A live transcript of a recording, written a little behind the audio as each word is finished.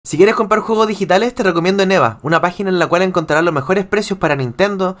Si quieres comprar juegos digitales, te recomiendo Eneba, una página en la cual encontrarás los mejores precios para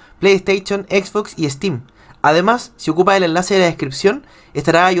Nintendo, PlayStation, Xbox y Steam. Además, si ocupas el enlace de la descripción,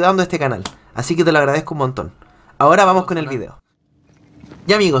 estarás ayudando a este canal, así que te lo agradezco un montón. Ahora vamos con el video.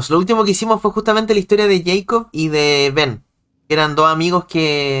 Ya amigos, lo último que hicimos fue justamente la historia de Jacob y de Ben, que eran dos amigos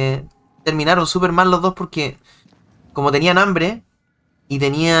que terminaron súper mal los dos porque, como tenían hambre y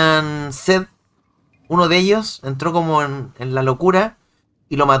tenían sed, uno de ellos entró como en la locura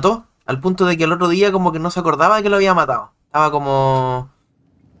y lo mató, al punto de que el otro día como que no se acordaba que lo había matado. Estaba como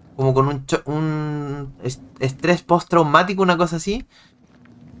con un estrés postraumático, una cosa así,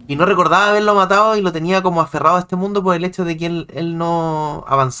 y no recordaba haberlo matado y lo tenía como aferrado a este mundo por el hecho de que él no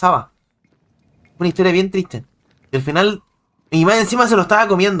avanzaba. Una historia bien triste. Y al final, y más encima se lo estaba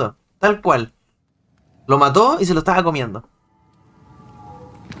comiendo, tal cual. Lo mató y se lo estaba comiendo.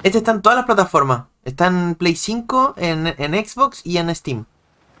 Este está en todas las plataformas. Está en Play 5, en Xbox y en Steam.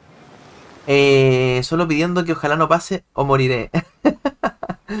 Solo pidiendo que ojalá no pase o moriré.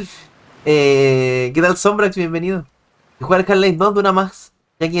 ¿Qué tal Sombrax? Bienvenido. Y jugar Half-Life 2 dura más,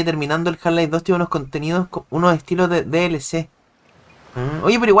 ya que terminando el Half-Life 2 tiene unos contenidos, unos estilos de DLC.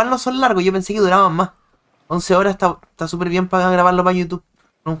 Oye, pero igual no son largos, yo pensé que duraban más. 11 horas está súper bien para grabarlo para YouTube.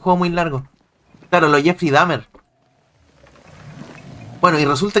 No es un juego muy largo. Claro, los Jeffrey Dahmer. Bueno, y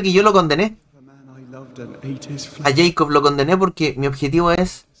resulta que yo lo condené. A Jacob lo condené porque mi objetivo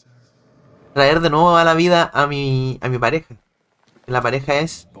es traer de nuevo a la vida a mi pareja. La pareja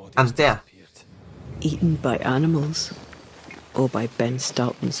es Antea. Eaten by animals or by Ben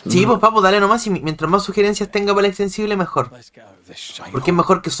Starton's Sí, pues mom. papo, dale nomás y mientras más sugerencias tenga para el extensible mejor. Porque es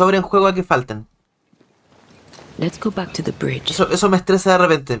mejor que sobren juego a que falten. Let's go back to the bridge. Eso me estresa de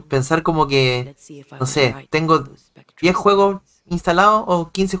repente. Pensar como que, no sé, tengo 10 juegos instalados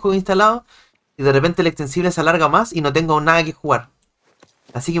o 15 juegos instalados y de repente el extensible se alarga más y no tengo nada que jugar.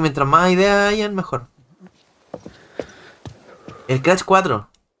 Así que mientras más ideas hayan, mejor. El Crash 4.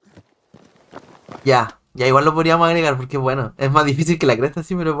 Ya igual lo podríamos agregar porque bueno, es más difícil que la cresta,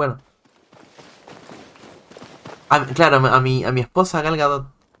 sí, pero bueno. Claro, a mi esposa Gal Gadot.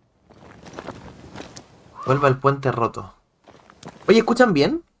 Vuelva al puente roto. Oye, ¿escuchan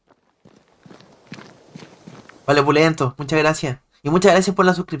bien? Vale, pulento, muchas gracias. Y muchas gracias por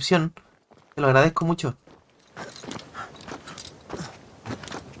la suscripción. Te lo agradezco mucho.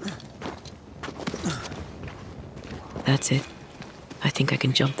 That's it. I think I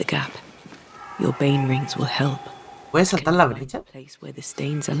can jump the gap. Your bane rings will help. ¿Puedes saltar la brecha? Place where the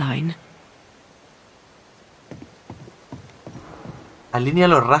stains align. Alinea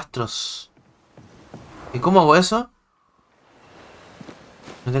los rastros. ¿Y cómo hago eso?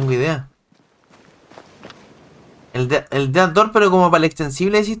 No tengo idea. El de actor, pero como para el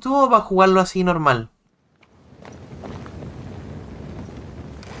extensible, decís tú, o para jugarlo así normal.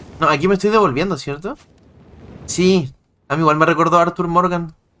 No, aquí me estoy devolviendo, ¿cierto? Sí, a mí igual me recordó a Arthur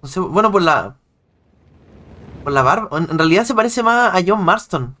Morgan. No sé, bueno, por la barba. En realidad se parece más a John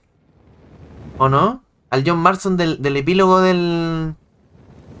Marston. ¿O no? Al John Marston del epílogo del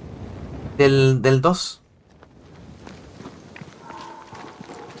 2.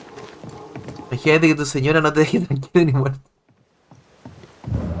 Imagínate que tu señora no te deje tranquilo ni muerto.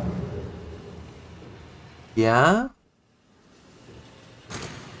 ¿Ya?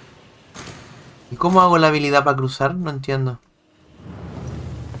 ¿Y cómo hago la habilidad para cruzar? No entiendo.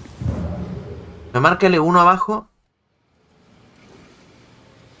 Me marca L1 abajo.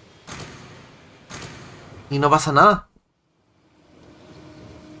 Y no pasa nada.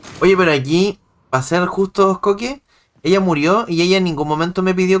 Oye, pero aquí, para ser justos, Coque, ella murió y ella en ningún momento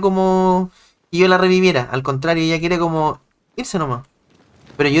me pidió como que yo la reviviera. Al contrario, ella quiere como irse nomás.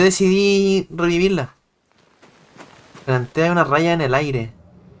 Pero yo decidí revivirla. Plantea una raya en el aire.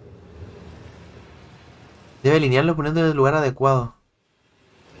 Debe alinearlo poniendo en el lugar adecuado.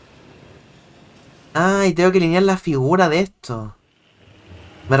 Ah, y tengo que alinear la figura de esto.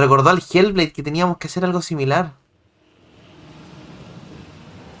 Me recordó al Hellblade que teníamos que hacer algo similar.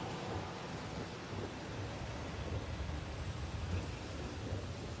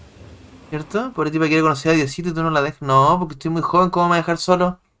 ¿Cierto? Por tipo quiere conocer a Diosito y tú no la dejas. No, porque estoy muy joven, ¿cómo me va a dejar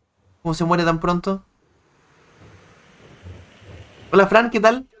solo? ¿Cómo se muere tan pronto? Hola Fran, ¿qué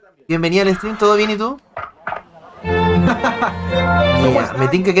tal? Bienvenida al stream, ¿todo bien y tú? Mira, me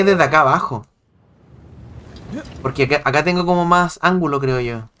tinca que es desde acá abajo. Porque acá tengo como más ángulo, creo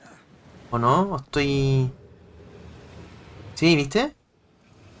yo. ¿O no? ¿O estoy...? Sí, ¿viste?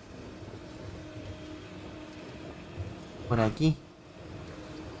 Por aquí.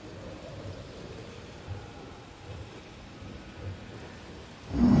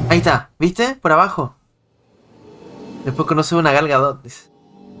 Ahí está, ¿viste? Por abajo. Después conoce una Gal Gadot, dice.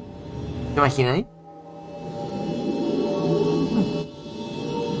 ¿Te imaginas ahí?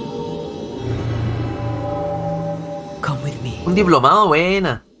 Come with me. Un diplomado,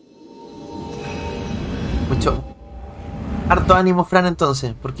 buena. Mucho. Harto ánimo, Fran,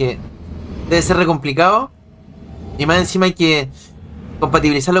 entonces. Porque debe ser re complicado. Y más encima hay que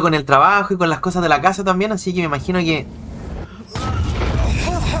compatibilizarlo con el trabajo y con las cosas de la casa también. Así que me imagino que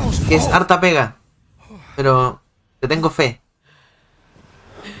es harta pega. Pero te tengo fe.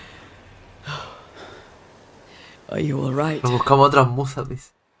 Are you alright? Nos buscamos otras musas,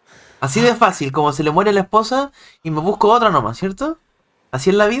 dice. Así de fácil, como se le muere la esposa y me busco otra nomás, ¿cierto?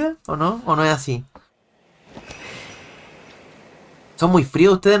 ¿Así es la vida? ¿O no? ¿O no es así? Son muy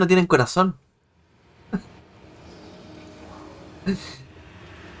fríos ustedes, no tienen corazón.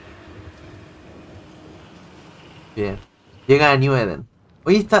 Bien. Llega a New Eden.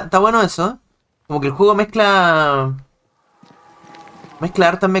 Oye, está bueno eso, ¿eh? Como que el juego mezcla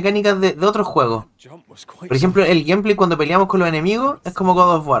hartas mecánicas de otros juegos. Por ejemplo, el gameplay cuando peleamos con los enemigos es como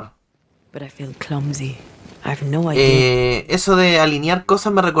God of War. But I feel clumsy. I have no idea. Eso de alinear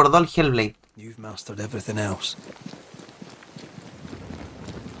cosas me recordó al Hellblade.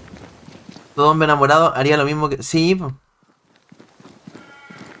 Todo hombre enamorado haría lo mismo que... Sí, po.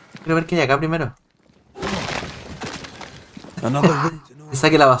 Quiero ver qué hay acá primero. Que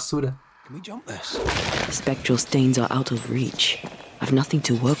saque la basura. The spectral stains are out of reach. I've nothing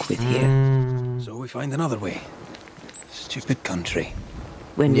to work with here. So we find another way. Stupid country.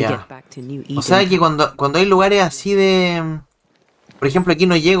 When we Yeah. get back to New Eden. O sea que cuando hay lugares así de... Por ejemplo, aquí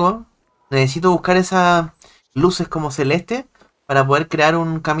no llego. Necesito buscar esas luces como celeste para poder crear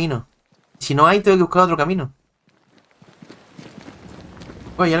un camino. Si no hay, tengo que buscar otro camino.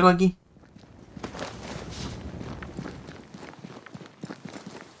 Oh, hay algo aquí.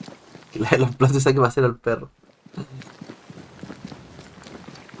 Los platos hay que pasar al perro.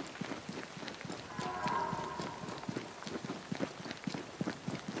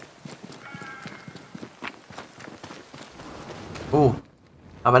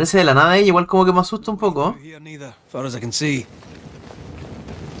 Aparece de la nada ella, igual como que me asusta un poco. Here neither, far as I can see.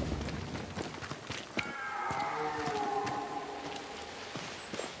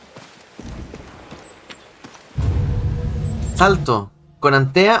 Salto. Con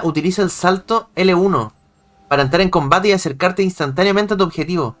Antea utiliza el salto L1 para entrar en combate y acercarte instantáneamente a tu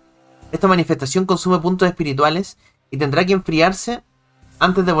objetivo. Esta manifestación consume puntos espirituales y tendrá que enfriarse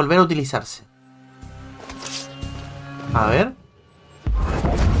antes de volver a utilizarse. A ver.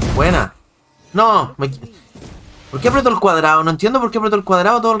 Buena. No. ¿Por qué aprieto el cuadrado? No entiendo por qué aprieto el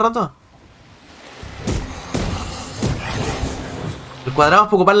cuadrado todo el rato. El cuadrado es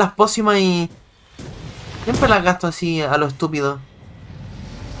para ocupar las pócimas y... Siempre las gasto así a lo estúpido.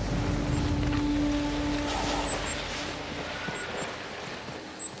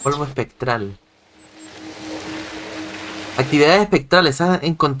 Polvo espectral. Actividades espectrales. Has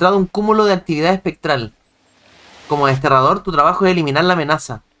encontrado un cúmulo de actividad espectral. Como desterrador, tu trabajo es eliminar la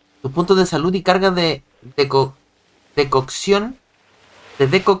amenaza. Tus puntos de salud y cargas de decocción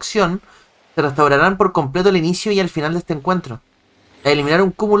se restaurarán por completo al inicio y al final de este encuentro. Al eliminar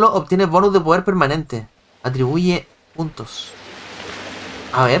un cúmulo, obtienes bonus de poder permanente. Atribuye puntos.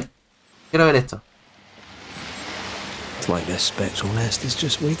 A ver. Quiero ver esto. It's like this spectral nest is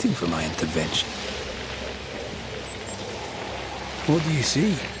just waiting for my intervention. What do you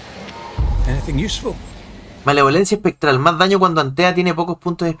see? Anything useful? Malevolencia espectral. Más daño cuando Antea tiene pocos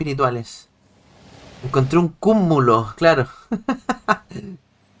puntos espirituales. Encontré un cúmulo, claro.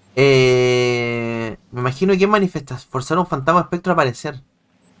 Me imagino que manifestas. Forzar a un fantasma espectro a aparecer.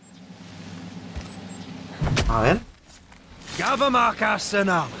 A ver. I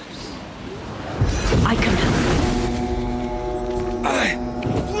can help.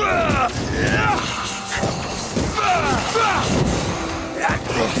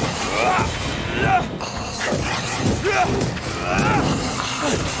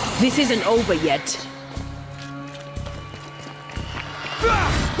 This isn't over yet.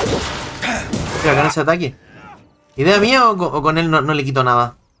 Mira, con ese ataque. ¿Idea mía o con él no le quito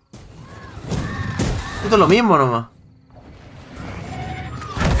nada? Esto es lo mismo nomás.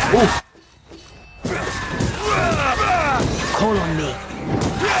 Call on me.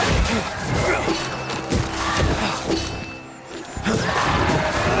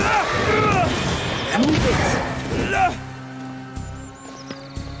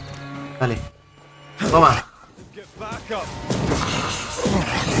 Vale. Toma.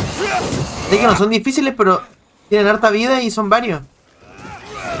 Sé que no son difíciles, pero tienen harta vida y son varios.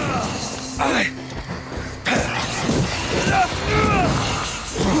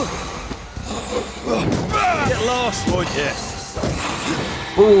 Get lost, would you?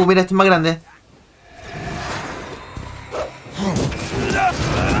 Mira, este es más grande.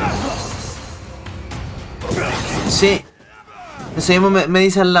 Sí. Eso mismo me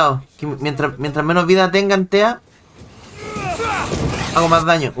dice al lado. Que mientras menos vida tengan TEA, hago más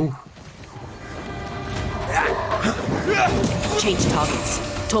daño. Change targets.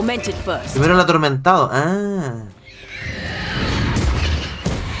 Tormented first. Primero el atormentado. Ah.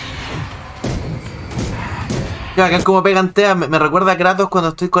 Ya, acá es como pegan TEA. Me recuerda a Kratos cuando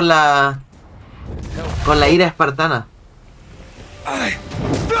estoy con la ira espartana.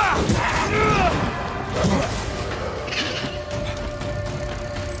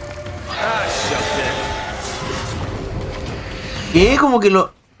 ¿Qué? Como que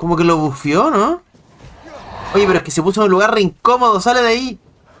lo bufió, ¿no? Oye, pero es que se puso en un lugar re incómodo. ¡Sale de ahí!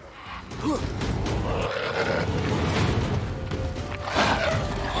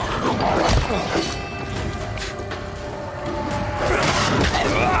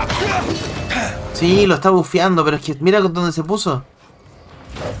 Sí, lo está bufeando, pero es que mira con dónde se puso.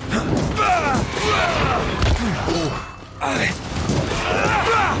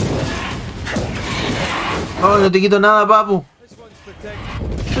 Oh, no te quito nada, papu.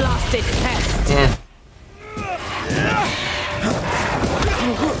 Bien.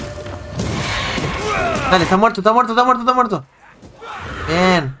 Dale, está muerto, está muerto, está muerto, está muerto.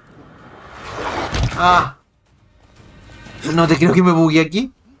 Bien. Ah. No te creo que me bugué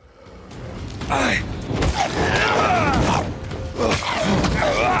aquí.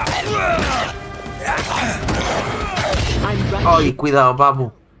 Ay, cuidado,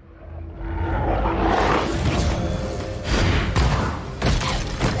 papu.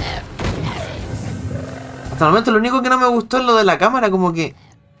 Hasta el momento lo único que no me gustó es lo de la cámara, como que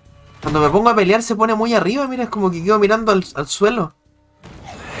cuando me pongo a pelear se pone muy arriba, mira, es como que quedo mirando al suelo.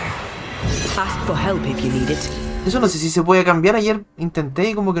 Ask for help if you need it. Eso no sé si se puede cambiar, ayer intenté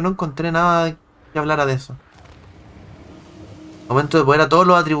y como que no encontré nada que hablara de eso. Momento de poder a todos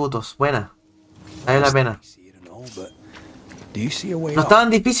los atributos, buena. Vale la pena. No estaban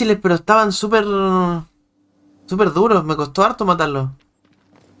difíciles, pero estaban súper duros, me costó harto matarlos.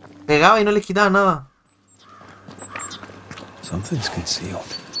 Pegaba y no les quitaba nada.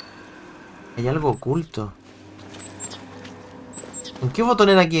 Hay algo oculto. ¿Con qué botón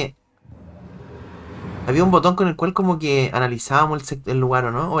era que? Había un botón con el cual como que analizábamos el lugar,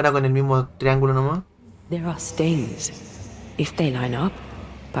 ¿o no? ¿O era con el mismo triángulo nomás? There are stains. If they line up,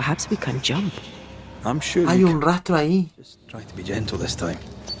 perhaps we can jump. Hay un rastro ahí. Ahí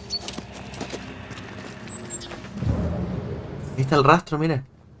está el rastro, mira.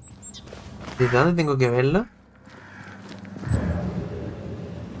 ¿Desde dónde tengo que verlo?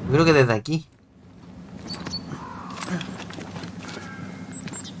 Yo creo que desde aquí.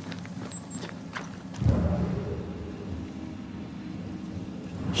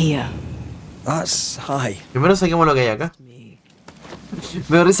 Here. That's high. Primero saquemos lo que hay acá.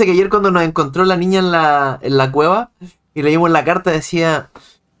 Me parece que ayer cuando nos encontró la niña en la cueva y leímos la carta decía: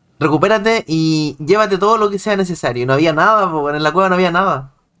 recupérate y llévate todo lo que sea necesario. Y no había nada, porque en la cueva no había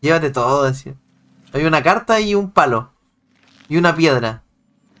nada. Llévate todo, decía. Había una carta y un palo. Y una piedra.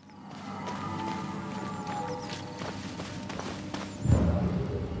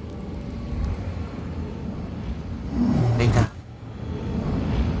 Ahí está.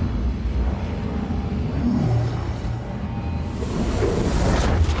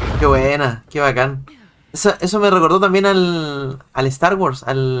 Qué buena, qué bacán. Eso me recordó también al Star Wars,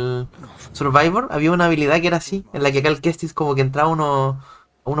 al Survivor. Había una habilidad que era así, en la que acá el Kestis como que entraba a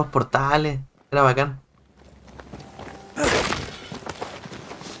unos portales. Era bacán.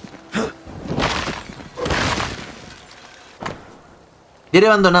 Diario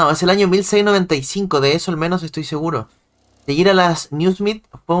abandonado, es el año 1695, de eso al menos estoy seguro. Seguir a las Newsmith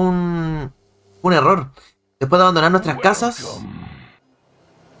fue un error. Después de abandonar nuestras casas...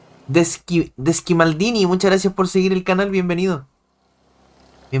 Desquimaldini, muchas gracias por seguir el canal, bienvenido.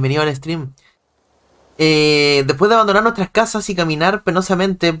 Bienvenido al stream. Después de abandonar nuestras casas y caminar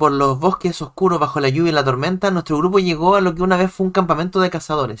penosamente por los bosques oscuros bajo la lluvia y la tormenta, nuestro grupo llegó a lo que una vez fue un campamento de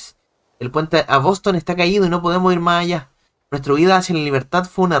cazadores. El puente a Boston está caído y no podemos ir más allá. Nuestra huida hacia la libertad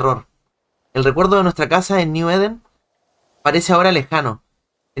fue un error. El recuerdo de nuestra casa en New Eden parece ahora lejano.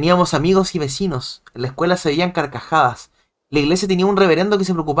 Teníamos amigos y vecinos. En la escuela se veían carcajadas. La iglesia tenía un reverendo que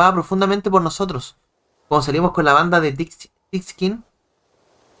se preocupaba profundamente por nosotros. Cuando salimos con la banda de Tixkin,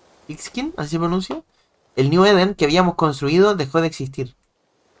 ¿así se pronuncia? El New Eden que habíamos construido dejó de existir.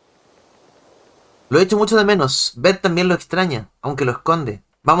 Lo he hecho mucho de menos. Beth también lo extraña, aunque lo esconde.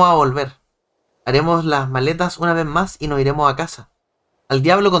 Vamos a volver. Haremos las maletas una vez más y nos iremos a casa. Al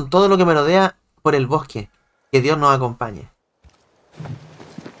diablo con todo lo que me rodea por el bosque. Que Dios nos acompañe.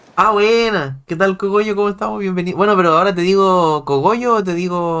 Ah, buena. ¿Qué tal, Cogollo? ¿Cómo estamos? Bienvenido. Bueno, pero ahora te digo Cogollo o te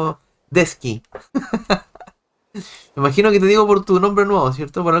digo Deski. Me imagino que te digo por tu nombre nuevo,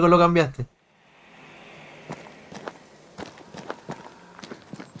 ¿cierto? Por algo lo cambiaste.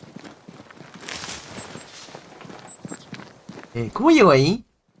 ¿Cómo llego ahí?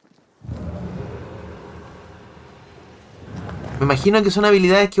 Me imagino que son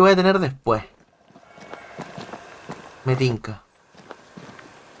habilidades que voy a tener después. Me tinca.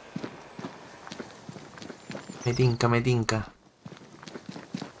 Me tinca, me tinca.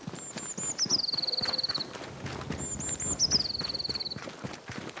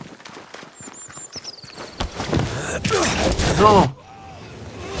 No.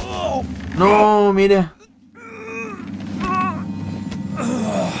 No, mira.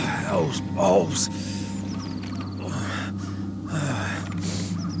 Those balls.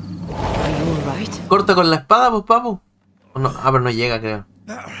 Are you alright? Corta con la espada, pues, papu. O no, pero no llega, creo.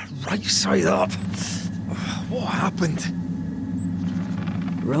 Right side up. What happened?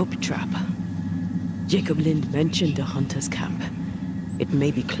 Rope trap. Jacob Lind mentioned a hunter's camp. It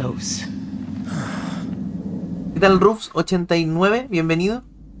may be close. ¿Qué tal, Rufs89? Bienvenido.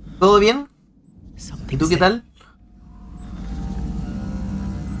 ¿Todo bien? ¿Y tú qué tal?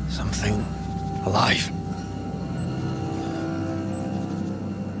 Something alive.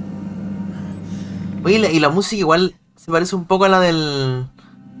 Oye, y la música igual se parece un poco a la del...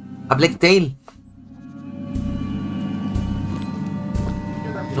 a Black Tail.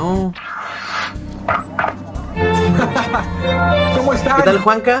 No. ¿Cómo están? ¿Qué tal,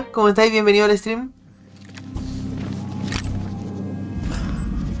 Juanca? ¿Cómo estáis? Bienvenido al stream.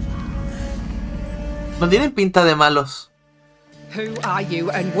 No tienen pinta de malos. Who are you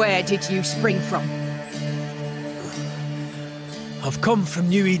and where did you spring from? I've come from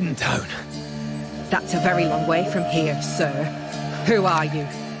New Eden Town. That's a very long way from here, sir. Who are you?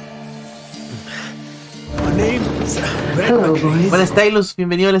 My name's Hello, boys. Buenas, Stylus.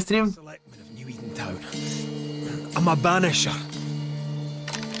 Bienvenido al stream. Selectman of New Eden Town. I'm a banisher.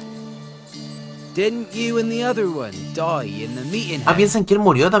 Didn't you and the other one die in the meeting Ah, house? piensan que él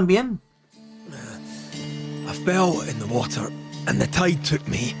murió también. I fell in the water and the tide took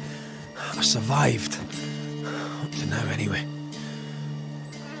me. I survived. Up to now, anyway.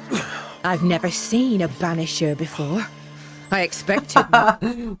 I've never seen a banisher before. I expected.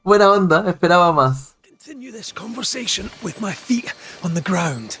 Buena onda, esperaba más. Continue this conversation with my feet on the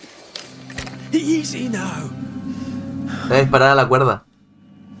ground. Easy now. Voy a disparar a la cuerda.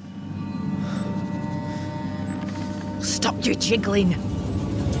 Stop your jiggling.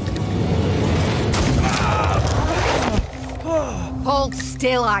 Hold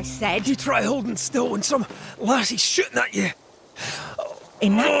still, I said. You try holding still when some lassie's shooting at you.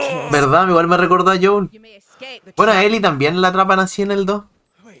 In that case, ¿Verdad? Igual me recordó a Joel. you may escape the Bueno, a trap. Ellie también la atrapan así en el 2.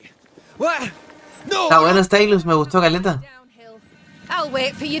 Wait. What? No! Está bueno, Stylus, me gustó caleta. Downhill. I'll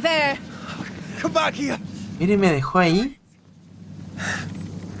wait for you there. Come back here. Mire, me dejó ahí.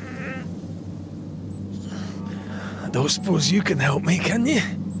 I don't suppose you can help me, can you?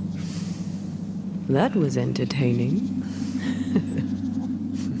 That was entertaining.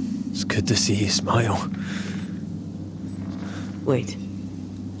 It's good to see you smile. Wait.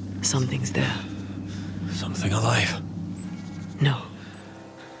 Something's there. Something alive. No.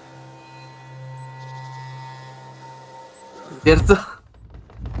 ¿Cierto?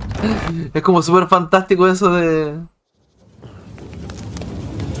 Es como súper fantástico eso de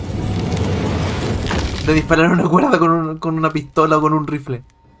disparar una cuerda con una pistola o con un rifle.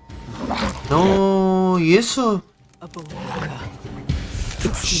 No, ¿y eso? A bowalker.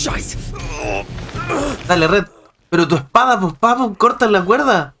 Shite! Dale, Red. Pero tu espada, pues papo, corta la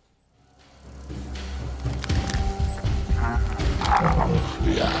cuerda.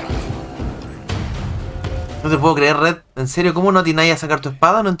 No te puedo creer, Red. ¿En serio? ¿Cómo no atináis a sacar tu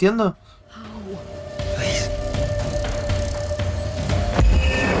espada? No entiendo. Please.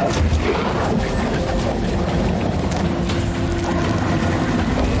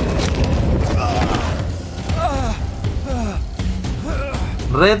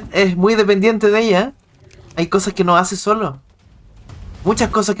 Red es muy dependiente de ella. Hay cosas que no hace solo. Muchas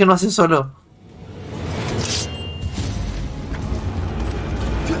cosas que no hace solo.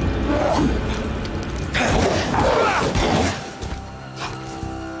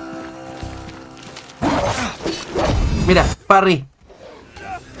 Mira, parry.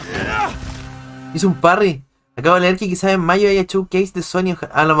 Hizo un parry. Acabo de leer que quizás en mayo haya showcase de Sony.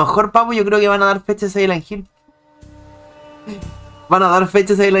 A lo mejor, papu, yo creo que van a dar fechas a Silent Hill. Van a dar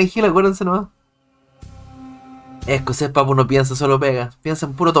fechas a Silent Hill, acuérdense nomás. Escocés, papu, no piensa, solo pega. Piensa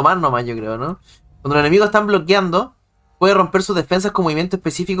en puro tomar nomás, yo creo, ¿no? Cuando los enemigos están bloqueando, Puede romper sus defensas con movimientos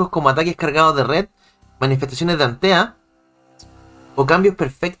específicos como ataques cargados de red, manifestaciones de antea o cambios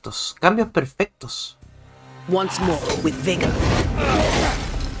perfectos. Cambios perfectos. Once more, with vigor.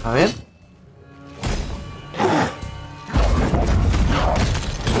 A ver.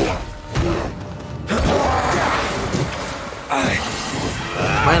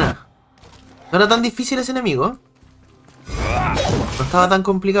 Buena. No era tan difícil ese enemigo. No estaba tan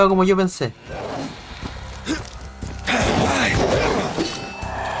complicado como yo pensé.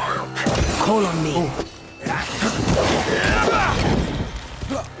 Call on me.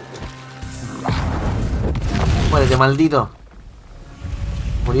 Muérete, maldito.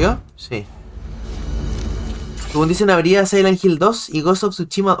 ¿Murió? Sí. Según dicen, habría Silent Hill 2 y Ghost of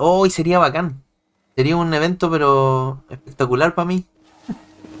Tsushima. Oh, y sería bacán. Sería un evento, pero espectacular para mí.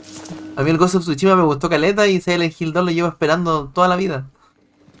 A mí el Ghost of Tsushima me gustó caleta y Silent Hill 2 lo llevo esperando toda la vida.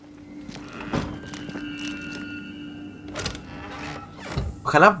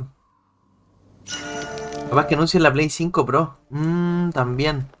 Ojalá. Capaz que anuncien la Play 5 Pro.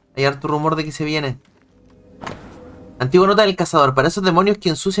 También. Hay harto rumor de que se viene. Antigua nota del cazador. Para esos demonios que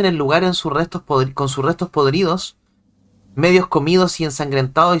ensucian el lugar con sus restos podridos, medios comidos y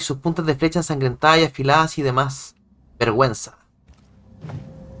ensangrentados y sus puntas de flecha ensangrentadas y afiladas y demás. Vergüenza.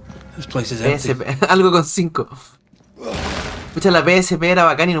 PSP. Algo con 5. Escucha, la PSP era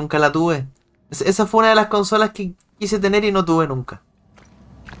bacán y nunca la tuve. Esa fue una de las consolas que quise tener y no tuve nunca.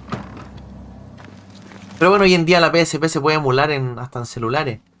 Pero bueno, hoy en día la PSP se puede emular hasta en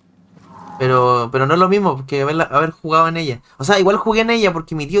celulares. Pero no es lo mismo que haber jugado en ella. O sea, igual jugué en ella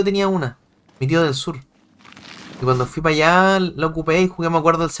porque mi tío tenía una. Mi tío del sur. Y cuando fui para allá la ocupé y jugué, me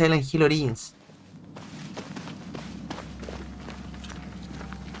acuerdo, el Silent Hill Origins.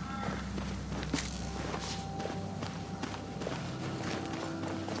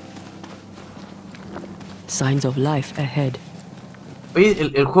 Signs of life ahead. Oye,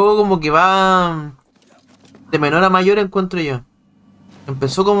 el juego como que va de menor a mayor, encuentro yo.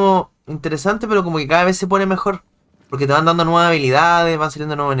 Empezó como interesante, pero como que cada vez se pone mejor. Porque te van dando nuevas habilidades, van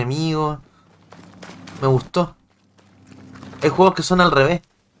saliendo nuevos enemigos. Me gustó. Hay juegos que son al revés.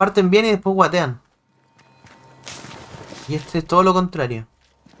 Parten bien y después guatean. Y este es todo lo contrario.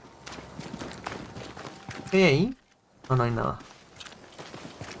 ¿Qué hay ahí? No hay nada.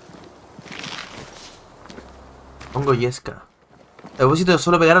 Pongo yesca. A propósito de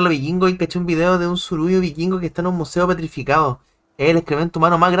solo pegar a los vikingos, y caché un video de un surubio vikingo que está en un museo petrificado. Es el excremento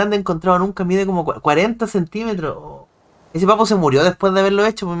humano más grande encontrado nunca, mide como 40 centímetros. Oh. Ese papo se murió después de haberlo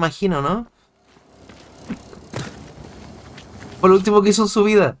hecho, me imagino, ¿no? Por lo último que hizo en su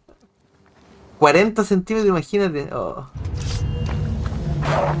vida. 40 centímetros, imagínate. Oh.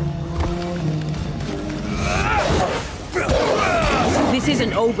 This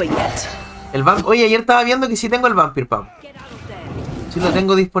isn't over yet. Oye, ayer estaba viendo que sí tengo el Vampire Pump. Sí lo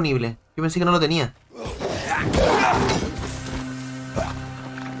tengo disponible. Yo pensé que no lo tenía.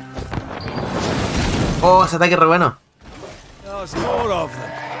 Oh, ese ataque es re bueno.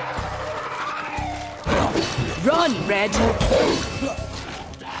 Run, Red.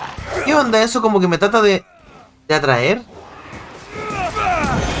 ¿Qué onda eso? Como que me trata de atraer.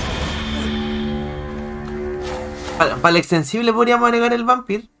 Para el extensible podríamos agregar el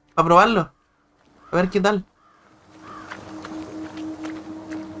Vampire. Para probarlo. A ver qué tal.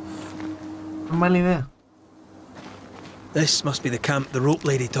 No es mala idea. This must be the camp the rope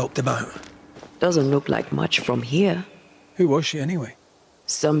lady talked about. Doesn't look like much from here. Who was she anyway?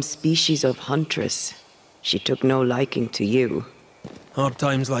 Some species of huntress. She took no liking to you. Hard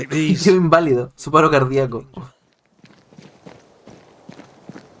times like these. Quedó inválido. Su paro cardíaco.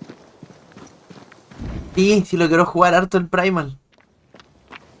 Sí, lo quiero jugar harto el Primal.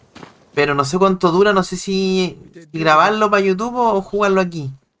 Pero no sé cuánto dura, no sé si grabarlo para YouTube o jugarlo aquí.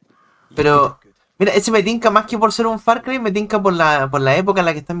 Pero, mira, ese me tinca más que por ser un Far Cry, me tinca por la época en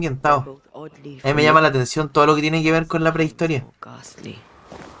la que está ambientado. A mí me llama la atención todo lo que tiene que ver con la prehistoria.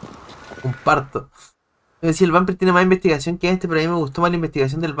 Un parto. Es decir, el Vampire tiene más investigación que este, pero a mí me gustó más la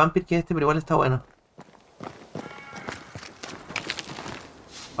investigación del Vampire que este, pero igual está bueno.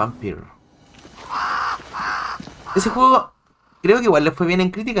 Vampire. Ese juego creo que igual le fue bien en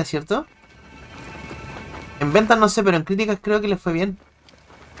críticas, ¿cierto? En ventas no sé, pero en críticas creo que le fue bien.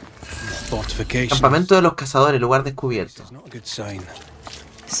 Campamento de los cazadores, lugar descubierto.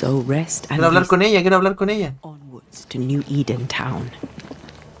 Quiero hablar con ella, Onwards to New Eden Town.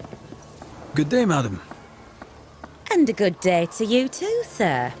 Good day, madam. And a good day to you too,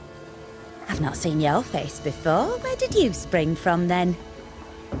 sir. I've not seen your face before. Where did you spring from, then?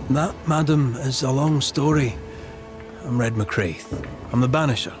 That, madam, is a long story. I'm Red McCraith. I'm the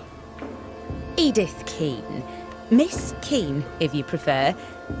Banisher. Edith Keane. Miss Keen, if you prefer.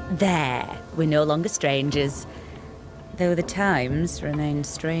 There, we're no longer strangers. Though the times remain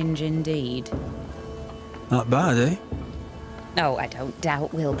strange indeed. Not bad, eh? Oh, I don't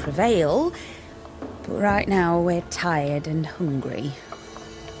doubt we'll prevail. But right now we're tired and hungry.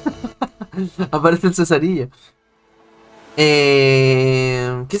 Aparece el Cesarillo.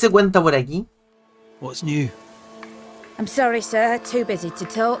 ¿Qué se cuenta por aquí? What's new? I'm sorry, sir. Too busy to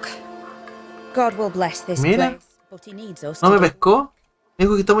talk. God will bless this Mira. place, but he needs us No to me do- pescó. Me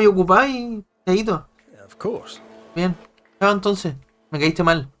dijo que está muy ocupado y... se ha ido. Yeah, of course. Bien. Chao entonces. Me caíste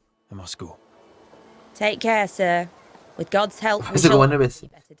mal. I must go. Take care, sir. With God's help, we Parece como shall NPC. see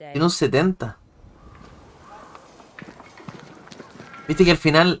better days. Tiene un 70. Viste que al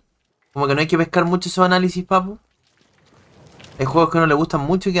final, como que no hay que pescar mucho esos análisis, papu. Hay juegos que no le gustan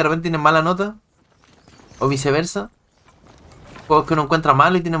mucho y que de repente tienen mala nota. O viceversa. Juegos que uno encuentra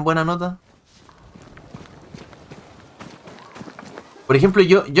malo y tienen buena nota. Por ejemplo,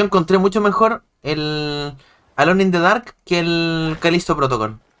 yo encontré mucho mejor el Alone in the Dark que el Callisto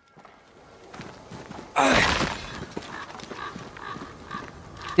Protocol.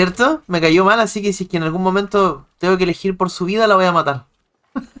 ¿Cierto? Me cayó mal, así que si es que en algún momento tengo que elegir por su vida, la voy a matar.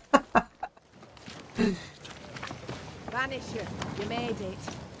 Banisher, you made it.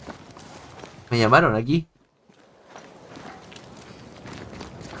 Me llamaron aquí.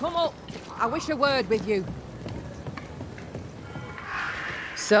 Come up. I wish a word with you.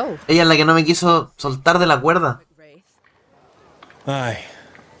 So, Ella es la que no me quiso soltar de la cuerda. Wraith, Aye.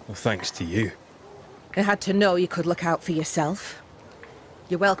 Well, thanks to you. I had to know you could look out for yourself.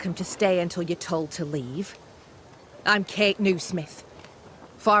 You're welcome to stay until you're told to leave. I'm Kate Newsmith.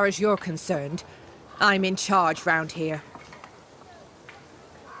 Far as you're concerned, I'm in charge round here.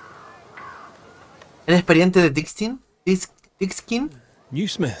 ¿Eres pariente de Tixkin? ¿Tixkin? New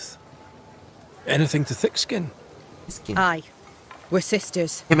Smith. Anything to Thickskin? Tixkin. Aye. We're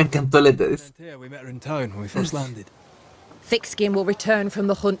sisters. Que me encantó el ETS. Yeah, we met her in town when we first landed. Thickskin will return from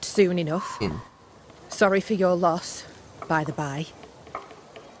the hunt soon enough. Bien. Sorry for your loss, by the by.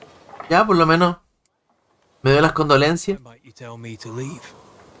 Ya, por lo menos. Me doy las condolencias. Why might you tell me to leave?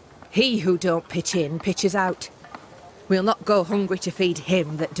 He who don't pitch in, pitches out. We'll not go hungry to feed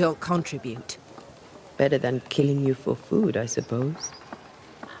him that don't contribute. Better than killing you for food, I suppose.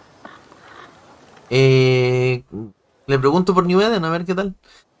 Le pregunto por New Eden, a ver qué tal.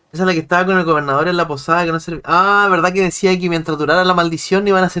 Esa es la que estaba con el gobernador en la posada que no servía. Ah, verdad que decía que mientras durara la maldición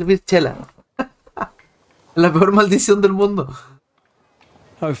iban a servir chela. La peor maldición del mundo.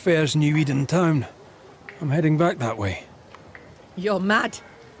 How fares New Eden town? I'm heading back that way. You're mad.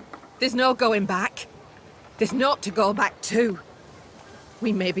 There's no going back. There's naught to go back to.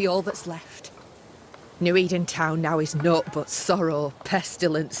 We may be all that's left. New Eden town now is naught but sorrow,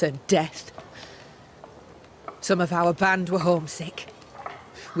 pestilence and death. Some of our band were homesick.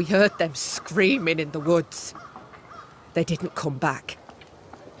 We heard them screaming in the woods. They didn't come back.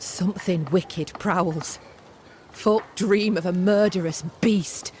 Something wicked prowls. Folk dream of a murderous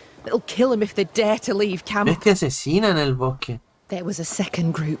beast that'll kill them if they dare to leave camp. Bestia asesina en el bosque. There was a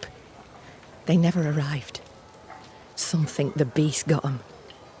second group. They never arrived. Some think the beast got them.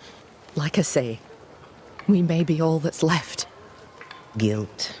 Like I say, we may be all that's left.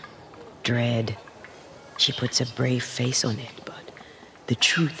 Guilt, dread. She puts a brave face on it, but the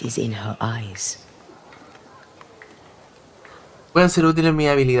truth is in her eyes. ¿Pueden ser útiles mis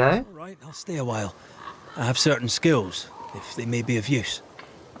habilidades? All right, I'll stay a while. I have certain skills, if they may be of use.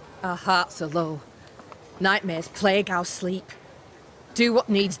 Our hearts are low. Nightmares plague our sleep. Do what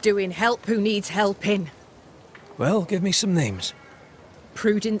needs doing, help who needs helping. Well, give me some names.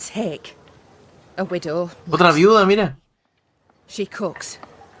 Prudence Hake. A widow. Otra viuda, mira. She cooks.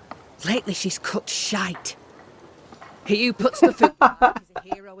 Lately she's cooked shite. He who puts the food down is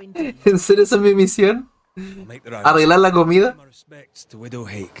a hero indeed. ¿En serio esa es mi misión? I'll make the rounds. ¿Arreglar la comida? My respects to Widow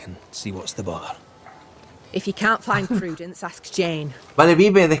Hake and see what's the bother. If you can't find Prudence, ask Jane. Vale,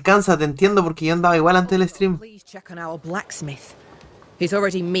 Pipe, descansa, te entiendo porque yo andaba igual antes del stream. Please check on our blacksmith. He's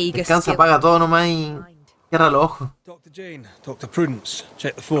already meager Descansa, skill. apaga todo nomás y cierra los ojos. Talk to Jane, talk to Prudence,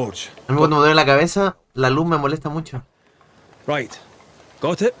 check the forge. A mí cuando me duele la cabeza, la luz me molesta mucho. Right.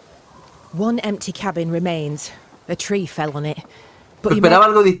 Got it? One empty cabin remains. A tree fell on it. But you Esperaba may...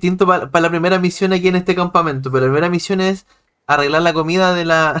 algo distinto para la primera misión aquí en este campamento, pero la primera misión es arreglar la comida de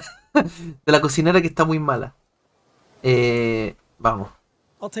la de la cocinera que está muy mala. Vamos.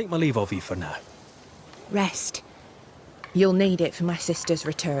 I'll take my leave of you for now. Rest. You'll need it for my sister's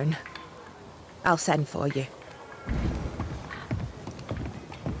return. I'll send for you.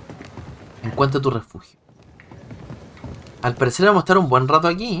 Encuentra tu refugio. Al parecer vamos a estar un buen rato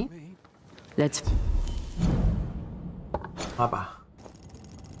aquí. Let's... Mapa.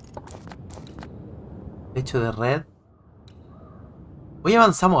 Techo de red. Hoy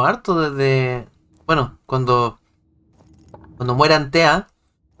avanzamos harto desde... Bueno, cuando muera Antea,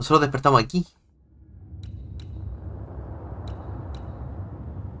 nosotros despertamos aquí.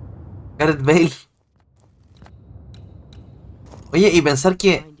 Gareth Bale. Oye, y pensar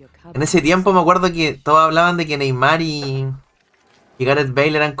que en ese tiempo me acuerdo que todos hablaban de que Neymar y Gareth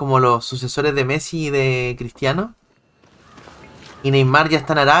Bale eran como los sucesores de Messi y de Cristiano. Y Neymar ya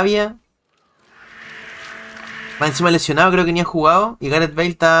está en Arabia. Más encima lesionado, creo que ni ha jugado. Y Gareth Bale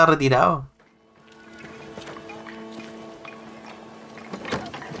está retirado.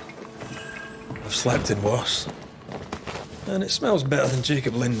 I've slept in worse. And it smells better than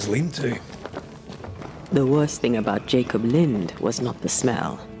Jacob Lynn's lean-to. The worst thing about Jacob Lind was not the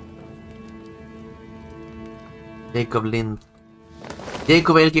smell. Jacob Lind.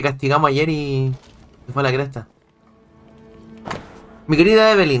 Jacob es el que castigamos ayer y se fue a la cresta. Mi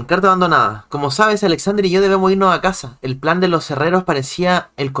querida Evelyn, carta abandonada. Como sabes, Alexander y yo debemos irnos a casa. El plan de los herreros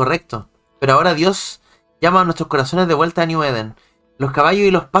parecía el correcto. Pero ahora Dios llama a nuestros corazones de vuelta a New Eden. Los caballos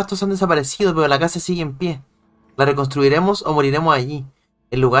y los pastos han desaparecido, pero la casa sigue en pie. La reconstruiremos o moriremos allí,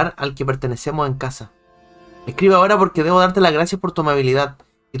 el lugar al que pertenecemos en casa. Escribo ahora porque debo darte las gracias por tu amabilidad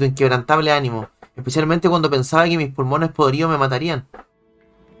y tu inquebrantable ánimo, especialmente cuando pensaba que mis pulmones podridos me matarían.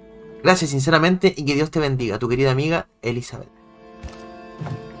 Gracias sinceramente y que Dios te bendiga, tu querida amiga Elizabeth.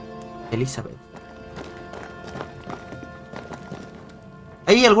 Elizabeth.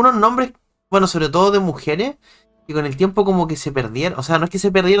 Hay algunos nombres, bueno, sobre todo de mujeres, que con el tiempo como que se perdieron. O sea, no es que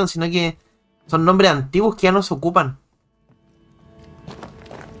se perdieron, sino que son nombres antiguos que ya no se ocupan.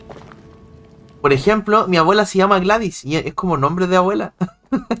 Por ejemplo, mi abuela se llama Gladys y es como nombre de abuela.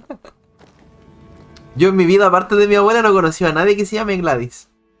 Yo en mi vida, aparte de mi abuela, no conocí a nadie que se llame Gladys.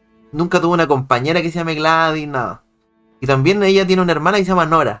 Nunca tuve una compañera que se llame Gladys, nada. Y también ella tiene una hermana que se llama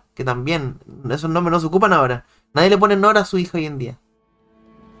Nora, que también, esos nombres no se ocupan ahora. Nadie le pone Nora a su hija hoy en día.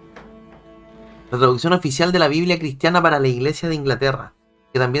 La traducción oficial de la Biblia cristiana para la Iglesia de Inglaterra,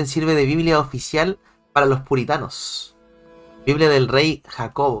 que también sirve de Biblia oficial para los puritanos. Biblia del rey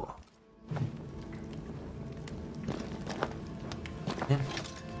Jacobo. Bien.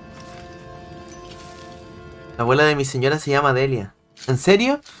 La abuela de mi señora se llama Delia. ¿En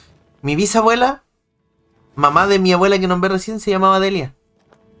serio? Mi bisabuela, mamá de mi abuela que nombré recién, se llamaba Delia.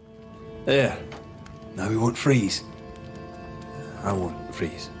 There. Now we won't freeze. I won't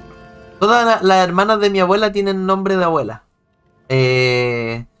freeze. Todas las hermanas de mi abuela tienen nombre de abuela.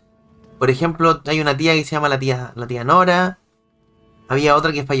 Por ejemplo, hay una tía que se llama la tía Nora. Había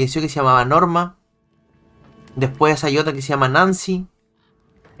otra que falleció que se llamaba Norma. Después hay otra que se llama Nancy.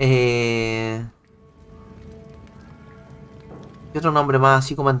 ¿Qué otro nombre más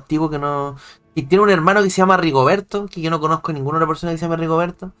así como antiguo que no...? Y tiene un hermano que se llama Rigoberto, que yo no conozco ninguna otra persona que se llame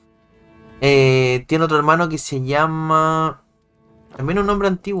Rigoberto. Tiene otro hermano que se llama... También un nombre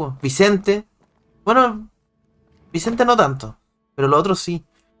antiguo. Vicente. Bueno, Vicente no tanto, pero los otros sí.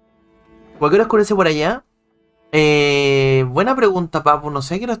 ¿Por qué hora oscurece por allá? Buena pregunta, papu. No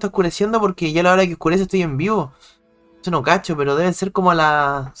sé qué lo está oscureciendo porque ya a la hora que oscurece estoy en vivo. Eso no cacho, pero deben ser como a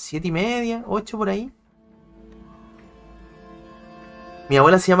las 7:30, 8 por ahí. Mi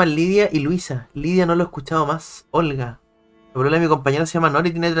abuela se llama Lidia y Luisa. Lidia no lo he escuchado más. Olga. La abuela de mi compañera se llama Nora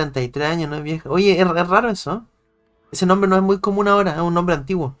y tiene 33 años, no es vieja. Oye, es raro eso. Ese nombre no es muy común ahora, es un nombre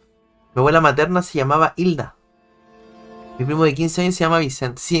antiguo. Mi abuela materna se llamaba Hilda. Mi primo de 15 años se llama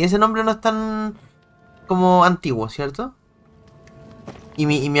Vicente. Sí, ese nombre no es tan como antiguo, ¿cierto? Y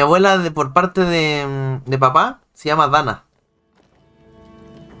mi abuela por parte de papá se llama Dana.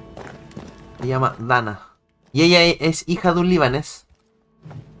 Se llama Dana. Y ella es hija de un libanés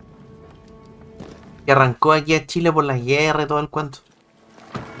que arrancó aquí a Chile por las guerras y todo el cuento.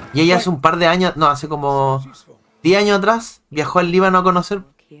 Y ella hace un par de años, no, hace como 10 años atrás, viajó al Líbano a conocer.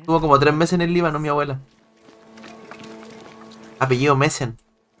 Estuvo como 3 meses en el Líbano, mi abuela. Apellido Mesen.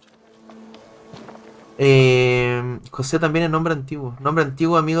 José también es nombre antiguo. Nombre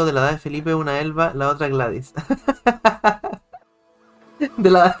antiguo, amigo de la edad de Felipe, una Elba, la otra Gladys.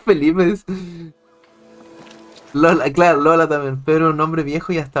 De la edad de Felipe. Lola, claro, Lola también. Pedro es un nombre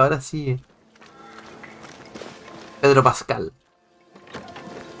viejo y hasta ahora sigue. Pedro Pascal.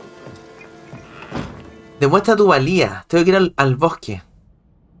 Demuestra tu valía. Tengo que ir al bosque.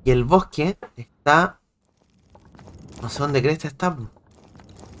 Y el bosque está... No sé dónde cresta está.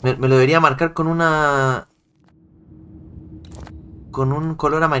 Me lo debería marcar con una... Con un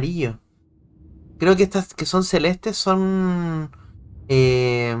color amarillo. Creo que estas que son celestes son...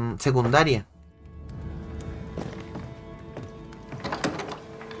 secundarias.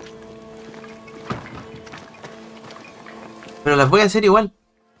 las voy a hacer igual.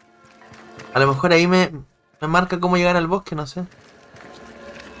 A lo mejor ahí me marca cómo llegar al bosque, no sé.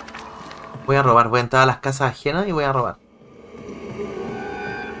 Voy a robar, voy a entrar a las casas ajenas y voy a robar.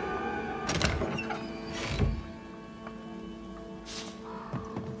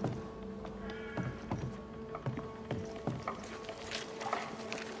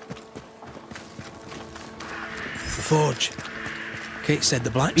 Forge. Kate said the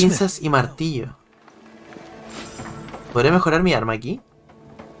blacksmith. Pinzas y martillo. ¿Podré mejorar mi arma aquí?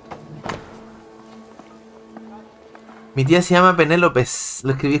 Mi tía se llama Penélopez.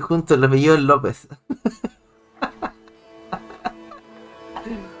 Lo escribí junto, el apellido es López.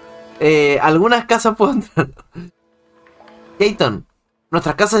 Algunas casas puedo entrar. Keaton,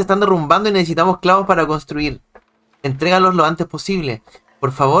 nuestras casas se están derrumbando y necesitamos clavos para construir. Entrégalos lo antes posible.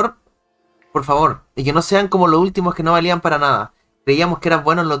 Por favor. Por favor. Y que no sean como los últimos que no valían para nada. Creíamos que eras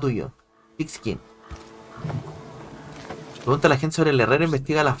bueno en lo tuyo. Pigskin. Pregunta a la gente sobre el herrero,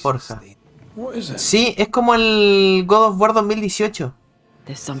 investiga la forja. Sí, es como el God of War 2018.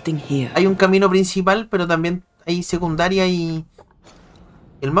 Hay un camino principal, pero también hay secundaria y...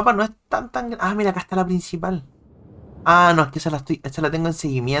 El mapa no es tan... Ah, mira, acá está la principal. Ah, no, es que esa la tengo en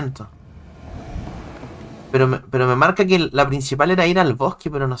seguimiento. Pero me marca que la principal era ir al bosque,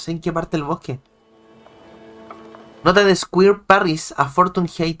 pero no sé en qué parte del bosque. Nota de Squire Parris a Fortune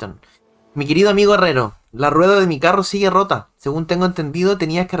Hayton. Mi querido amigo herrero, la rueda de mi carro sigue rota. Según tengo entendido,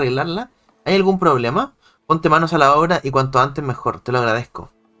 tenías que arreglarla. ¿Hay algún problema? Ponte manos a la obra y cuanto antes mejor. Te lo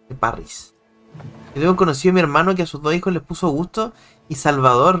agradezco. De Parris. Yo tengo conocido a mi hermano que a sus dos hijos les puso Augusto y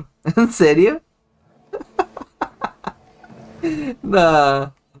Salvador. ¿En serio? Nah.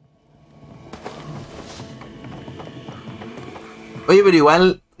 Oye, pero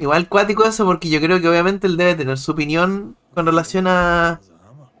igual cuático eso, porque yo creo que obviamente él debe tener su opinión con relación a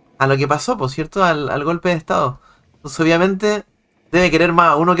lo que pasó, por cierto, al golpe de estado. Entonces obviamente debe querer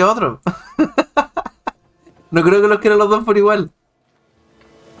más a uno que a otro. No creo que los quiera los dos por igual.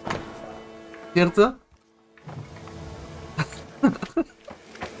 ¿Cierto?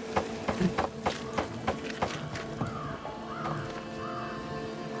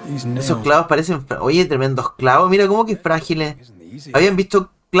 Esos clavos parecen... Oye, tremendos clavos. Mira cómo que frágiles. ¿Habían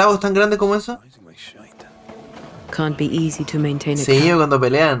visto clavos tan grandes como eso? Sí, cuando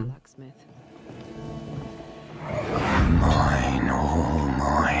pelean. Mine, all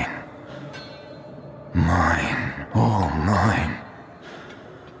mine. Mine, all mine.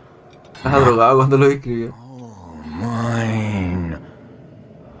 Estaba drogado cuando lo escribió. All mine.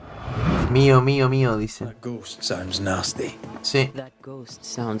 Mío, mío, mío, dice. That ghost sounds nasty. Sí. That ghost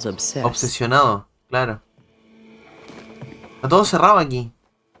sounds obsessed. Obsesionado, claro. Está todo cerrado aquí.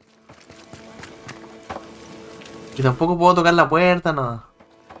 Y tampoco puedo tocar la puerta, nada.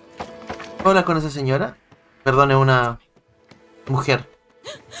 ¿Puedo hablar con esa señora? Perdón, es una mujer.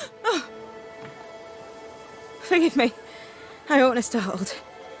 Forgive me. I oughtn't have startled.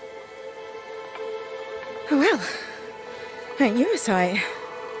 Oh well. Ain't you a sight?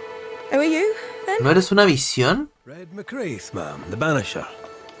 Who are you, then? ¿No eres una visión? Red McCraith, ma'am, the Banisher.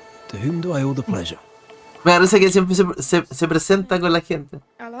 To whom do I owe the pleasure? Me parece que siempre se presenta con la gente.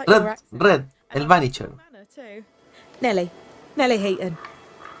 I like your accent. Red, el Banisher. Manner, too. Nellie Heaton.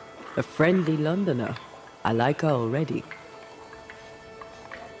 A friendly Londoner. I like her already.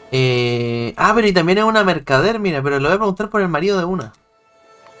 Pero y también es una mercader, mira, pero le voy a preguntar por el marido de una.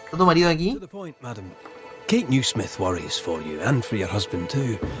 ¿Está tu marido aquí? To the point, madam. Kate Newsmith worries for you, and for your husband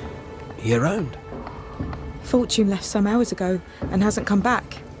too. He around? Fortune left some hours ago and hasn't come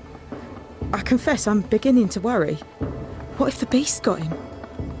back. I confess I'm beginning to worry. What if the beast got him?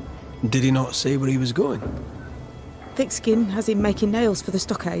 Did he not say where he was going? Thick Skin has him making nails for the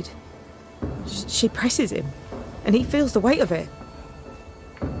stockade. She presses him, and he feels the weight of it.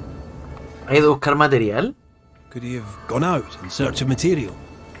 ¿Ha ido a buscar material? Could he have gone out in search of material?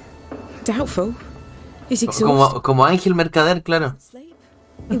 Doubtful. He's exhausted. Como Ángel Mercader, claro. Sleep.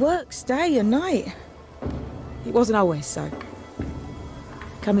 He works day and night. It wasn't always so.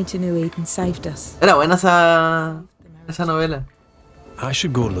 Coming to New Eden saved us. Era buena esa novela. I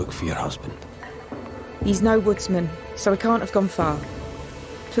should go look for your husband. He's no woodsman, so he can't have gone far.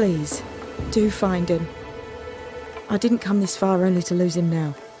 Please, do find him. I didn't come this far only to lose him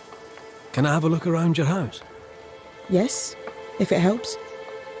now. Can I have a look around your house? Yes, if it helps.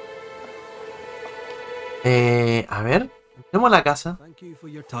 A ver, tenemos la casa. Thank you for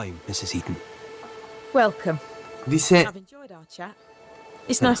your time, Mrs. Heaton. Welcome. Dice, I've enjoyed our chat.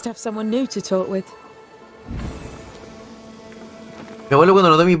 It's nice to have someone new to talk with. mi abuelo cuando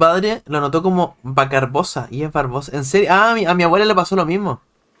notó a mi padre, lo notó como Bacarbosa, y es Barbosa. ¿En serio? Ah, a mi abuela le pasó lo mismo.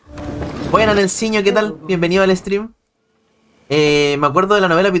 Buenas, Lenciño, ¿qué tal? Bienvenido al stream. Me acuerdo de la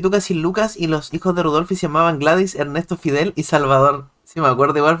novela Pituca sin Lucas y los hijos de Rudolfi se llamaban Gladys, Ernesto, Fidel y Salvador. Sí, me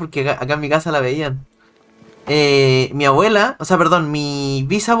acuerdo igual porque acá en mi casa la veían. Mi abuela, o sea, perdón, mi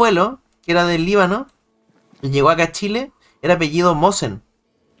bisabuelo, que era del Líbano, llegó acá a Chile, era apellido Mosen.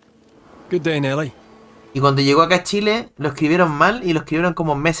 Good day, Nelly. Y cuando llegó acá a Chile, lo escribieron mal y lo escribieron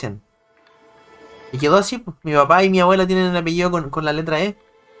como Mesen. Y quedó así, pues. Mi papá y mi abuela tienen el apellido con la letra E.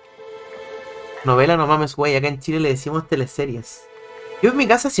 Novela, no mames, güey. Acá en Chile le decimos teleseries. Yo en mi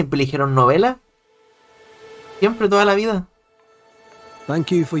casa siempre eligieron novela. Siempre, toda la vida. Thank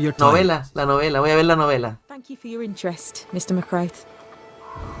you for your time. Novela, la novela. Voy a ver la novela. Thank you for your interest, Mr. McCraith.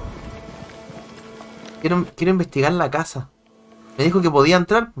 Quiero investigar la casa. Me dijo que podía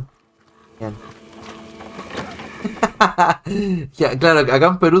entrar. Bien. Ya, claro, acá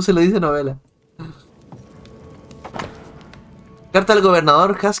en Perú se le dice novela. Carta del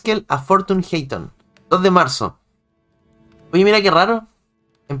gobernador Haskell a Fortune Hayton. 2 de marzo. Oye, mira qué raro.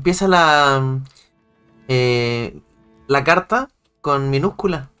 Empieza la carta con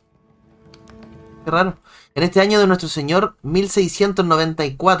minúscula. Qué raro. En este año de nuestro señor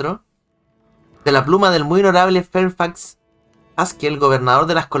 1694, de la pluma del muy honorable Fairfax Haskell, gobernador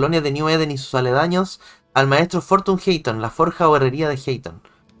de las colonias de New Eden y sus aledaños, al maestro Fortune Hayton, la forja o herrería de Hayton,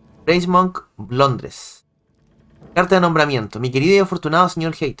 Bracemonk, Londres. Carta de nombramiento. Mi querido y afortunado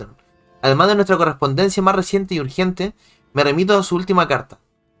señor Hayton, además de nuestra correspondencia más reciente y urgente, me remito a su última carta,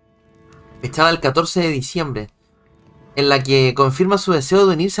 fechada el 14 de diciembre, en la que confirma su deseo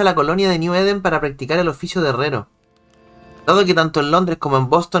de unirse a la colonia de New Eden para practicar el oficio de herrero. Dado que tanto en Londres como en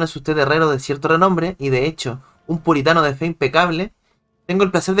Boston es usted herrero de cierto renombre, y de hecho, un puritano de fe impecable, tengo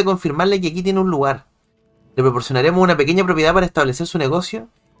el placer de confirmarle que aquí tiene un lugar. Le proporcionaremos una pequeña propiedad para establecer su negocio,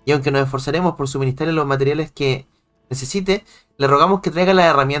 y aunque nos esforzaremos por suministrarle los materiales que necesite, le rogamos que traiga las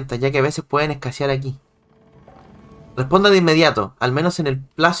herramientas, ya que a veces pueden escasear aquí. Responda de inmediato, al menos en el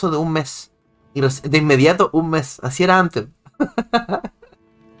plazo de un mes. Y de inmediato, un mes. Así era antes.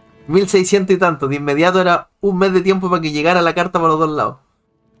 1600 y tanto. De inmediato era un mes de tiempo para que llegara la carta por los dos lados.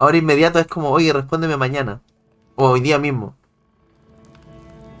 Ahora inmediato es como, oye, respóndeme mañana. O hoy día mismo.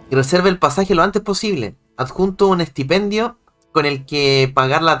 Y reserve el pasaje lo antes posible. Adjunto un estipendio con el que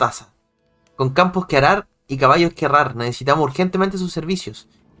pagar la tasa. Con campos que arar y caballos que herrar. Necesitamos urgentemente sus servicios.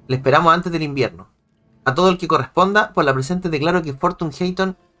 Le esperamos antes del invierno. A todo el que corresponda, por la presente declaro que Fortune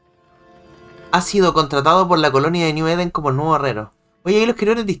Hayton ha sido contratado por la colonia de New Eden como nuevo herrero. Oye, ahí lo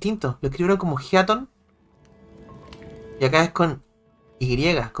escribieron distinto. Lo escribieron como Hayton. Y acá es con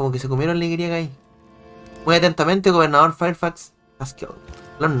Y. Como que se comieron la Y ahí. Muy atentamente, gobernador Fairfax Haskell.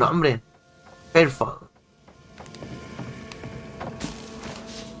 Los nombres. Fairfax.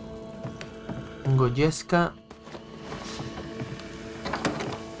 Goyesca.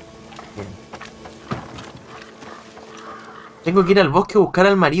 Bien. Tengo que ir al bosque a buscar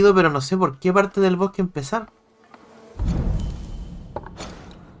al marido, pero no sé por qué parte del bosque empezar.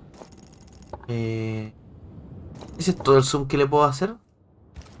 ¿Ese es todo el zoom que le puedo hacer?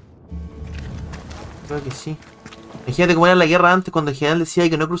 Creo que sí. Imagínate cómo era la guerra antes, cuando el general decía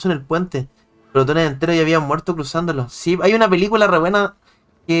que no crucen el puente. Pelotones enteros ya habían muerto cruzándolo. Sí, hay una película re buena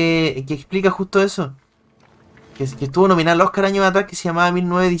que explica justo eso. Que estuvo nominada al Oscar años atrás, que se llamaba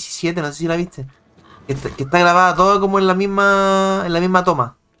 1917, no sé si la viste. Que está grabada todo como en la misma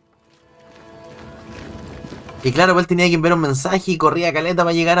toma. Y claro, pues él tenía que enviar un mensaje y corría caleta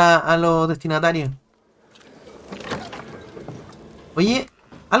para llegar a los destinatarios. Oye,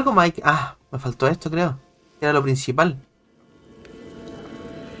 algo más. Ah, me faltó esto, creo. Era lo principal.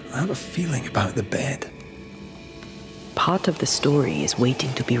 I have a feeling about the bed. Part of the story is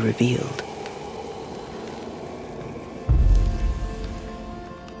waiting to be revealed.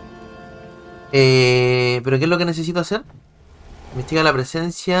 ¿Pero qué es lo que necesito hacer? Investiga la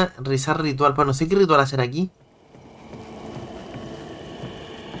presencia, realizar ritual. Pues no sé qué ritual hacer aquí.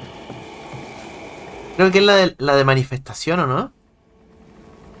 Creo que es la de manifestación, ¿o no?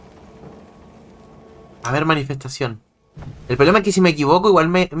 A ver, manifestación. El problema es que si me equivoco, igual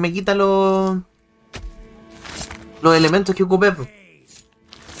me quita los elementos que ocupé.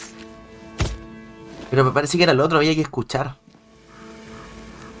 Pero me parece que era el otro, había que escuchar.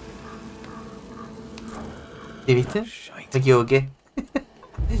 ¿Sí viste? Me equivoqué.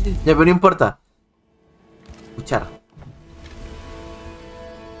 Ya, pero no importa. Escuchar.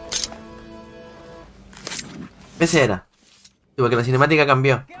 Ese era. Sí, porque la cinemática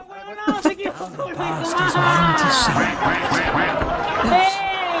cambió.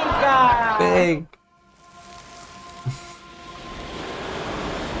 Venga.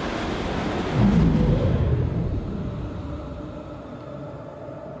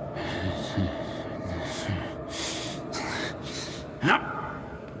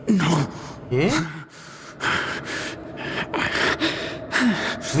 ¿Qué?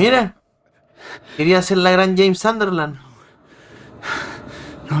 Mira. Quería ser la gran James Sunderland.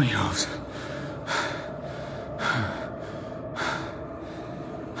 Not yours.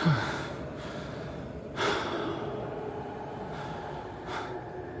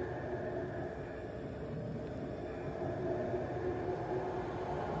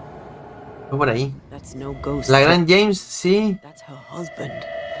 Fue por ahí. That's no ghost. La gran James, sí. That's her husband.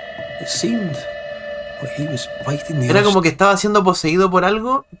 It seemed like he was fighting the Era urge. como que estaba siendo poseído por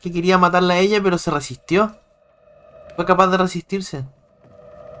algo que quería matarla a ella, pero se resistió. Fue capaz de resistirse.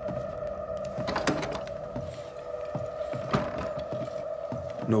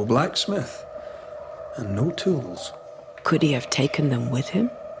 No blacksmith and no tools. Could he have taken them with him?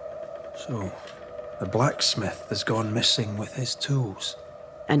 So, the blacksmith has gone missing with his tools.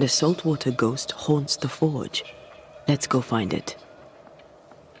 And a saltwater ghost haunts the forge. Let's go find it.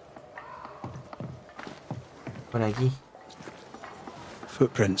 Por aquí.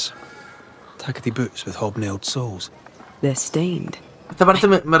 Footprints. Tackety boots with hobnailed soles. They're stained. Esta parte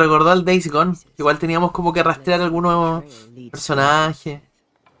me recordó al Days Gone. Igual teníamos como que rastrear algunos personajes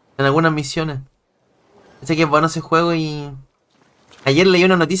en algunas misiones. Sé que es bueno ese juego y... Ayer leí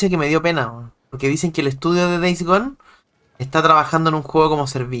una noticia que me dio pena, porque dicen que el estudio de Days Gone está trabajando en un juego como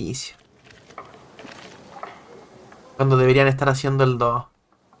servicio, cuando deberían estar haciendo el 2.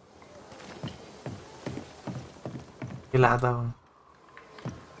 Qué lata, man.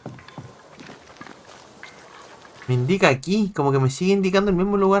 Me indica aquí, como que me sigue indicando el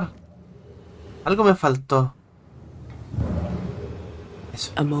mismo lugar. Algo me faltó.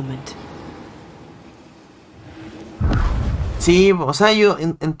 Eso. A moment. Sí, o sea, yo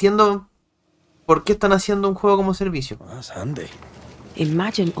entiendo por qué están haciendo un juego como servicio. Well, that's handy.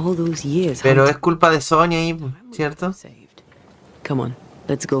 Imagine all those years. Pero hunting- es culpa de Sony ahí, ¿cierto? Saved. Come on,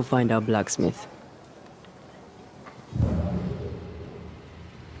 let's go find our blacksmith.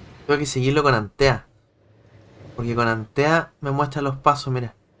 Tengo que seguirlo con Antea. Porque con Antea me muestra los pasos,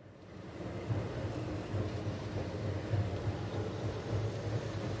 mira.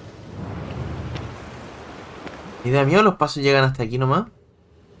 Idea mía, los pasos llegan hasta aquí nomás.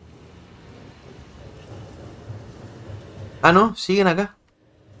 Ah, no, siguen acá.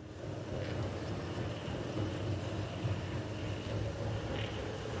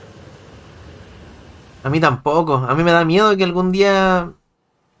 A mí tampoco. A mí me da miedo que algún día,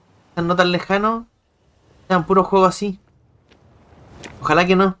 no tan lejano, sean puros juegos así. Ojalá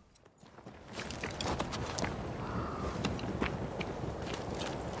que no.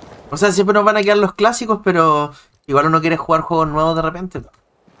 O sea, siempre nos van a quedar los clásicos, pero igual uno quiere jugar juegos nuevos de repente.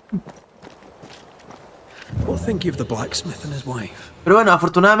 What think you of the blacksmith and his wife? Pero bueno,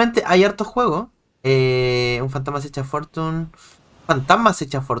 afortunadamente hay hartos juegos. Un fantasma se echa fortune. Fantasma se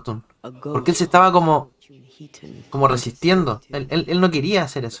echa fortune. A ghost Porque él se estaba como Heaton. resistiendo. Él no quería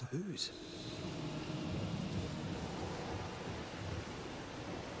hacer eso. Whose?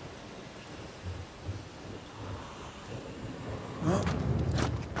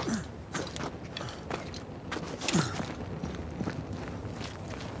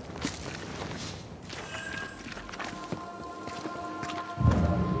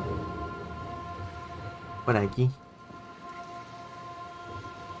 Por aquí.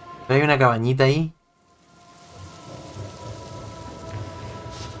 Pero hay una cabañita ahí.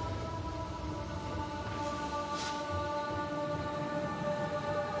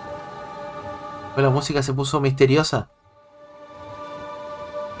 Pues la música se puso misteriosa.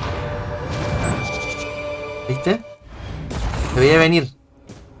 ¿Viste? Se veía venir.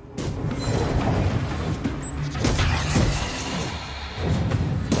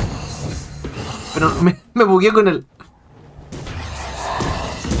 Pero me bugueé con él.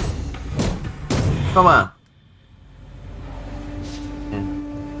 Toma. Bien.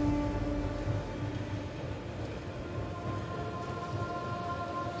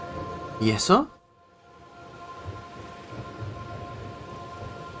 ¿Y eso?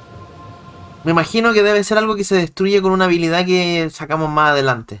 Me imagino que debe ser algo que se destruye con una habilidad que sacamos más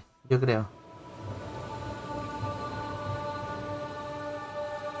adelante, yo creo.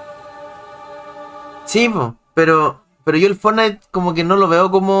 Sí, pero yo el Fortnite como que no lo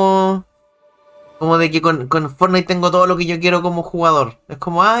veo como de que con Fortnite tengo todo lo que yo quiero como jugador. Es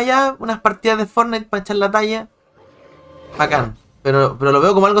como, ya, unas partidas de Fortnite para echar la talla. Bacán. Pero lo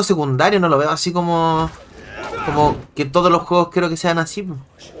veo como algo secundario, no lo veo así como que todos los juegos quiero que sean así.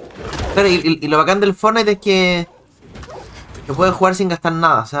 Claro, y lo bacán del Fortnite es que puedes jugar sin gastar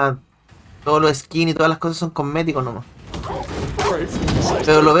nada. O sea, todos los skins y todas las cosas son cosméticos nomás.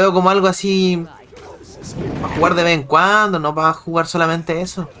 Pero lo veo como algo así Para jugar de vez en cuando, no para jugar solamente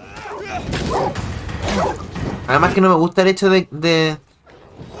eso. Además que no me gusta el hecho de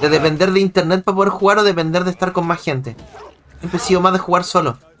depender de internet para poder jugar o depender de estar con más gente. Siempre he sido más de jugar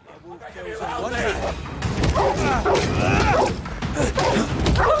solo.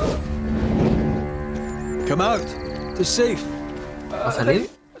 Come out. It's safe. ¿Va a salir?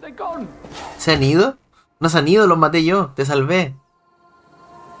 ¿Se han ido? No se han ido, los maté yo. Te salvé.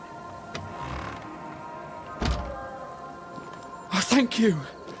 I thank you,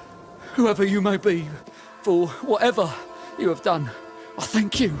 whoever you may be, for whatever you have done. I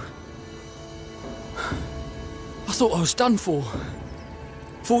thank you. I thought I was done for.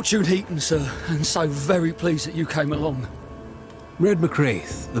 Fortune Heaton, sir, and so very pleased that you came along. Red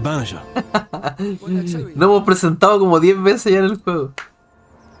McCraith, the Banisher. Lo hemos presentado como 10 veces ya en el juego.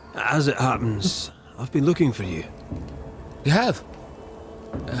 As it happens, I've been looking for you. You have?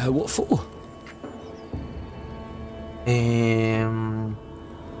 What for? ¿Qué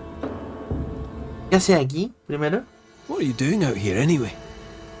hace aquí, primero? What are you doing out here anyway?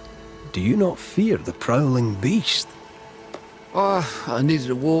 Do you not fear the prowling beast? Oh, I needed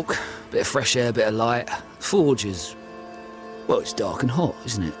a walk, bit of fresh air, bit of light. Forge is... well, it's dark and hot,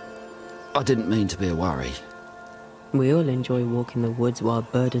 isn't it? I didn't mean to be a worry. We all enjoy walking the woods while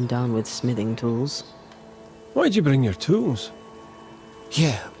burdened down with smithing tools. Why'd you bring your tools?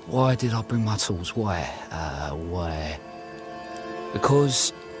 Yeah, why did I bring my tools? Why?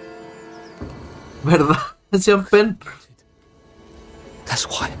 Because... ¿Verdad? Sean Penn. that's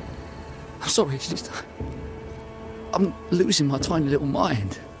why. I'm sorry, it's just... I'm losing my tiny little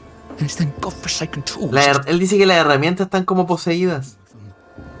mind. And it's them godforsaken tools. Él dice que las herramientas están como poseídas.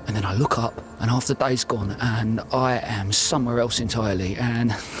 And then I look up, and half the day's gone, and I am somewhere else entirely,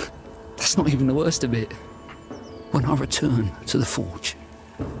 and that's not even the worst of it. When I return to the forge,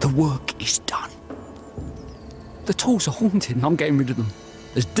 the work is done. The tools are haunted, and I'm getting rid of them.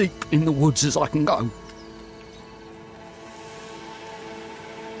 As deep in the woods as I can go.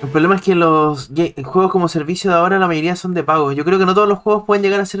 El problema es que los juegos como servicio de ahora la mayoría son de pago. Yo creo que no todos los juegos pueden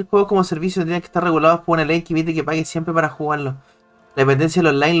llegar a ser juegos como servicio. Tienen que estar regulados por una ley que evite que pagues siempre para jugarlo. La dependencia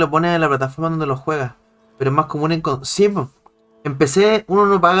del online lo pone en la plataforma donde lo juegas. Pero es más común en... sí, pues. En PC uno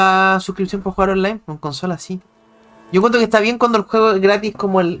no paga suscripción por jugar online. En consola sí. Yo encuentro que está bien cuando el juego es gratis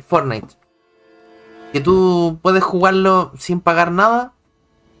como el Fortnite. Que tú puedes jugarlo sin pagar nada.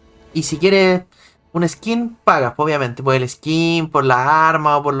 Y si quieres un skin, pagas, pues, obviamente. Por el skin, por la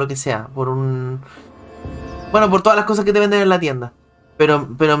arma o por lo que sea. Por un... bueno, por todas las cosas que te venden en la tienda.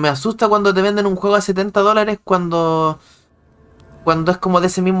 Pero me asusta cuando te venden un juego a $70 cuando es como de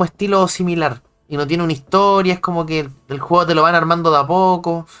ese mismo estilo o similar. Y no tiene una historia, es como que el juego te lo van armando de a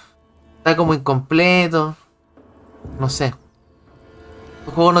poco. Está como incompleto. No sé.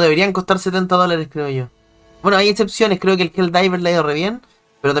 Los juegos no deberían costar $70, creo yo. Bueno, hay excepciones, creo que el Helldiver le ha ido re bien.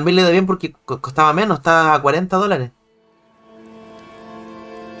 Pero también le ha ido bien porque costaba menos, estaba a $40.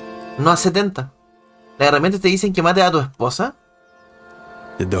 No a 70. Las herramientas te dicen que mates a tu esposa.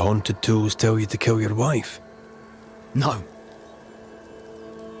 Did the haunted tools tell you to kill your wife? No.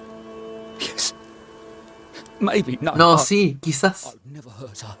 Yes. Maybe, no. No, sí, quizás. I've never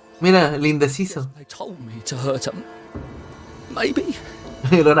hurt her. Mira, el indeciso. They told me to hurt her. Maybe.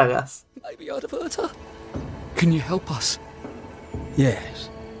 El olor a gas. Maybe I'd have hurt her. Can you help us?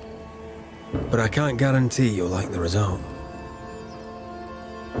 Yes. But I can't guarantee you'll like the result.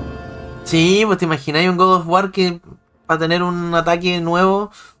 Sí, pues te imagináis un God of War que para tener un ataque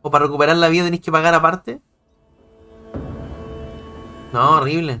nuevo o para recuperar la vida tenéis que pagar aparte. No,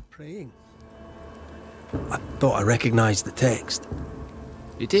 horrible. Praying. I thought I recognized the text.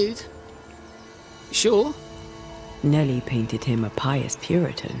 You did? You sure? Nellie painted him a pious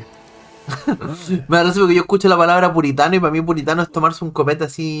Puritan. Me da risa porque yo escucho la palabra puritano y para mí puritano es tomarse un copete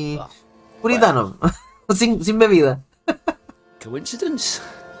así... puritano. sin bebida. Coincidence?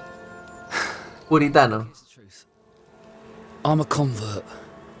 Puritano. Here's the truth. I'm a convert.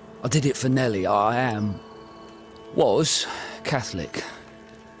 I did it for Nellie. Was Catholic.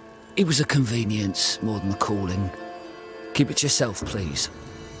 It was a convenience more than a calling. Keep it to yourself, please.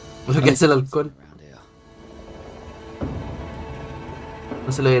 Lo que hace el alcohol. Around here.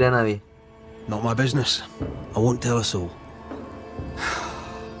 No se lo diré a nadie. Not my business. I won't tell a soul.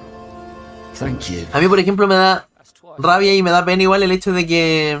 Thank you. A mí, por ejemplo, me da rabia y me da pena igual el hecho de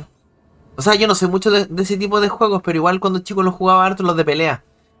que... o sea, yo no sé mucho de ese tipo de juegos, pero igual cuando chico los jugaba harto los de pelea.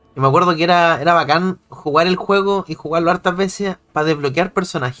 Y me acuerdo que era bacán jugar el juego y jugarlo hartas veces para desbloquear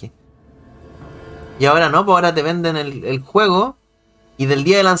personajes. Y ahora no, pues ahora te venden el juego y del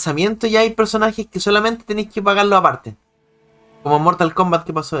día de lanzamiento ya hay personajes que solamente tenéis que pagarlo aparte. Como en Mortal Kombat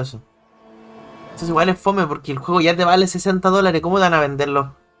que pasó eso. Esto igual es fome porque el juego ya te vale $60. ¿Cómo te van a vender los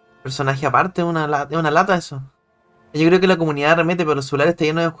personajes aparte? Es una lata eso. Yo creo que la comunidad remete, pero los celulares está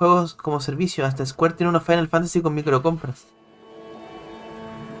lleno de juegos como servicio. Hasta Square tiene unos Final Fantasy con microcompras.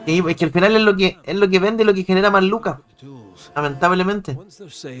 Y es que al final es lo que vende, lo que genera más lucas. Lamentablemente.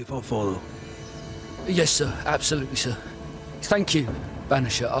 Yes, sir. Absolutely, sir. Thank you,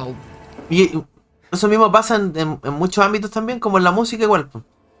 Banisher. Y eso mismo pasa en muchos ámbitos también, como en la música igual.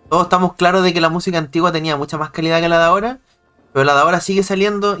 Todos estamos claros de que la música antigua tenía mucha más calidad que la de ahora. Pero la de ahora sigue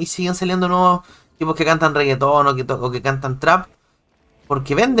saliendo y siguen saliendo nuevos tipos que cantan reggaetón o que cantan trap.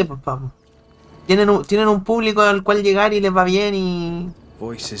 Porque vende, pues, papo. Tienen un público al cual llegar y les va bien y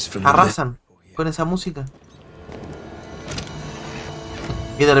arrasan con esa música.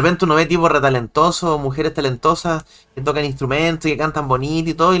 Y de repente uno ve tipos retalentosos, mujeres talentosas que tocan instrumentos y que cantan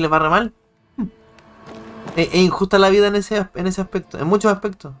bonito y todo y les va re mal. Es injusta la vida en ese aspecto, en muchos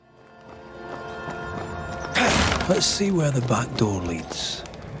aspectos. Let's see where the back door leads.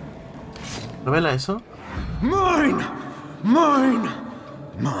 ¿Revela eso? Mine! Mine!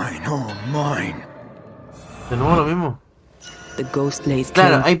 Mine, oh mine. De nuevo lo mismo. The ghost lays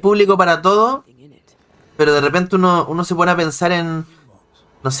Claro, claim hay público para todo, in it. pero de repente uno se pone a pensar en,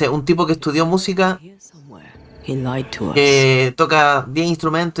 no sé, un tipo que estudió música, Here somewhere. He lied to us. que toca 10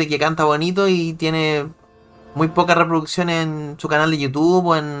 instrumentos y que canta bonito y tiene muy pocas reproducciones en su canal de YouTube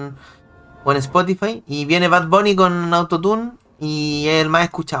o en Spotify, y viene Bad Bunny con autotune y es el más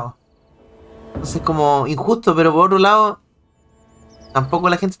escuchado. Entonces como injusto, pero por otro lado tampoco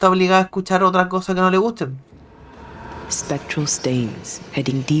la gente está obligada a escuchar otra cosa que no le guste. Spectral stains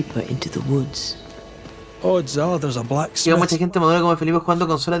heading deeper into the woods. Odds are there's a Lleva blacksmith. mucha gente madura como Felipe jugando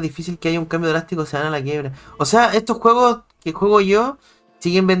consolas, difícil que haya un cambio drástico, se van a la quiebra. O sea, estos juegos que juego yo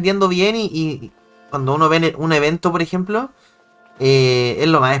siguen vendiendo bien y cuando uno ve un evento, por ejemplo, es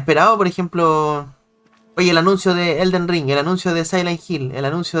lo más esperado. Por ejemplo, oye, el anuncio de Elden Ring, el anuncio de Silent Hill, el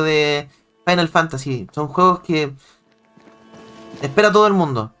anuncio de Final Fantasy, son juegos que espera todo el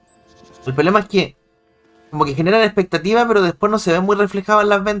mundo. El problema es que como que generan expectativa, pero después no se ven muy reflejadas en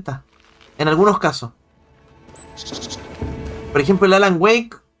las ventas, en algunos casos. Por ejemplo, el Alan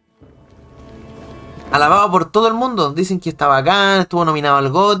Wake, alabado por todo el mundo. Dicen que está bacán, estuvo nominado al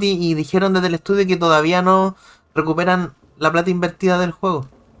GOTY y dijeron desde el estudio que todavía no recuperan la plata invertida del juego.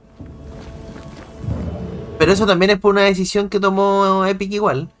 Pero eso también es por una decisión que tomó Epic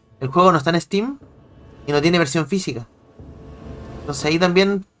igual. El juego no está en Steam y no tiene versión física. Entonces ahí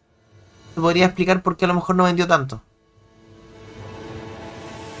también se podría explicar por qué a lo mejor no vendió tanto.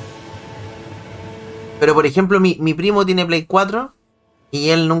 Pero por ejemplo mi primo tiene Play 4 y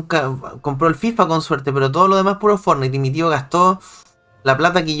él nunca compró el FIFA con suerte, pero todo lo demás puro Fortnite. Y mi tío gastó la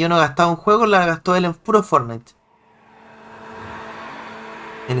plata que yo no gastaba en juegos, la gastó él en puro Fortnite.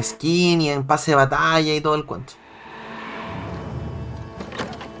 En skin y en pase de batalla y todo el cuento.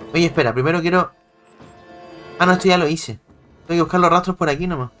 Oye, espera, primero quiero... Ah, no, esto ya lo hice. Tengo que buscar los rastros por aquí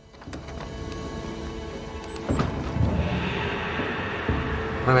nomás.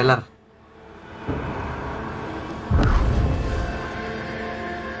 Revelar.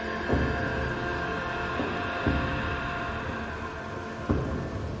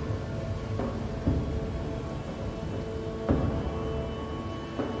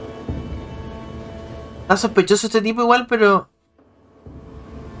 Está sospechoso este tipo igual, pero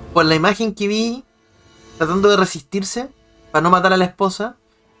por la imagen que vi, tratando de resistirse para no matar a la esposa,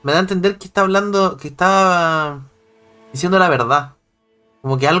 me da a entender que está hablando, que está diciendo la verdad.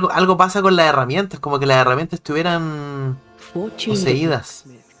 Como que algo pasa con las herramientas, como que las herramientas estuvieran poseídas.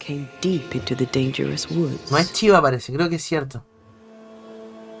 No es chiva, parece, creo que es cierto.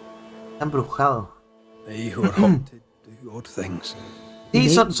 Está embrujado. Sí,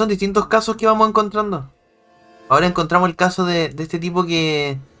 son distintos casos que vamos encontrando. Ahora encontramos el caso de este tipo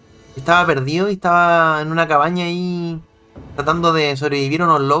que estaba perdido y estaba en una cabaña ahí tratando de sobrevivir a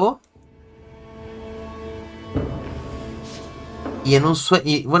unos lobos. Y en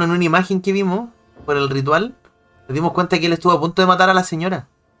bueno, en una imagen que vimos por el ritual, nos dimos cuenta que él estuvo a punto de matar a la señora,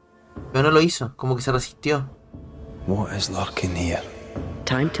 pero no lo hizo, como que se resistió. What is lurking here?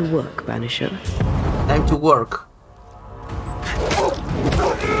 Time to work, Banisher. Time to work.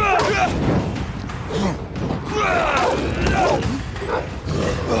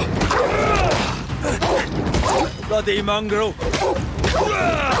 Bloody mongrel.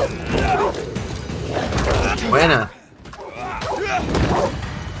 Buena.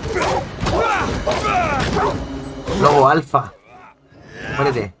 Lobo alfa.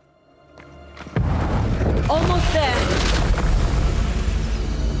 Muérete.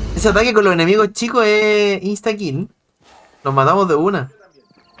 Ese ataque con los enemigos chicos es insta-kill. Los matamos de una.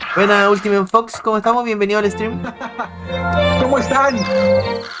 Buena Ultimate Fox, ¿cómo estamos? Bienvenido al stream. ¿Cómo están?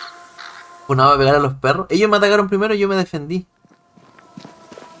 Una va a pegar a los perros. Ellos me atacaron primero y yo me defendí.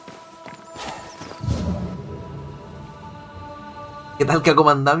 ¿Qué tal, Caco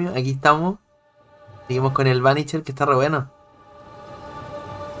Mandamio? Aquí estamos. Seguimos con el Banisher, que está re bueno.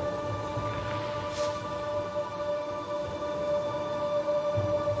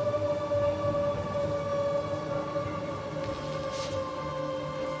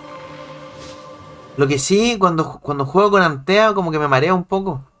 Lo que sí, cuando juego con Antea, como que me marea un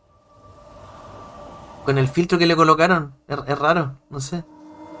poco. Con el filtro que le colocaron. Es raro, no sé.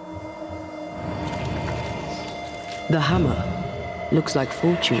 The hammer. Looks like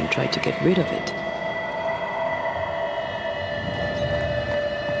Fortune tried to get rid of it.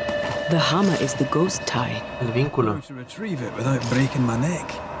 The hammer is the ghost tie. El vínculo. To retrieve it without breaking my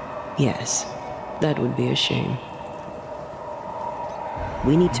neck. Yes, that would be a shame.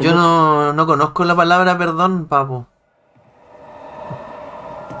 We need to Yo look... no conozco la palabra perdón, papo.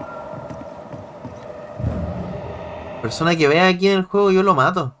 Persona que vea aquí en el juego yo lo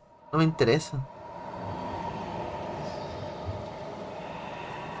mato. No me interesa.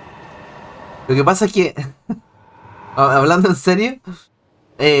 Lo que pasa es que hablando en serio,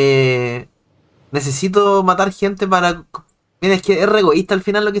 necesito matar gente para... Mira, es que es re egoísta al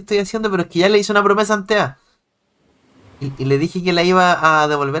final lo que estoy haciendo, pero es que ya le hice una promesa a Antea. Y le dije que la iba a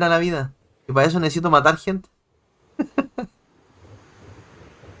devolver a la vida. Y para eso necesito matar gente.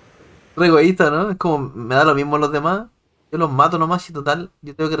 Re egoísta, ¿no? Es como, me da lo mismo a los demás. Yo los mato nomás y total,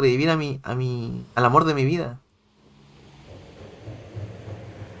 yo tengo que revivir al amor de mi vida.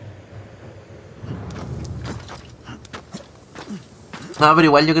 No, pero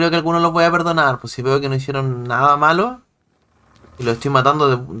igual yo creo que algunos los voy a perdonar. Pues si veo que no hicieron nada malo y los estoy matando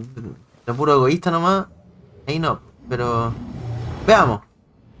de puro egoísta nomás, ahí no. Pero veamos.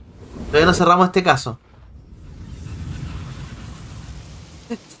 Todavía no cerramos este caso.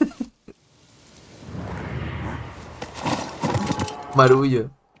 Marullo.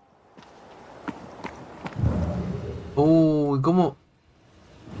 Uy, ¿cómo?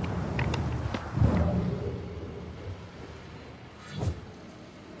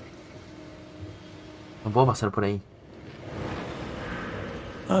 No puedo pasar por ahí.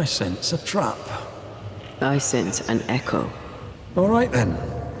 I sense a trap. I sense an echo. All right then.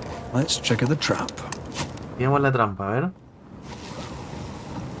 Let's trigger the trap. Veamos la trampa, a ver.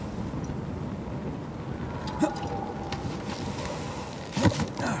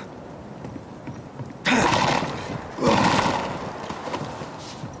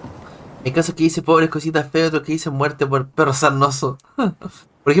 Hay casos que dice pobres cositas feas, otros que dicen muerte por perro sarnoso.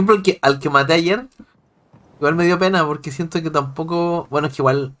 Por ejemplo, al que maté ayer, igual me dio pena porque siento que tampoco... Bueno, es que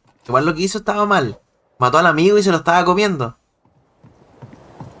igual lo que hizo estaba mal. Mató al amigo y se lo estaba comiendo.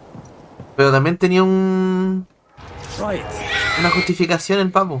 Pero también tenía una justificación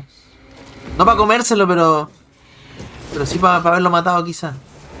el papo. No para comérselo, pero sí para haberlo matado quizás.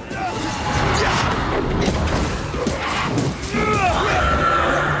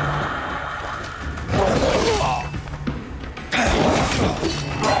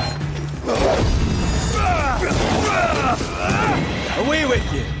 Away with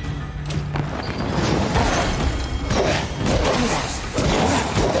you.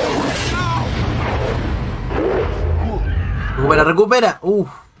 Recupera.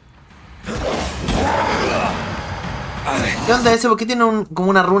 ¿Qué onda ese? ¿Por qué tiene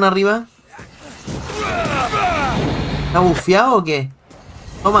como una runa arriba? ¿Está bufeado o qué?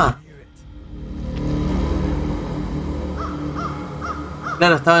 Toma.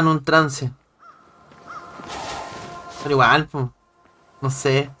 Claro, estaba en un trance. Pero igual, pues, no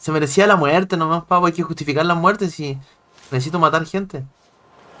sé. Se merecía la muerte nomás, papo. Hay que justificar las muertes si necesito matar gente.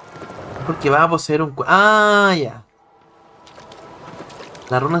 Porque va a poseer un... Ah, ya.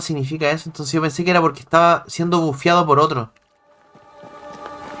 La runa significa eso, entonces yo pensé que era porque estaba siendo bufeado por otro.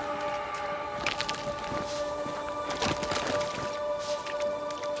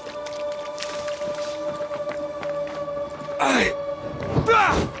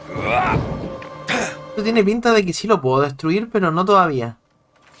 Esto tiene pinta de que sí lo puedo destruir, pero no todavía.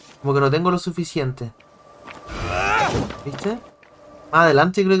 Como que no tengo lo suficiente. ¿Viste? Más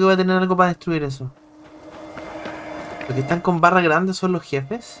adelante creo que voy a tener algo para destruir eso. Los que están con barra grande son los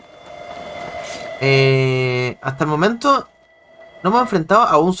jefes. Hasta el momento no hemos enfrentado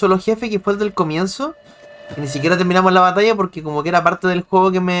a un solo jefe, que fue el del comienzo. Y ni siquiera terminamos la batalla porque como que era parte del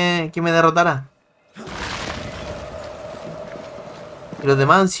juego que me derrotara. Y los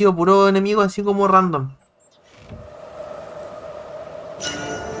demás han sido puros enemigos así como random.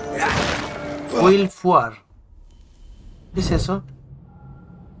 Will Fuar. ¿Qué es eso?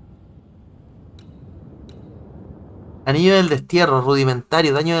 Anillo del destierro,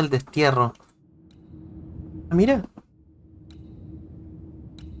 rudimentario, daño del destierro. Ah, mira.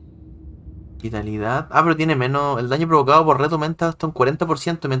 Vitalidad. Ah, pero tiene menos. El daño provocado por reto aumenta hasta un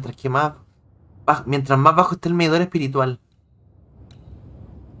 40%, mientras más bajo esté el medidor espiritual.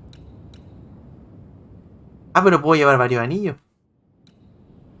 Ah, pero puedo llevar varios anillos.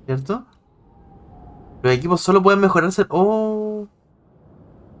 ¿Cierto? Los equipos solo pueden mejorarse. Oh.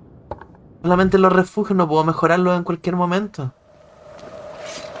 Solamente los refugios, no puedo mejorarlos en cualquier momento.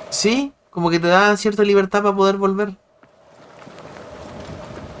 Sí, como que te da cierta libertad para poder volver.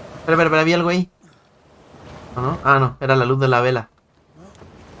 Espera, había algo ahí. ¿O no? Ah, no, era la luz de la vela.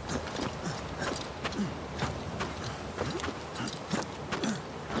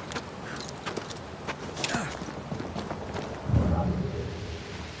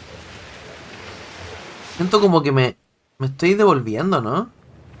 Siento como que me estoy devolviendo, ¿no?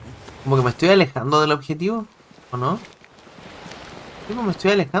 Como que me estoy alejando del objetivo, ¿o no? Sí, pues me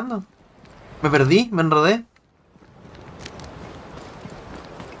estoy alejando. Me perdí, me enredé.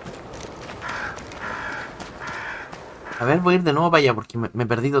 A ver, voy a ir de nuevo para allá porque me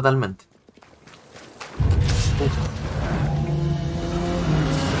perdí totalmente.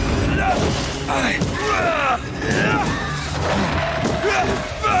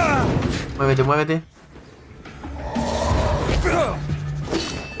 Muévete, muévete.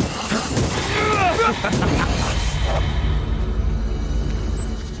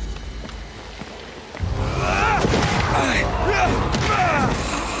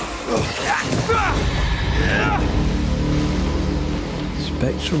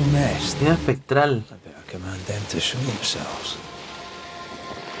 Spectral nest. Tiene espectral. I better command them to show themselves.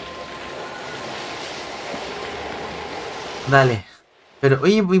 Dale. Pero,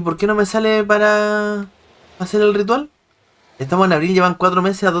 oye, ¿y por qué no me sale para hacer el ritual? Estamos en abril, llevan 4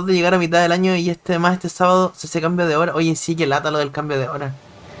 meses a 2 de llegar a mitad del año y este sábado se hace cambio de hora. Oye, sí, que lata lo del cambio de hora.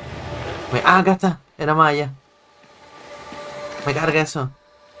 Ah, acá está. Era más allá. Me carga eso.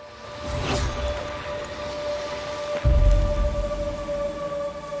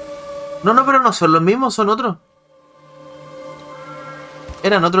 No, pero no son los mismos, son otros.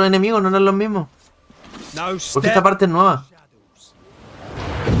 Eran otros enemigos, no eran los mismos. Porque esta parte es nueva.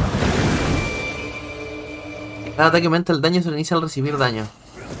 Cada ataque aumenta el daño, se reinicia al recibir daño.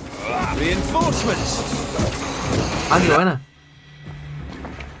 Ah, qué buena.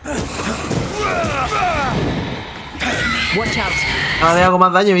 Ah, de hago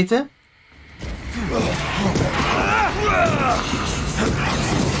más daño, ¿viste?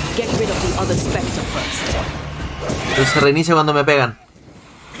 Pero se reinicia cuando me pegan.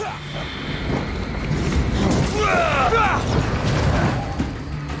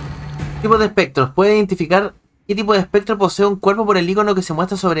 Tipo de espectros. Puede identificar qué tipo de espectro posee un cuerpo por el icono que se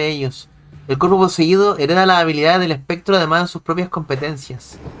muestra sobre ellos. El cuerpo poseído hereda las habilidades del espectro además de sus propias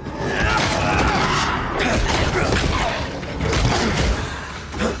competencias.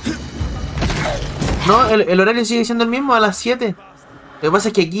 No, el horario sigue siendo el mismo, a las 7. Lo que pasa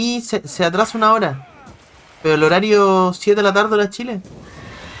es que aquí se atrasa 1 hora. Pero el horario 7 de la tarde hora Chile.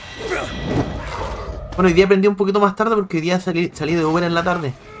 Bueno, hoy día aprendí un poquito más tarde porque hoy día salí de Uber en la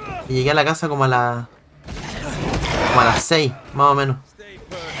tarde. Y llegué a la casa como a las 6, más o menos.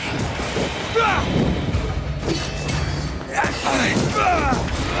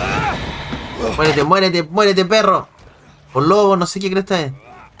 Muérete, muérete, muérete, perro. O lobo, no sé qué cresta es.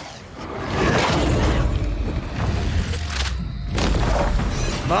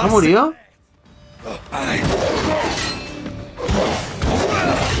 ¿No murió?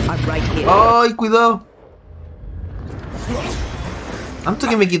 ¡Ay, cuidado! ¿Tanto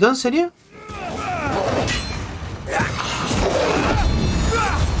que me quitó, en serio?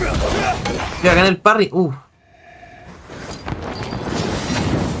 Voy a ganar el parry.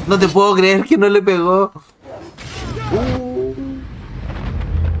 No te puedo creer que no le pegó.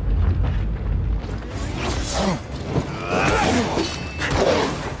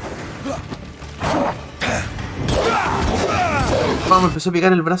 Me empezó a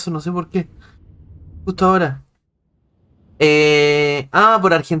picar el brazo, no sé por qué. Justo ahora.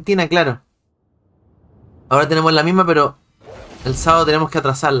 Por Argentina, claro. Ahora tenemos la misma, pero el sábado tenemos que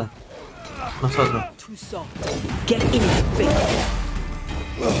atrasarla. Nosotros.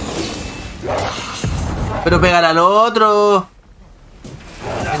 Pero pégale al otro.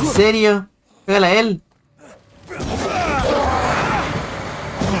 ¿En serio? Pégale a él.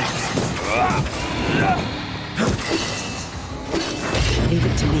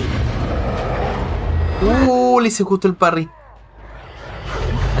 Le hice justo el parry.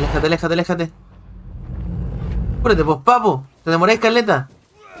 Aléjate, aléjate, aléjate. Apúrate, pues, papo. Te demoráis, caleta.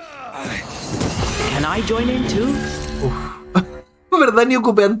 ¿Verdad? Ni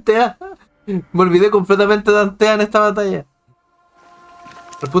ocupé Antea. Me olvidé completamente de Antea en esta batalla.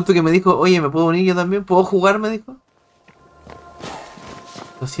 Al punto que me dijo, oye, ¿me puedo unir yo también? ¿Puedo jugar? Me dijo.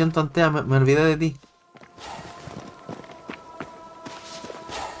 Lo siento, Antea, me olvidé de ti.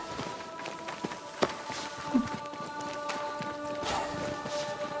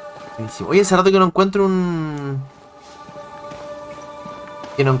 Oye, hace rato que no encuentro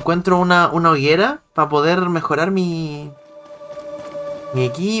una hoguera para poder mejorar mi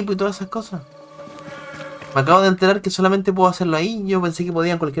equipo y todas esas cosas. Me acabo de enterar que solamente puedo hacerlo ahí. Yo pensé que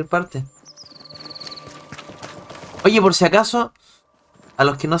podía en cualquier parte. Oye, por si acaso, a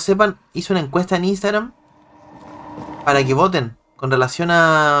los que no sepan, hice una encuesta en Instagram para que voten con relación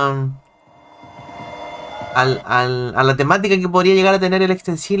a la temática que podría llegar a tener el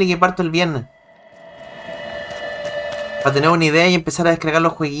extensible que parto el viernes. Para tener una idea y empezar a descargar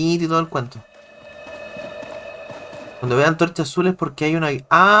los jueguitos y todo el cuento. Cuando vean antorchas azules porque hay una...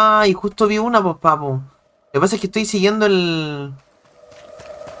 Ah, y justo vi una, pues, papo. Lo que pasa es que estoy siguiendo la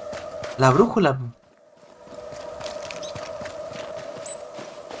brújula, pues.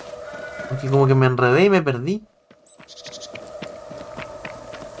 Porque como que me enredé y me perdí.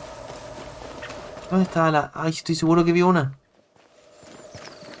 ¿Dónde estaba la...? Ay, estoy seguro que vi una.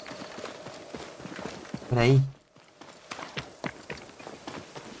 Por ahí.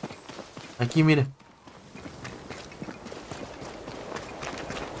 Aquí, mire.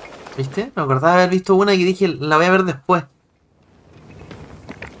 ¿Viste? Me acordaba de haber visto una y dije, la voy a ver después.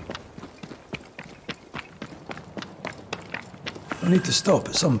 I need to stop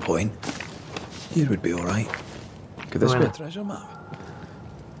at some point. Here would be all right. Could this be a treasure map?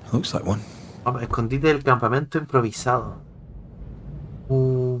 Looks like one. Escondite del campamento improvisado.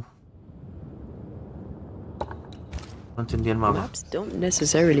 No entendí el mapa. Maps don't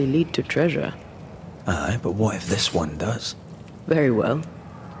necessarily lead to treasure. Aye, but what if this one does? Very well.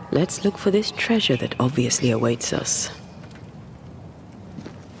 Let's look for this treasure that obviously awaits us.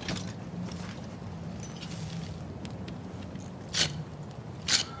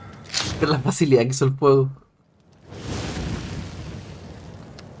 Es la facilidad que hizo el juego.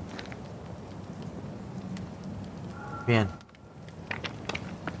 Bien.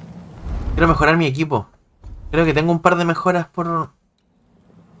 Quiero mejorar mi equipo. Creo que tengo un par de mejoras por...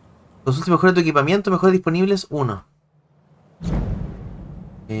 Consulta mejora tu equipamiento. Mejoras disponibles 1.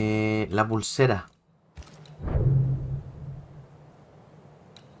 La pulsera.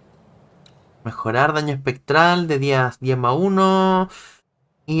 Mejorar daño espectral de 10 más 1.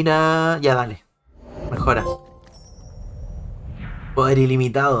 Ira... Ya, dale. Mejora. Poder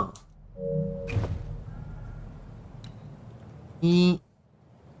ilimitado. Y...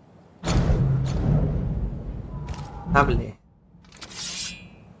 Hable.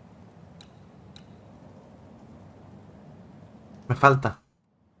 Me falta.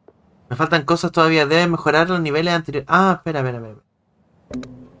 Me faltan cosas todavía. Debe mejorar los niveles anteriores. Ah, espera.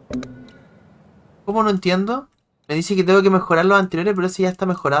 ¿Cómo no entiendo? Me dice que tengo que mejorar los anteriores, pero ese ya está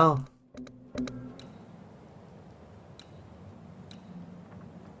mejorado.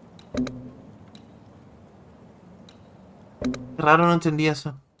 Qué raro, no entendí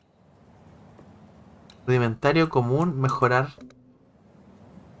eso. Rudimentario, común, mejorar.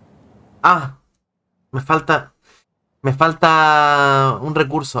 Ah, me falta un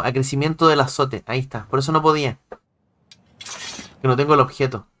recurso, acrecimiento del azote. Ahí está, por eso no podía. Que no tengo el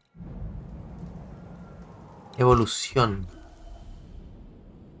objeto. Evolución.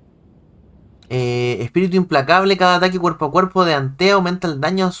 Espíritu implacable. Cada ataque cuerpo a cuerpo de Antea aumenta el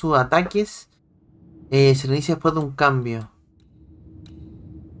daño a sus ataques. Se reinicia después de un cambio.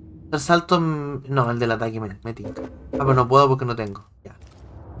 El salto... No, el del ataque me tinca. Ah, pero no puedo porque no tengo. Ya.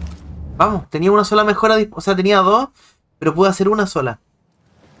 Vamos, tenía una sola mejora. O sea, tenía 2, pero pude hacer una sola.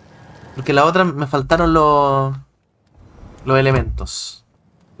 Porque la otra me faltaron los elementos.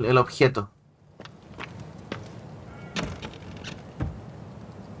 El objeto.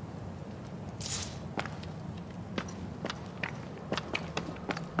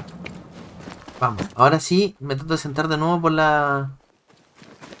 Vamos, ahora sí me trato de sentar de nuevo por la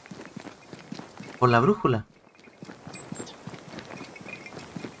brújula.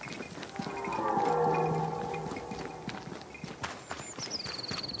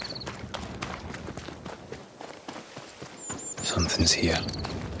 Something's here.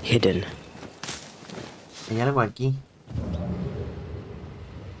 Hidden. Hay algo aquí.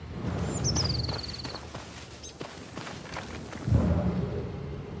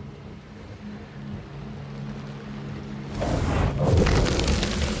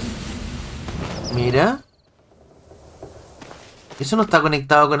 Mira. ¿Eso no está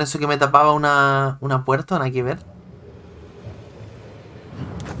conectado con eso que me tapaba una puerta? ¿Nada que ver?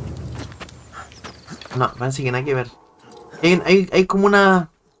 No, parece que nada que ver. Hay como unas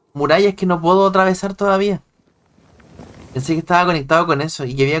murallas que no puedo atravesar todavía. Pensé que estaba conectado con eso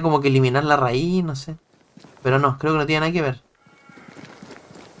y que había como que eliminar la raíz, no sé. Pero no, creo que no tiene nada que ver.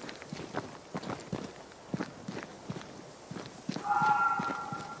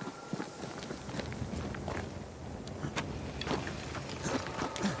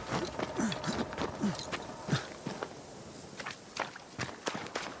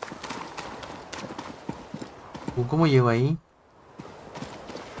 ¿Cómo llego ahí?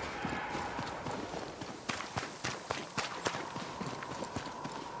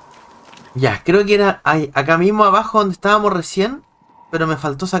 Ya, creo que era acá mismo abajo donde estábamos recién, pero me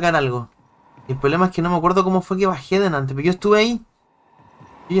faltó sacar algo. El problema es que no me acuerdo cómo fue que bajé de antes, pero yo estuve ahí.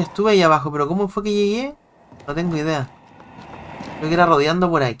 Yo ya estuve ahí abajo, pero cómo fue que llegué, no tengo idea. Creo que era rodeando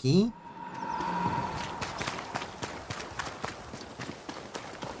por aquí.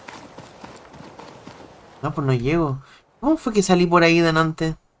 No, pues no llego. ¿Cómo fue que salí por ahí de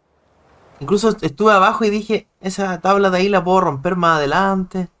antes? Incluso estuve abajo y dije, esa tabla de ahí la puedo romper más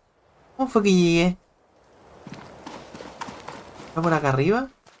adelante. ¿Cómo fue que llegué? ¿Está por acá arriba?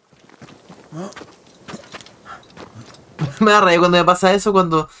 Me da rabia cuando me pasa eso,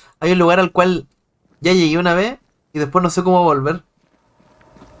 cuando hay un lugar al cual ya llegué una vez y después no sé cómo volver.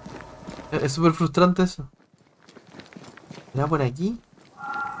 Es súper frustrante eso. ¿Era por aquí?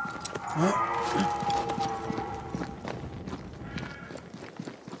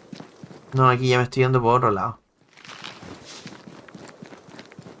 No, aquí ya me estoy yendo por otro lado.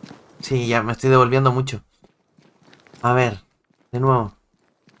 Sí, ya me estoy devolviendo mucho. A ver, de nuevo.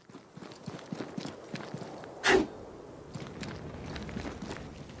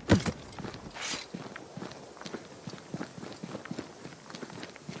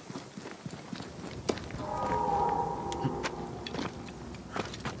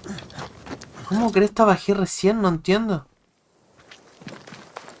 ¿Cómo cresta bajé recién? No entiendo.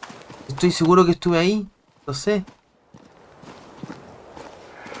 Estoy seguro que estuve ahí. Lo sé.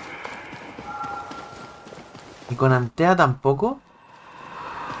 ¿Y con Antea tampoco?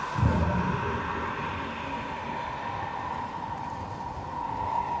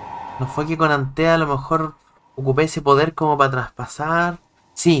 ¿No fue que con Antea a lo mejor ocupé ese poder como para traspasar?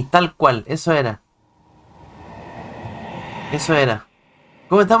 Sí, tal cual. Eso era. Eso era.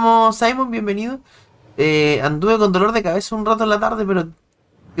 ¿Cómo estamos, Simon? Bienvenido. Anduve con dolor de cabeza un rato en la tarde, pero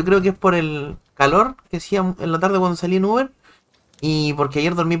yo creo que es por el calor que hacía en la tarde cuando salí en Uber. Y porque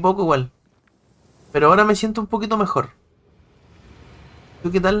ayer dormí poco igual. Pero ahora me siento un poquito mejor.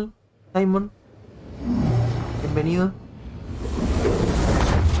 ¿Tú qué tal, Simon? Bienvenido.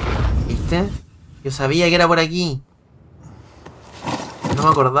 ¿Viste? Yo sabía que era por aquí. No me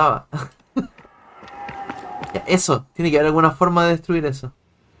acordaba. Ya, eso. Tiene que haber alguna forma de destruir eso.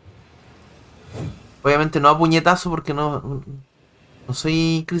 Obviamente no a puñetazo porque no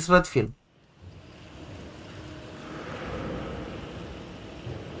soy Chris Redfield.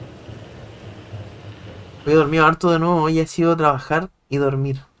 Hoy he dormido harto de nuevo. Hoy he sido trabajar y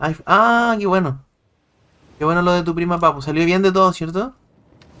dormir. Ay, qué bueno. Qué bueno lo de tu prima Papu. Salió bien de todo, ¿cierto?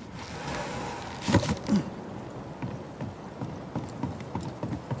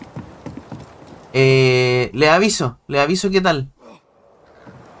 Le aviso qué tal.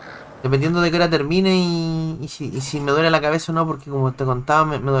 Dependiendo de qué hora termine y si me duele la cabeza o no, porque como te contaba,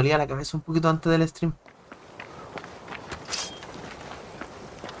 me dolía la cabeza un poquito antes del stream.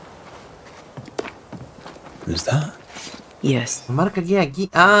 Is that? Yes. Marca que aquí.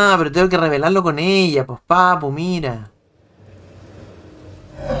 Ah, pero tengo que revelarlo con ella. Pues papu, mira.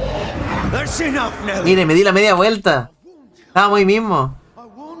 That's enough, Nelly. Mire, me di la media vuelta. Estábamos ahí mismo. I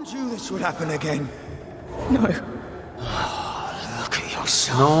warned you this would happen again. No. Look at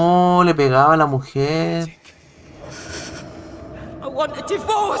yourself. No, le pegaba a la mujer. I want a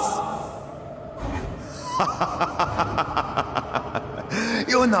divorce!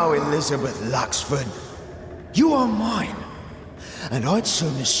 You're no Elizabeth Luxford. You are mine. And I'd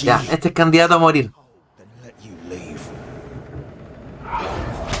sooner see Ya, este es candidato a morir. than let you leave.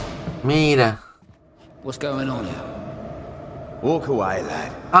 Mira. What's going on here? Walk away,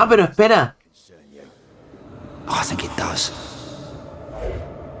 lad. Ah, pero espera. I think it does.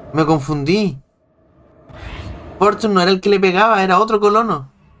 Me confundí. Fortune no era el que le pegaba, era otro colono.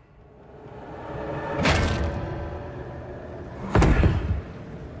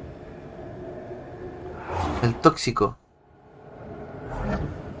 El tóxico.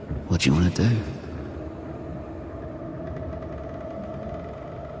 What do you want to do?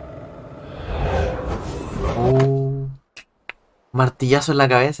 Martillazo en la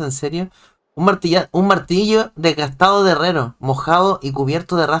cabeza, ¿en serio? Un martillo desgastado de herrero, mojado y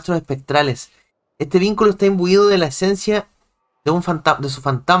cubierto de rastros espectrales. Este vínculo está imbuido de la esencia de su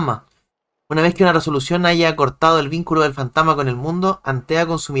fantasma. Una vez que una resolución haya cortado el vínculo del fantasma con el mundo, Antea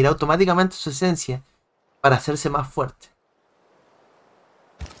consumirá automáticamente su esencia para hacerse más fuerte.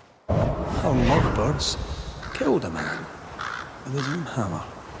 How Mogbirds killed a man with his own hammer.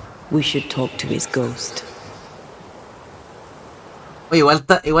 We should talk to his ghost. Oye,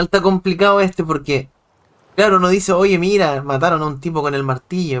 igual está complicado este porque, claro, uno dice, oye, mira, mataron a un tipo con el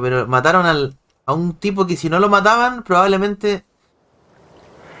martillo, pero mataron a un tipo que si no lo mataban, probablemente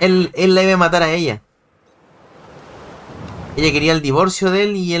él la iba a matar a ella. Ella quería el divorcio de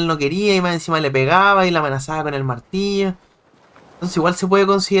él y él no quería, y más encima le pegaba y la amenazaba con el martillo. Entonces igual se puede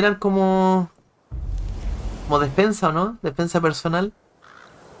considerar como defensa, ¿o no? Defensa personal.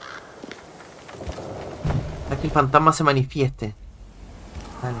 Para que el fantasma se manifieste.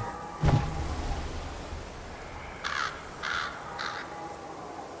 Dale.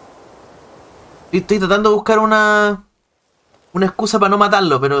 Estoy tratando de buscar una excusa para no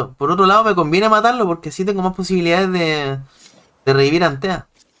matarlo, pero por otro lado me conviene matarlo porque así tengo más posibilidades de revivir a Antea.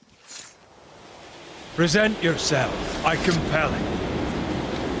 Present yourself. I compel it.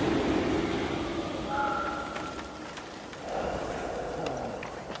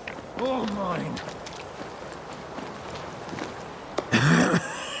 All mine.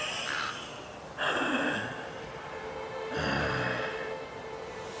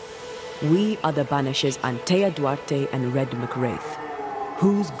 We are the Banishers Antea Duarte and Red McWraith.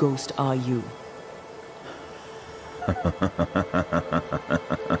 Whose ghost are you?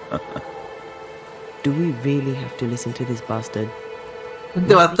 Do we really have to listen to this bastard?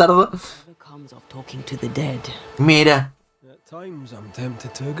 Este bastardo. Never comes of talking to the dead. Mira. At times I'm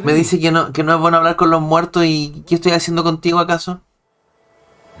tempted to agree. Me dice que no es bueno hablar con los muertos y ¿qué estoy haciendo contigo acaso?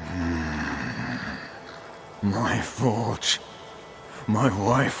 My forge, my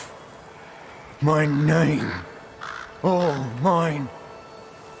wife, my name, all mine.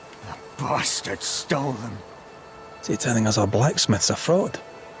 The bastard stole them. Is he telling us our blacksmith's a fraud?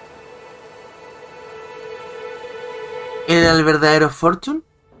 ¿Era el verdadero Fortune?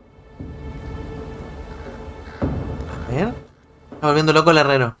 A ver. Está volviendo loco el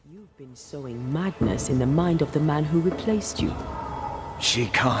herrero. You've been sowing madness in the mind of the man who replaced you. She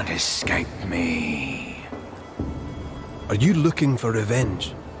can't escape me. Are you looking for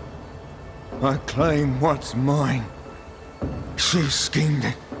revenge? I claim what's mine. She schemed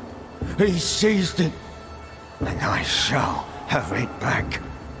it. He seized it. And I shall have it back.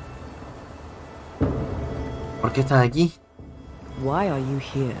 ¿Por qué estás aquí? Why are you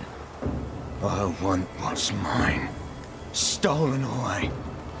here? I want what's mine. Stolen away.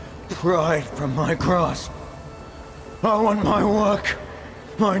 Pried from my grasp. I want my work.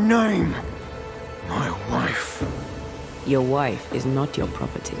 My name. My wife. Your wife is not your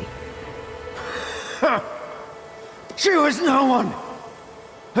property. She was no one.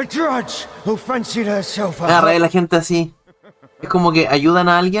 A drudge who fancied herself La a... raya de la gente así. Es como que ayudan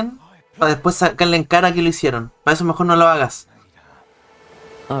a alguien para después sacarle en cara que lo hicieron. Para eso mejor no lo hagas.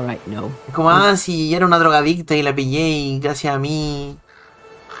 Alright, no. Es como, si era una drogadicta y la pillé y gracias a mí...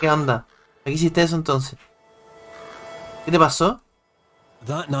 ¿Qué onda? ¿Por qué hiciste eso entonces? ¿Qué te pasó?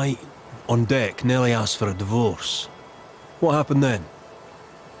 That night, on deck, Nellie asked for a divorce. What happened then?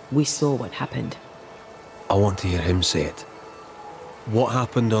 We saw what happened. I want to hear him say it. What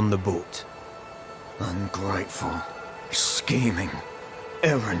happened on the boat? Ungrateful. Scheming.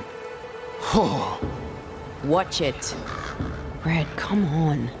 Errant. Whore. Watch it. Red, come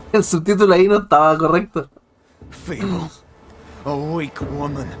on. El subtítulo ahí no estaba correcto. Feeble. A weak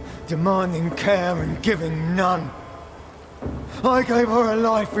woman, demanding care and giving none. I gave her a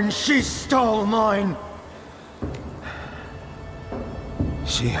life and she stole mine.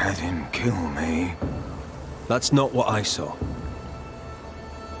 She had him kill me. That's not what I saw.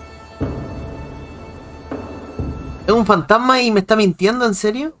 ¿Es un fantasma y me está mintiendo? ¿En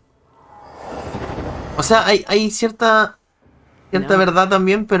serio? O sea, hay cierta verdad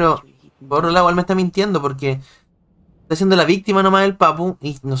también, pero por otro lado igual me está mintiendo porque está siendo la víctima nomás del papu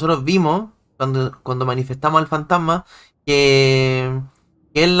y nosotros vimos cuando manifestamos al fantasma que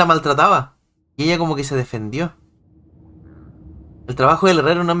él la maltrataba y ella como que se defendió. El trabajo del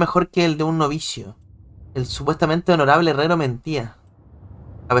herrero no es mejor que el de un novicio. El supuestamente honorable herrero mentía.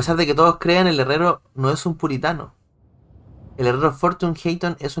 A pesar de que todos crean, el herrero no es un puritano. El herrero Fortune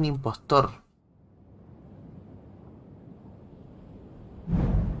Hayton es un impostor.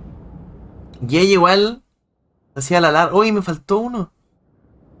 Y ella igual hacía la larga. Uy, me faltó uno.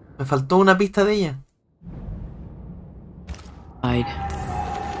 Me faltó una pista de ella.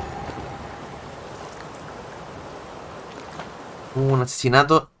 Un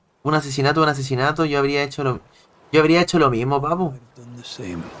asesinato Un asesinato, yo habría hecho lo mismo, papu. Done the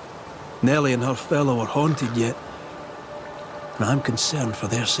same. Nellie and her fellow are haunted yet, and I'm concerned for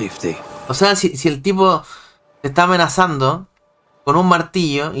their safety. O sea, si el tipo te está amenazando con un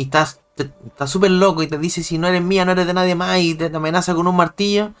martillo y está súper loco y te dice si no eres mía, no eres de nadie más y te amenaza con un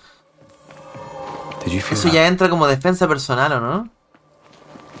martillo, eso ya entra como defensa personal, ¿o no?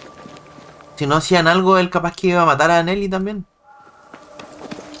 Si no hacían algo, él capaz que iba a matar a Nelly también.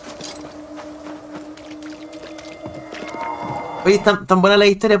 Oye, tan buenas las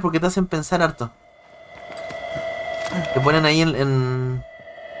historias porque te hacen pensar harto. Te ponen ahí en...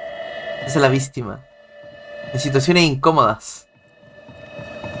 Esa es la víctima. En situaciones incómodas.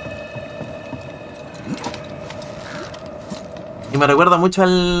 Y me recuerda mucho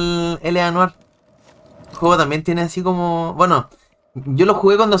al L.A. Noire. El juego también tiene así como... Bueno, yo lo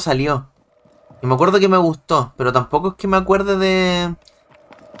jugué cuando salió. Y me acuerdo que me gustó. Pero tampoco es que me acuerde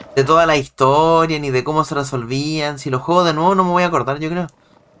de toda la historia, ni de cómo se resolvían. Si lo juego de nuevo no me voy a acordar, yo creo.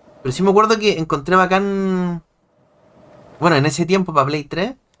 Pero sí me acuerdo que encontré bacán... Bueno, en ese tiempo para Play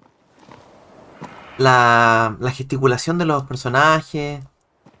 3... La gesticulación de los personajes,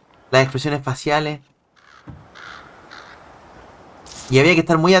 las expresiones faciales. Y había que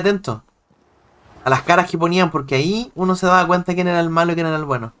estar muy atento a las caras que ponían, porque ahí uno se daba cuenta de quién era el malo y quién era el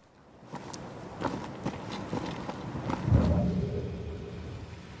bueno.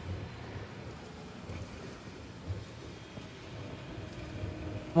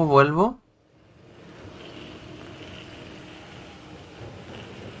 ¿Cómo vuelvo?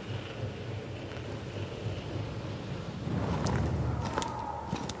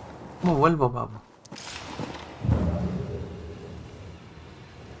 ¿Cómo vuelvo, papu?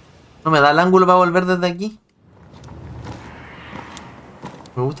 No me da el ángulo para volver desde aquí.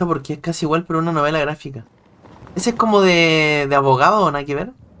 Me gusta porque es casi igual, pero una novela gráfica. ¿Ese es como de abogado o nada que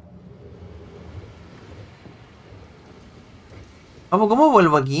ver? Papu, ¿cómo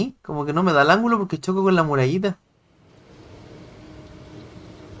vuelvo aquí? Como que no me da el ángulo porque choco con la murallita.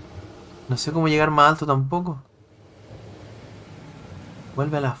 No sé cómo llegar más alto tampoco.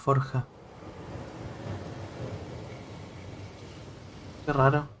 Vuelve a la forja. Qué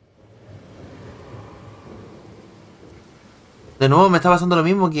raro. De nuevo me está pasando lo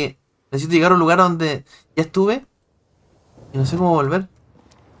mismo, que necesito llegar a un lugar donde ya estuve y no sé cómo volver.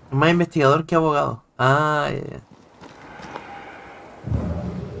 Es más investigador que abogado. Ah, ya, ya.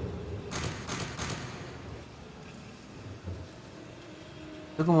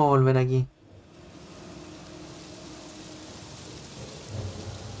 No sé cómo volver aquí.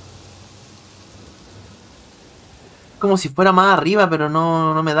 Como si fuera más arriba, pero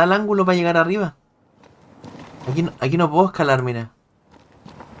no me da el ángulo para llegar arriba. Aquí no puedo escalar, mira.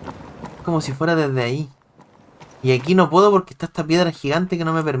 Es como si fuera desde ahí. Y aquí no puedo porque está esta piedra gigante que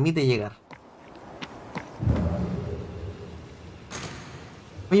no me permite llegar.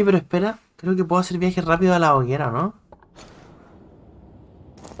 Oye, pero espera. Creo que puedo hacer viaje rápido a la hoguera, ¿no?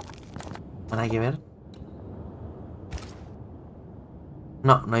 Nada que ver.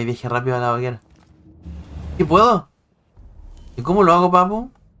 No, no hay viaje rápido a la hoguera. ¿Qué puedo? ¿Y cómo lo hago, papu?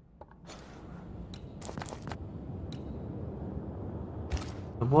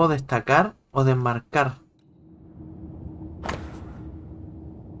 ¿Lo puedo destacar o desmarcar?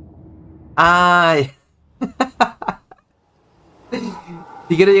 ¡Ay!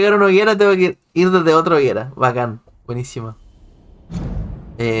 Si quiero llegar a una hoguera, tengo que ir desde otra hoguera. Bacán. Buenísimo.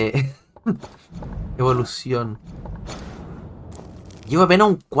 Evolución. Llevo apenas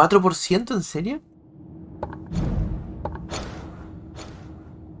un 4%, ¿en serio?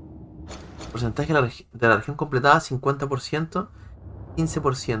 Porcentaje de la región completada, 50%,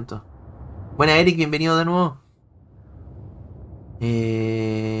 15%. Buena, Eric, bienvenido de nuevo.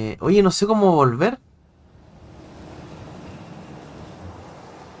 Oye, no sé cómo volver.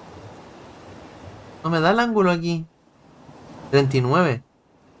 No me da el ángulo aquí. 39.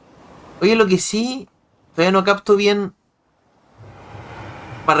 Oye, lo que sí, todavía no capto bien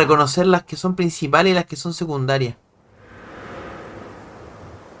para reconocer las que son principales y las que son secundarias.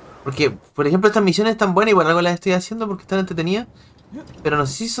 Porque, por ejemplo, estas misiones están buenas, igual algo las estoy haciendo porque están entretenidas. Pero no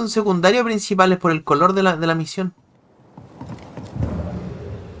sé si son secundarias o principales por el color de la misión.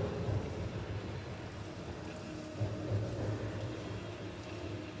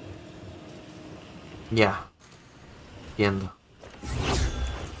 Ya. Entiendo.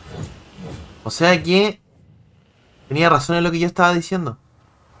 O sea que tenía razón en lo que yo estaba diciendo.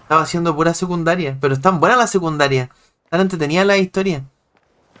 Estaba haciendo pura secundaria. Pero están buenas las secundarias. Están entretenidas las historias.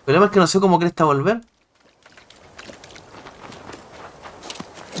 El problema es que no sé cómo cresta volver.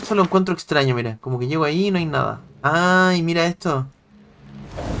 Eso lo encuentro extraño, mira. Como que llego ahí y no hay nada. Ay, mira esto.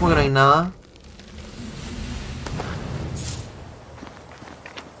 ¿Cómo que no hay nada?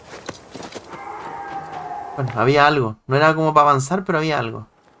 Bueno, había algo. No era como para avanzar, pero había algo.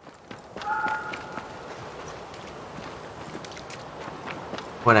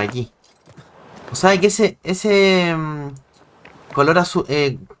 Por aquí. O sea que ese color azul,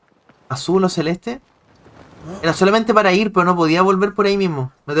 azul o celeste era solamente para ir, pero no podía volver por ahí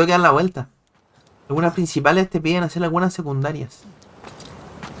mismo. Me tengo que dar la vuelta. Algunas principales te piden hacer algunas secundarias.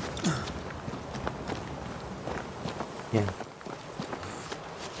 Bien.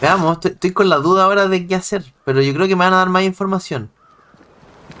 Veamos, estoy con la duda ahora de qué hacer. Pero yo creo que me van a dar más información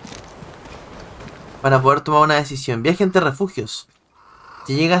para poder tomar una decisión. Viaje entre refugios.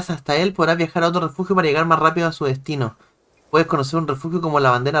 Si llegas hasta él, podrás viajar a otro refugio para llegar más rápido a su destino. Puedes conocer un refugio como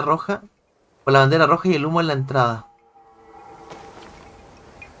la bandera roja, o la bandera roja y el humo en la entrada.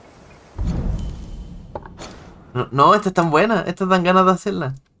 No, esta es tan buena, esta dan ganas de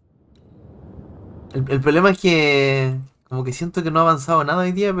hacerla. El problema es que como que siento que no ha avanzado nada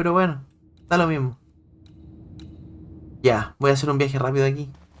hoy día, pero bueno, da lo mismo. Ya, voy a hacer un viaje rápido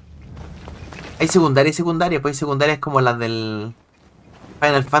aquí. Hay secundarias y secundarias, pues hay secundarias como las del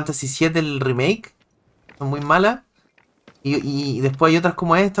Final Fantasy VII, el remake. Son muy malas. Y después hay otras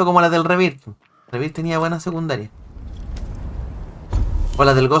como esta o como las del Rebirth. Rebirth tenía buenas secundarias. O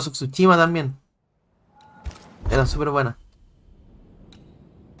las del Ghost of Tsushima también. Eran súper buenas.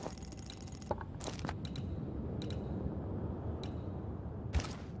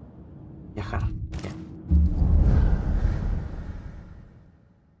 Viajar. Bien.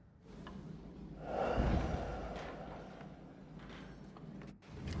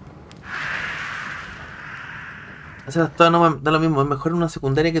 O sea, todo no me da lo mismo. Es mejor una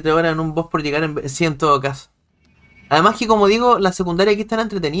secundaria que 3 horas en un boss por llegar en sí en todo caso. Además que como digo, las secundarias aquí están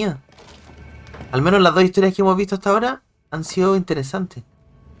entretenidas. Al menos las dos historias que hemos visto hasta ahora han sido interesantes.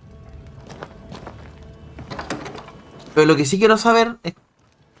 Pero lo que sí quiero saber es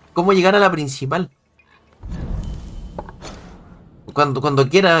cómo llegar a la principal. Cuando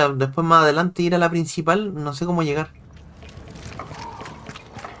quiera, después más adelante ir a la principal, no sé cómo llegar.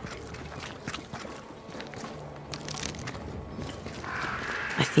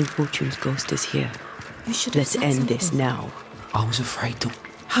 I think Fortune's ghost is here. Let's end this now. I was afraid to...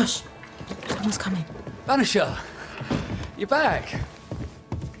 Hush! Someone's coming. Banisher! You're back!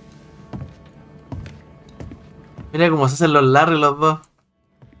 Mira cómo se hacen los Larry los dos.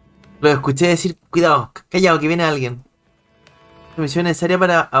 Los escuché decir, cuidado, callado, que viene alguien. La misión necesaria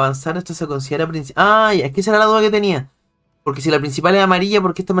para avanzar, esto se considera principal. Ah, ya, es que esa era la duda que tenía. Porque si la principal es amarilla,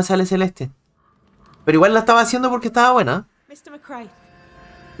 ¿por qué esta me sale celeste? Pero igual la estaba haciendo porque estaba buena. Mr. McRae,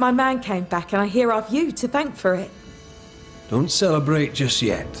 my man came back and I hear I've you to thank for it. Don't celebrate just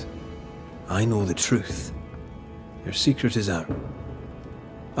yet. I know the truth. Your secret is out.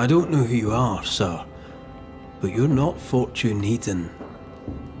 I don't know who you are, sir, but you're not Fortune Heaton.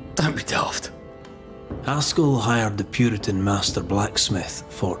 Don't be daft. Haskell hired the Puritan master blacksmith,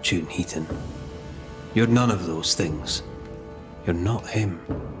 Fortune Heaton. You're none of those things. You're not him.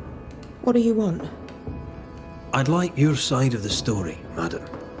 What do you want? I'd like your side of the story, madam.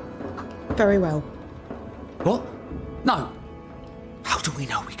 Very well. What? No. How do we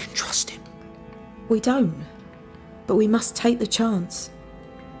know we can trust him? We don't. But we must take the chance.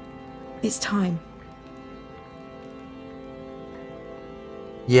 It's time.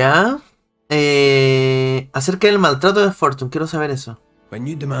 Ya. Acerca del maltrato de Fortune, quiero saber eso. When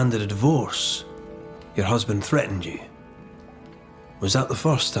you demanded a divorce, your husband threatened you. Was that the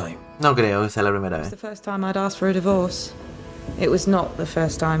first time? No creo que sea la primera It was vez. the first time I'd asked for a divorce. It was not the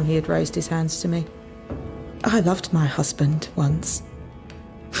first time he had raised his hands to me. I loved my husband once.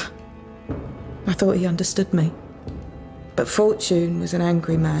 I thought he understood me. But Fortune was an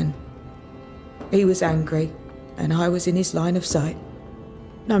angry man. He was angry, and I was in his line of sight.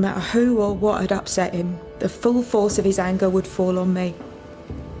 No matter who or what had upset him, the full force of his anger would fall on me.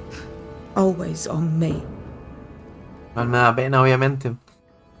 Always on me. No me da pena, obviamente.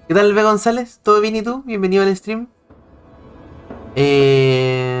 ¿Qué tal, B. González? ¿Todo bien y tú? Bienvenido al stream.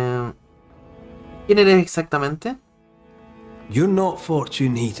 ¿Quién eres exactamente? You're not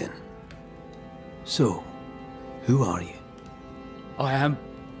Fortune Heaton. So, who are you? I am...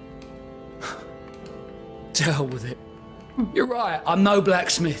 To hell with it. You're right, I'm no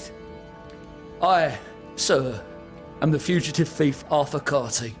blacksmith. I, sir, am the fugitive thief Arthur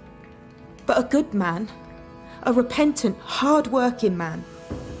Carty. But a good man. A repentant, hard-working man.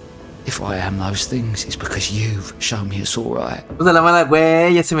 If I am those things, it's because you've shown me it's alright. Puta la mala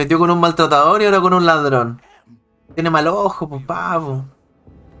cuella, se metió con un maltratador y ahora con un ladrón. Tiene mal ojo, pues pavo.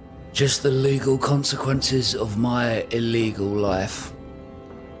 Just the legal consequences of my illegal life.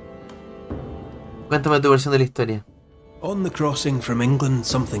 Cuéntame tu versión de la historia. On the crossing from England,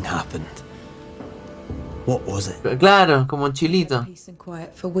 something happened. What was it? Claro, como un chilito. Peace and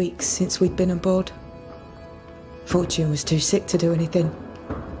quiet for weeks since we'd been on board. Fortune was too sick to do anything.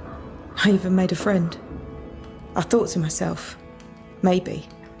 I even made a friend. I thought to myself, maybe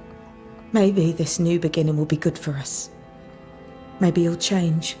this new beginning will be good for us. Maybe he'll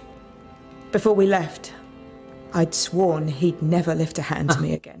change. Before we left, I'd sworn he'd never lift a hand to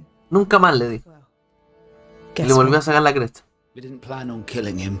me again. Nunca más le dijo. Y le volvió a sacar la cresta. We didn't plan on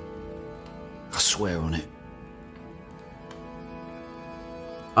killing him. I swear on it.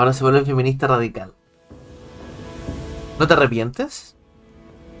 Ahora se vuelve feminista radical. ¿No te arrepientes?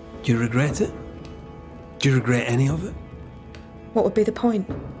 Do you regret it? Do you regret any of it? What would be the point?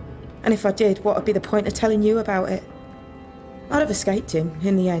 And if I did, what would be the point of telling you about it? I'd have escaped him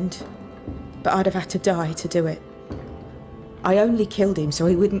in the end, but I'd have had to die to do it. I only killed him so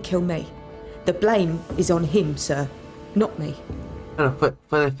he wouldn't kill me. The blame is on him, sir, not me. Claro,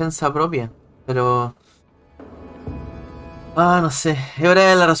 fue defensa propia, pero... no sé, es hora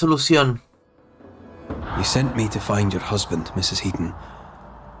de la resolución. You sent me to find your husband, Mrs. Heaton.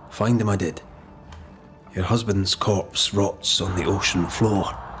 Find him I did. Your husband's corpse rots on the ocean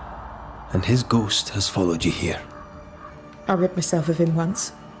floor, and his ghost has followed you here. I rid myself of him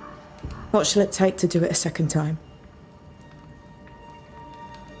once. What shall it take to do it a second time?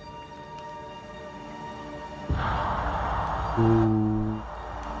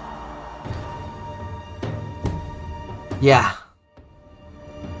 Ya.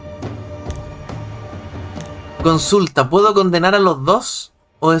 Consulta, ¿puedo condenar a los dos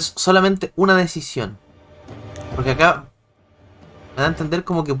o es solamente una decisión? Porque acá me da a entender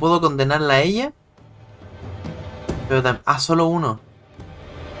como que puedo condenarla a ella, pero también... solo uno.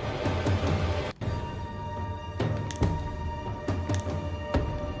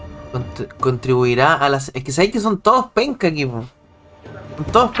 Contribuirá a las... Es que sabéis que son todos penca aquí, po. Son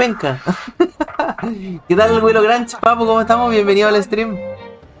todos penca. ¿Qué tal el Willow Granch, papu? ¿Cómo estamos? Bienvenido al stream.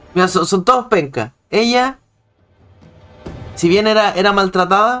 Mira, son todos penca. Ella, si bien era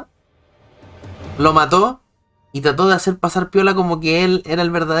maltratada, lo mató y trató de hacer pasar piola como que él era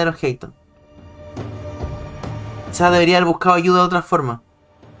el verdadero Hayton. Quizás debería haber buscado ayuda de otra forma.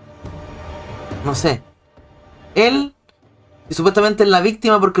 No sé. Él, que supuestamente es la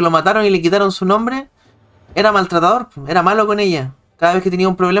víctima porque lo mataron y le quitaron su nombre, era maltratador, era malo con ella. Cada vez que tenía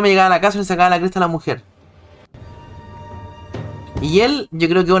un problema llegaba a la casa y le sacaba la cresta a la mujer. Y él, yo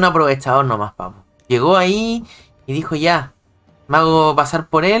creo que es un aprovechador nomás, papu. Llegó ahí y dijo, ya, me hago pasar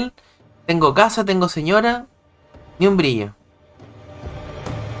por él, tengo casa, tengo señora, ni un brillo.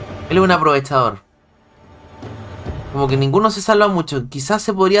 Él es un aprovechador. Como que ninguno se salva mucho. Quizás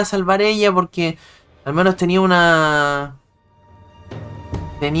se podría salvar ella porque al menos tenía una...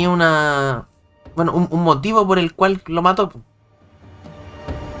 Bueno, un motivo por el cual lo mató.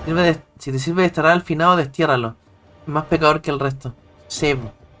 Si te sirve de estará al finado, destiérralo. Es más pecador que el resto. Sí,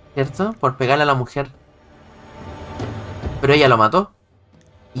 ¿cierto? Por pegarle a la mujer. Pero ella lo mató.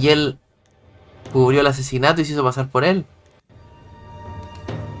 Y él cubrió el asesinato y se hizo pasar por él.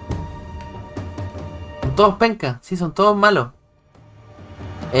 Son todos penca, sí, son todos malos.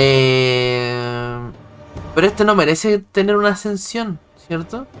 Pero este no merece tener una ascensión,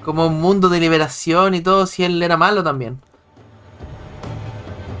 ¿cierto? Como un mundo de liberación y todo, si él era malo también.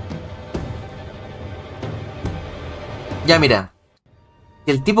 Ya mira,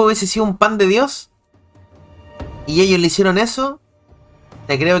 si el tipo hubiese sido un pan de Dios y ellos le hicieron eso,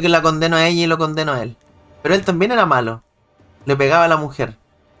 te creo que la condeno a ella y lo condeno a él. Pero él también era malo. Le pegaba a la mujer.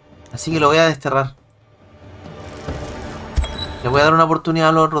 Así que lo voy a desterrar. Le voy a dar una oportunidad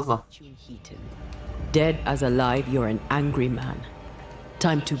a los otros dos. Dead as alive, you're an angry man.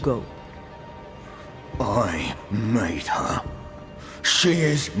 Time to go. I made her. She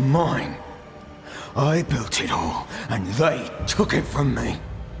is mine. I built it all, and they took it from me.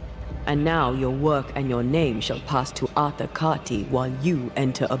 And now your work and your name shall pass to Arthur Carty while you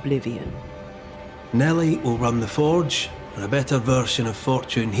enter oblivion. Nellie will run the forge, and a better version of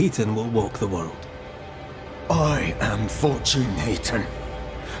Fortune Heaton will walk the world. I am Fortune Heaton.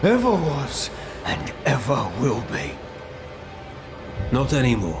 Ever was, and ever will be. Not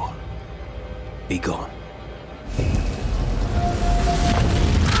anymore. Be gone. Be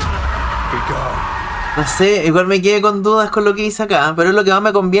gone. No sé, igual me quedé con dudas con lo que hice acá, pero es lo que más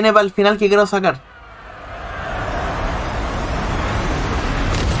me conviene para el final que quiero sacar.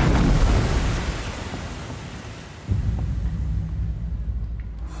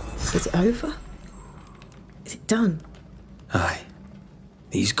 Is it over? Is it done? Aye.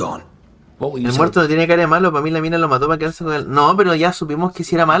 He's gone. What were you El muerto no tiene cara de malo, para mí la mina lo mató para quedarse con él. No, pero ya supimos que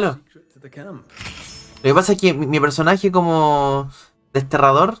sí era malo. the camp. Lo que pasa es que mi personaje como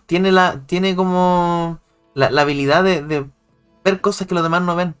desterrador tiene como la habilidad de ver cosas que los demás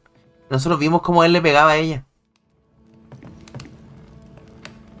no ven. Nosotros vimos cómo él le pegaba a ella.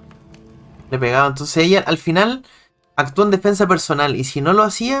 Le pegaba, entonces ella al final actuó en defensa personal. Y si no lo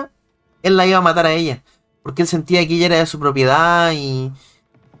hacía, él la iba a matar a ella. Porque él sentía que ella era de su propiedad y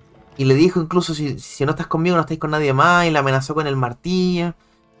le dijo incluso si no estás conmigo no estáis con nadie más. Y la amenazó con el martillo.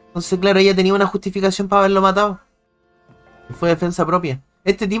 Entonces claro, ella tenía una justificación para haberlo matado. Y fue defensa propia.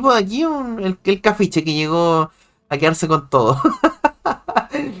 Este tipo de aquí, el cafiche que llegó a quedarse con todo.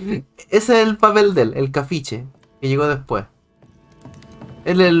 Ese es el papel de él, el cafiche, que llegó después.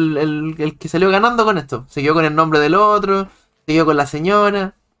 Él el que salió ganando con esto. Siguió con el nombre del otro, siguió con la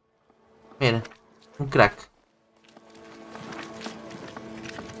señora. Mira, un crack.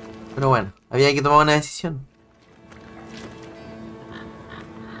 Pero bueno, había que tomar una decisión.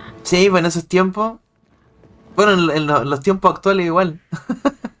 Sí, pues en esos tiempos. Bueno, en los tiempos actuales igual.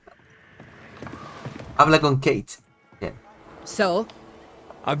 Habla con Kate. Yeah. So?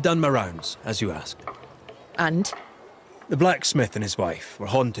 I've done my rounds, as you asked. And? The blacksmith and his wife were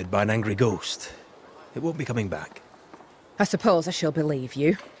haunted by an angry ghost. It won't be coming back. I suppose I shall believe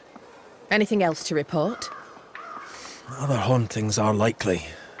you. Anything else to report? Other hauntings are likely.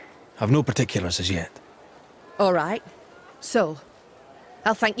 I've no particulars as yet. All right. So,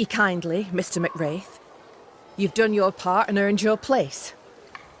 I'll thank you kindly, Mr. McWraith. You've done your part and earned your place.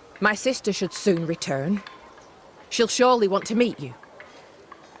 My sister should soon return. She'll surely want to meet you.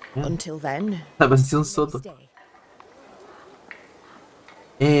 Until then, La pensión Soto. stay.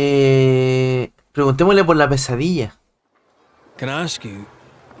 Preguntémosle por la pesadilla. Can I ask you,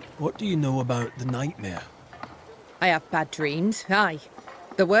 what do you know about the nightmare? I have bad dreams, aye.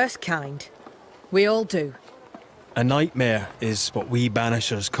 The worst kind. We all do. A nightmare is what we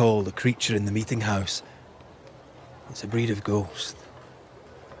Banishers call the creature in the meeting house. It's a breed of ghost.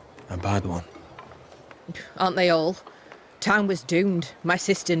 A bad one. Aren't they all? Town was doomed. My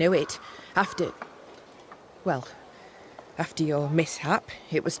sister knew it. After your mishap,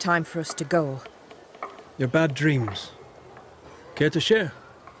 it was time for us to go. Your bad dreams. Care to share?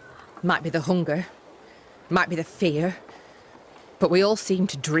 Might be the hunger. Might be the fear. But we all seem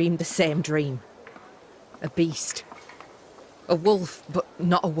to dream the same dream. A beast. A wolf, but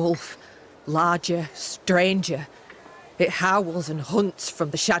not a wolf. Larger, stranger. It howls and hunts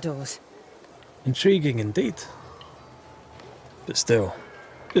from the shadows. Intriguing indeed. But still,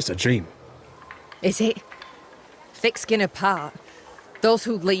 just a dream. Is it? Thick skin apart, those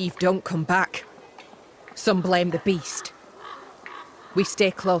who leave don't come back. Some blame the beast. We stay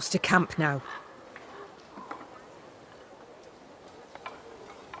close to camp now.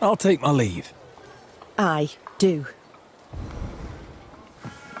 I'll take my leave. I do.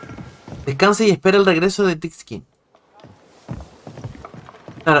 Descansa y espera el regreso de Thick-Skin.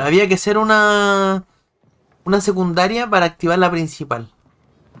 Claro, había que hacer una secundaria para activar la principal.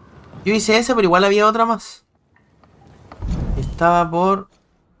 Yo hice esa, pero igual había otra más. Estaba por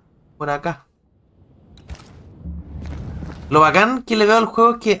acá. Lo bacán que le veo al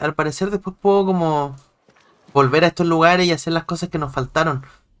juego es que al parecer después puedo como volver a estos lugares y hacer las cosas que nos faltaron.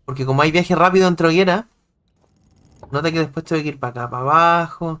 Porque como hay viaje rápido entre hogueras, nota que después tengo que ir para acá, para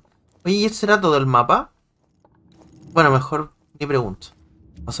abajo. Oye, ¿y esto será todo el mapa? Bueno, mejor ni pregunto.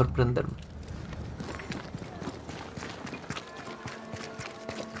 A sorprenderme.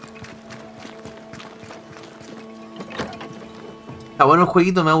 Está bueno el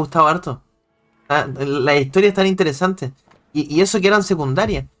jueguito, me ha gustado harto. La historia es tan interesante. Y eso que eran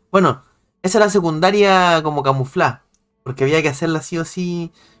secundarias. Bueno, esa era secundaria como camuflada. Porque había que hacerla sí o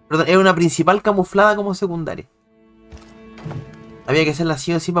sí. Perdón, era una principal camuflada como secundaria. Había que hacerla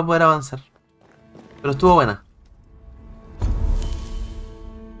sí o sí para poder avanzar. Pero estuvo buena.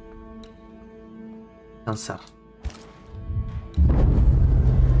 Descansar.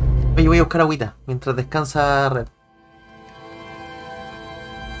 Oye, voy a buscar agüita mientras descansa Red.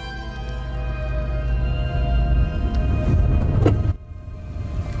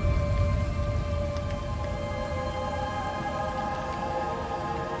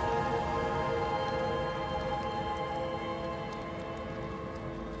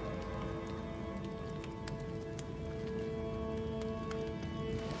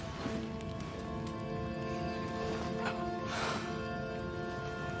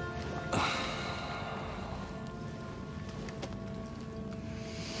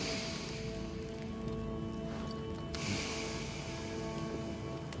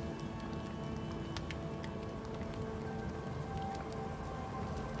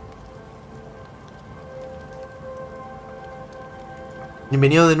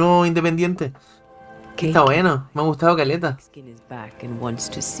 Bienvenido de nuevo, Independiente. Está bueno, me ha gustado caleta. Skin is back and wants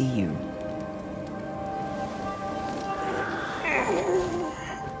to see you.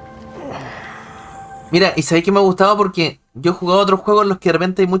 Mira, y sabéis que me ha gustado porque yo he jugado otros juegos en los que de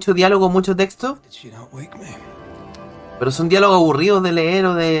repente hay mucho diálogo, mucho texto. Pero son diálogos aburridos de leer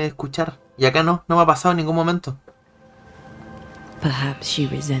o de escuchar. Y acá no me ha pasado en ningún momento. Perhaps she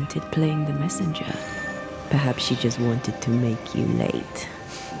resented playing the messenger. Perhaps she just wanted to make you late.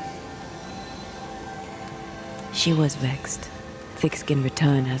 She was vexed. Thick-skin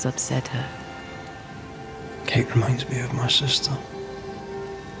return has upset her. Kate reminds me of my sister.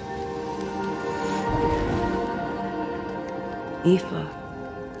 Aoife.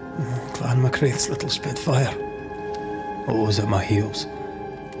 Clan MacRaith's little Spitfire. Always at my heels.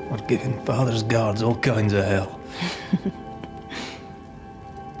 Or giving father's guards all kinds of hell.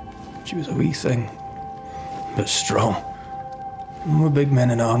 She was a wee thing, but strong. And we big men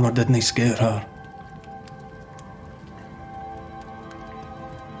in armour didn't scare her.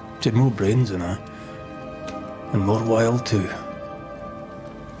 She had more brains than I. And more wild too.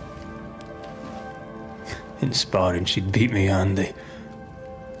 In sparring, she'd beat me handy.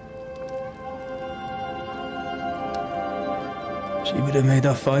 She would have made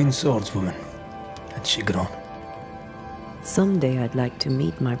a fine swordswoman, had she grown. Someday I'd like to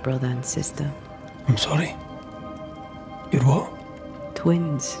meet my brother and sister. I'm sorry. You're what?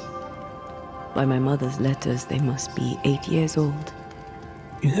 Twins. By my mother's letters, they must be 8 years old.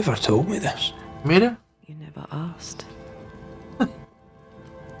 You never told me this. Mira. You never asked.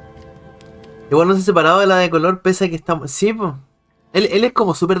 Igual no se ha separado de la de color, pese a que estamos... Sí, pues. Él es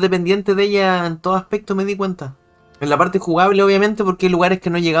como súper dependiente de ella en todo aspecto, me di cuenta. En la parte jugable, obviamente, porque hay lugares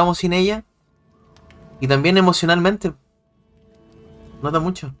que no llegamos sin ella. Y también emocionalmente. Nota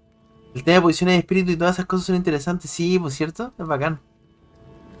mucho. El tema de posiciones de espíritu y todas esas cosas son interesantes. Sí, pues cierto, es bacán.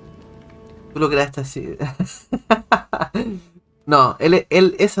 Tú lo creaste así. No, él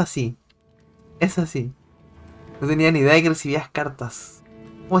es así. Es así. No tenía ni idea de que recibías cartas.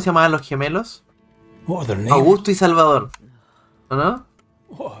 ¿Cómo se llamaban los gemelos? Augusto y Salvador. ¿O no?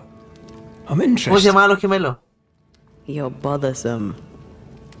 ¿Cómo se llamaban los gemelos? You're bothersome.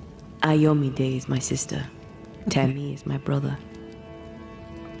 Ayomide is my sister. Tammy is my brother.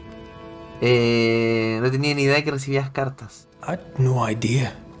 No tenía ni idea de que recibías cartas. I had no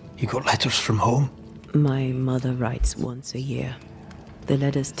idea. You got letters from home. My mother writes once a year. The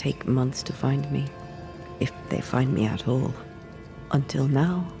letters take months to find me, if they find me at all. Until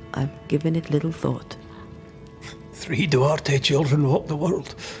now, I've given it little thought. 3 Duarte children walk the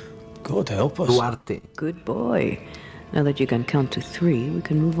world. God help us. Duarte. Good boy. Now that you can count to 3, we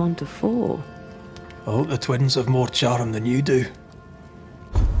can move on to 4. I hope the twins have more charm than you do.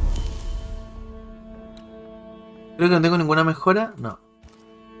 Creo que no tengo ninguna mejora. No.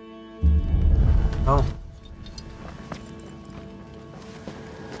 No.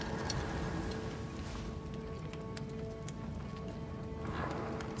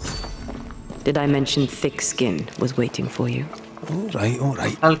 Did I mention thick skin was waiting for you? All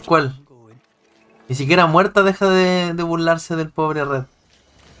right. Tal cual. Ni siquiera muerta deja de burlarse del pobre Red. Me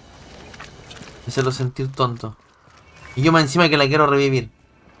hacerlo sentir tonto. Y yo más encima que la quiero revivir.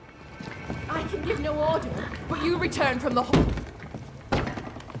 I can give no order, but you return from the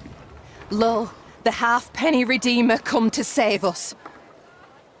Lo, the halfpenny redeemer come to save us.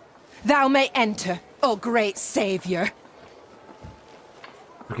 Thou may enter, oh great savior.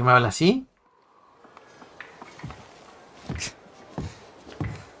 ¿Por qué me habla así?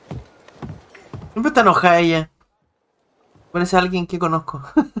 Siempre está enojada ella. Parece alguien que conozco.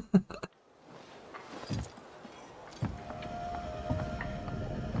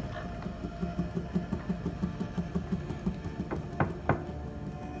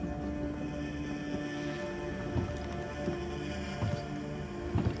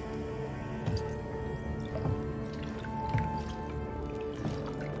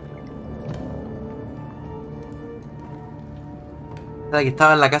 La que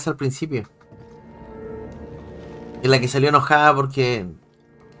estaba en la casa al principio. Y la que salió enojada porque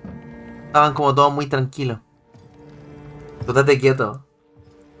estaban como todos muy tranquilos. Estate quieto.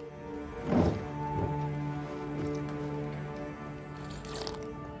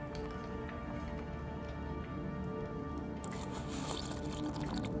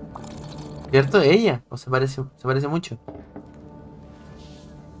 ¿Cierto? Ella. ¿O se parece mucho?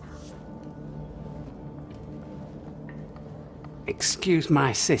 Excuse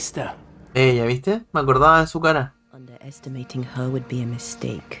my sister. Ella, ¿viste? Me acordaba de su cara. Underestimating her would be a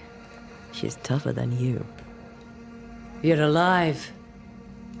mistake. She's tougher than you. You're alive.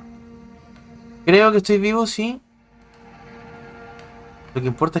 Creo que estoy vivo, sí. Lo que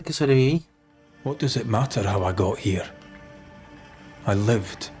importa es que sobreviví. What does it matter how I got here? I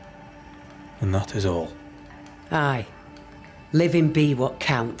lived, and that is all. Aye. Living be what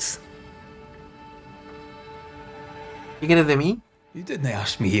counts. ¿Qué quieres de mí? You didn't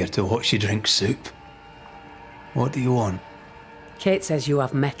ask me here to watch you drink soup. What do you want? Kate says you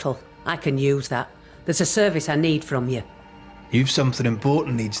have metal. I can use that. There's a service I need from you. You've something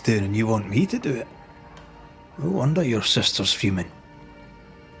important needs doing and you want me to do it? No wonder your sister's fuming.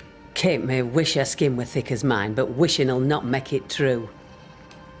 Kate may wish her skin were thick as mine, but wishing'll not make it true.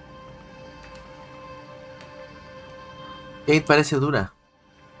 Kate parece dura.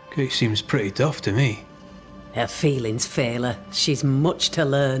 Kate seems pretty tough to me. Her feelings fail her. She's much to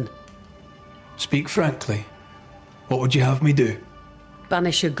learn. Speak frankly. What would you have me do?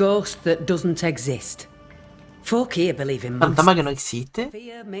 Banish a ghost that doesn't exist. Folk here believe in ¿Fantasma que no monsters. existe?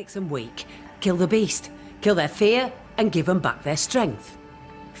 Fear makes them weak. Kill the beast. Kill their fear and give them back their strength.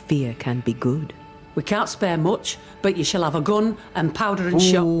 Fear can be good. We can't spare much, but you shall have a gun and powder and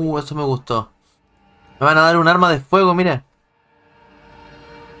shot. Eso me gustó. Me van a dar un arma de fuego, mira.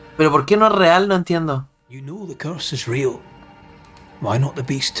 Pero ¿por qué no es real? No entiendo. You know the curse is real. Why not the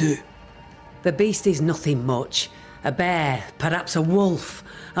beast too? The beast is nothing much. A bear, perhaps a wolf.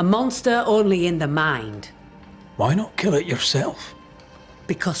 A monster only in the mind. Why not kill it yourself?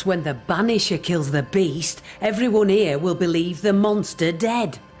 Because when the Banisher kills the beast, everyone here will believe the monster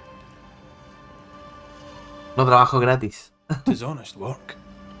dead. No trabajo gratis. It is honest work.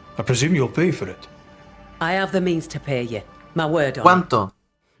 I presume you'll pay for it. I have the means to pay you. My word on it. ¿Cuánto?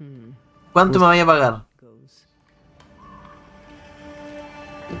 ¿Cuánto me vaya a pagar?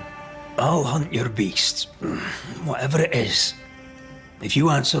 I'll hunt your beast, whatever it is, if you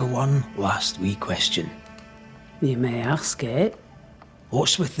answer one last wee question. You may ask it.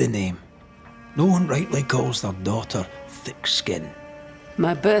 What's with the name? No one rightly calls their daughter Thick Skin.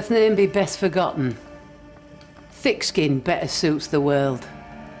 My birth name be best forgotten. Thick skin better suits the world.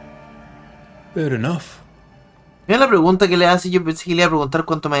 Fair enough. Mira la pregunta que le hace. Yo pensé que le iba a preguntar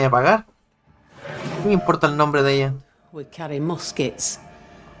cuánto me vaya a pagar. ¿Qué me importa el nombre de ella? We carry muskets.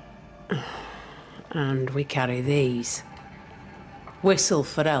 And we carry these. Whistle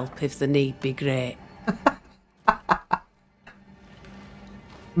for help if the need be great.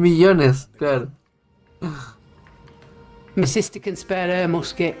 Millones, claro. My sister can spare her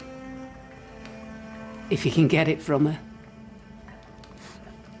musket. If you can get it from her.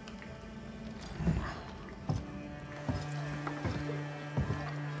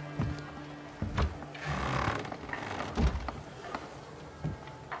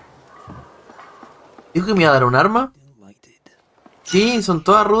 ¿Dijo que me iba a dar un arma? Sí, son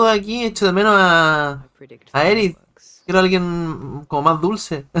todas rudas aquí. Echo de menos a Eric. Quiero a alguien como más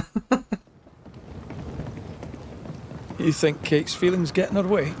dulce. You think Kate's feelings get in her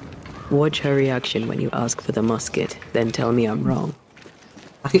way? Watch her reaction when you ask for the musket, then tell me I'm wrong.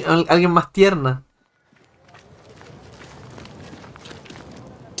 Alguien más tierna.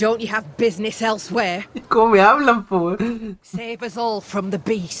 Don't you have business elsewhere? ¿Cómo me hablan, po? Save us all from the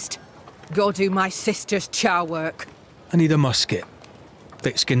beast. Go do my sister's char work. I need a musket.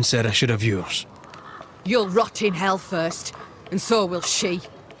 Thickskin said I should have yours. You'll rot in hell first, and so will she.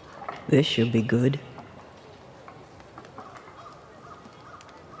 This should be good.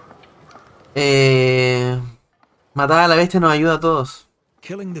 Matar a la bestia nos ayuda a todos.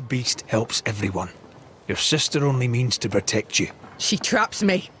 Killing the beast helps everyone. Your sister only means to protect you. She traps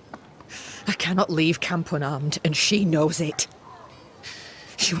me. I cannot leave camp unarmed, and she knows it.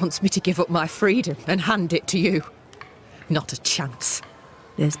 She wants me to give up my freedom and hand it to you. Not a chance.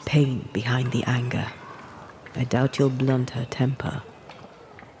 There's pain behind the anger. I doubt you'll blunt her temper.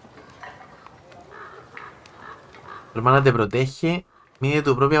 Tu hermana te protege. Mide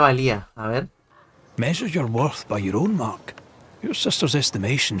tu propia valía. A ver. Measure your worth by your own mark. Your sister's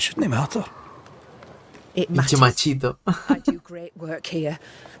estimation shouldn't matter. It Pinche matters. machito. I do great work here,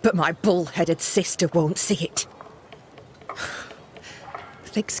 but my bull-headed sister won't see it.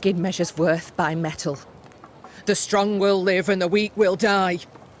 Thick-skin measures worth by metal. The strong will live and the weak will die.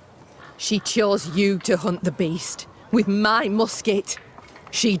 She chose you to hunt the beast with my musket.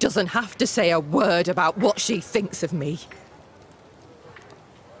 She doesn't have to say a word about what she thinks of me.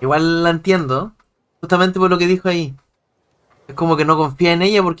 Igual la entiendo. Justamente por lo que dijo ahí. Es como que no confía en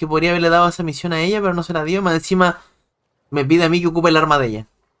ella porque podría haberle dado esa misión a ella, pero no se la dio. Más encima me pide a mí que ocupe el arma de ella.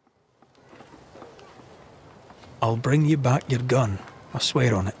 I'll bring you back your gun. I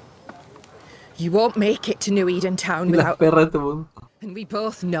swear on it. You won't make it to New Eden Town Las without... perras de este mundo. And we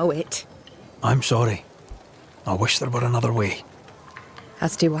both know it. I'm sorry. I wish there were another way.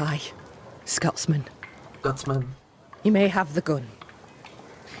 As do I, Scotsman. Scotsman. You may have the gun,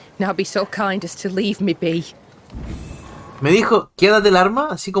 Now be so kind as to leave me be. Me dijo, quédate el arma,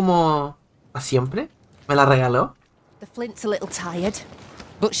 así como a siempre. Me la regaló. The flint's a little tired,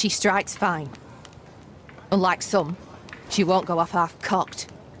 but she strikes fine. Unlike some, she won't go off half-cocked.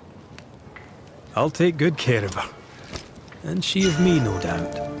 I'll take good care of her. And she of me, no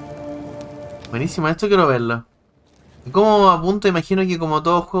doubt. Buenísimo, esto quiero verlo. Y como apunto, imagino que como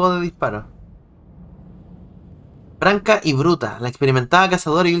todo juego de disparo. Franca y bruta, la experimentada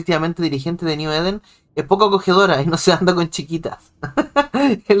cazadora y últimamente dirigente de New Eden, es poco acogedora y no se anda con chiquitas.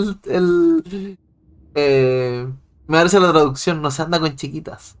 Me parece la traducción, no se anda con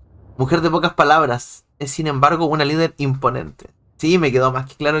chiquitas. Mujer de pocas palabras, es sin embargo una líder imponente. Sí, me quedó más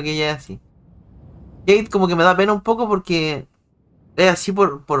que claro que ella es así. Kate como que me da pena un poco porque es así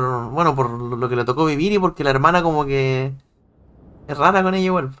por lo que le tocó vivir y porque la hermana como que es rara con ella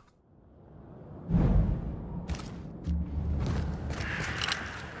igual.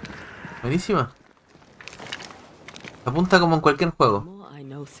 Buenísima. Apunta como en cualquier juego.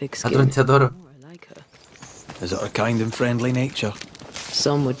 A tronchatoro. Is it her kind and friendly nature?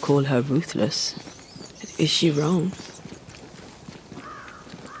 Some would call her ruthless. Is she wrong?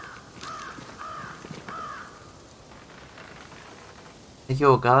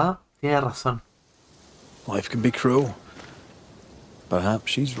 Equivocada, tiene razón. Life can be cruel.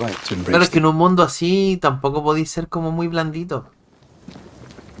 Perhaps she's right to embrace. Claro, es que en un mundo así tampoco podéis ser como muy blandito.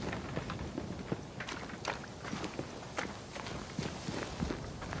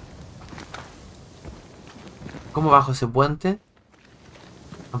 ¿Cómo bajo ese puente?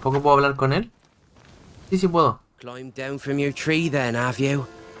 ¿Tampoco puedo hablar con él? Sí, sí puedo. Climbed down from your tree then, have you?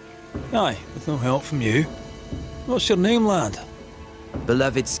 Aye, with no help from you. What's your name, lad?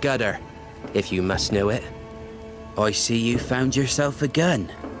 Beloved Scudder, if you must know it. I see you found yourself a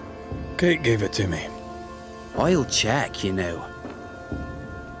gun. Kate gave it to me. I'll check, you know.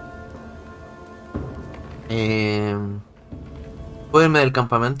 ¿Puedo irme del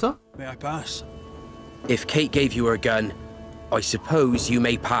campamento? May I pass? If Kate gave you her gun, I suppose you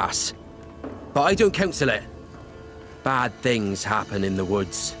may pass. But I don't counsel it. Bad things happen in the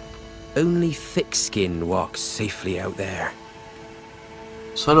woods. Only thick-skinned walks safely out there.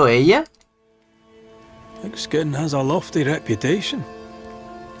 ¿Solo ella? Thick-skin has a lofty reputation.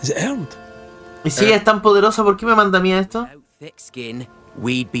 Is it earned? Y si ella es tan poderosa, ¿por qué me manda a mí a esto? Without thick skin,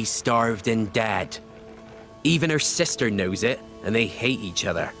 we'd be starved and dead. Even her sister knows it, and they hate each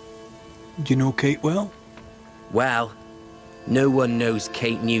other. Do you know Kate well? Well, no one knows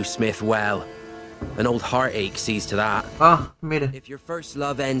Kate Newsmith well. An old heartache sees to that. Ah, mire. If your first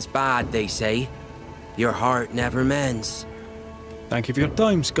love ends bad, they say, your heart never mends. Thank you for your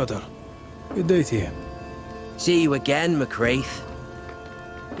time, Scudder. Good day to you. See you again, McCraith.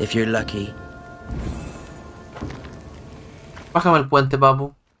 If you're lucky. Bájame el puente,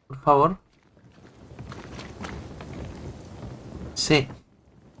 papu, por favor. Sí.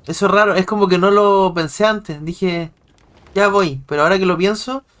 Eso es raro, es como que no lo pensé antes. Dije, ya voy, pero ahora que lo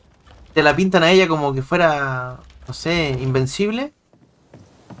pienso, te la pintan a ella como que fuera, no sé, invencible.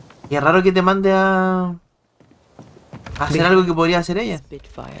 Y es raro que te mande a hacer algo que podría hacer ella.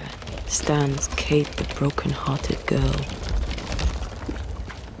 Spitfire stands Kate, the broken-hearted girl.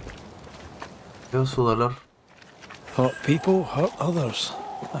 Veo su dolor. Hurt people hurt others.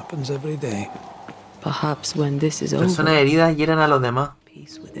 Happens every day. Perhaps when this is Personas over, heridas hieren a los demás.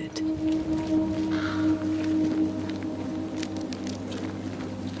 peace with it.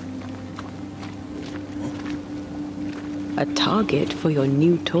 A target for your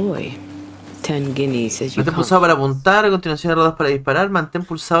new toy. 10 guineas says you Mantén can't. pulsado para apuntar, a continuación R2 para disparar, mantén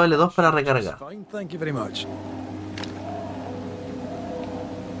pulsado L2 para recargar. Fine, thank you very much.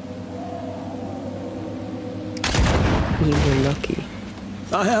 You were lucky.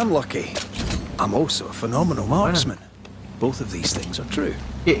 I am lucky. I'm also a phenomenal marksman. Both of these things are true.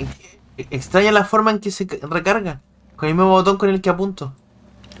 Extraña la forma en que se recarga. Con el mismo botón con el que apunto.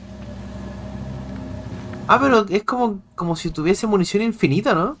 Ah, pero es como si tuviese munición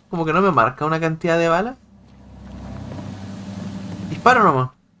infinita, ¿no? Como que no me marca una cantidad de balas. Disparo nomás.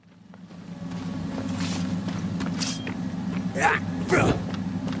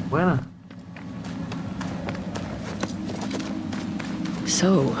 Bueno.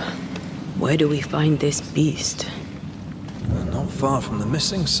 So, where do we find this beast? Not far from the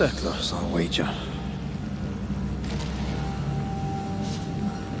missing settlers, I'll wager.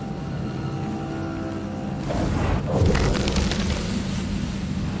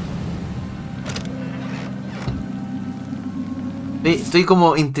 Estoy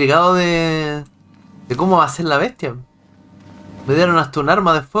como intrigado de cómo va a ser la bestia. Me dieron hasta un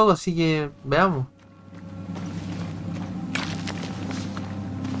arma de fuego, así que veamos.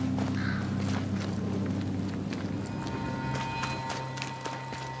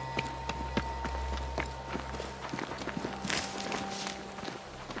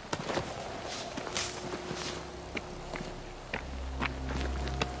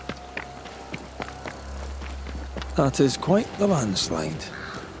 That is quite the landslide.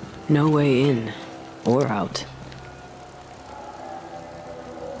 No way in or out.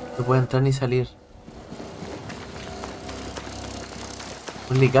 No puede entrar ni salir.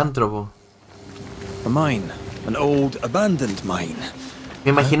 Un licántropo. A mine. An old, abandoned mine.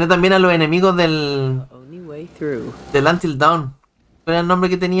 Me imaginé también a los enemigos del Until Dawn. ¿Cuál era el nombre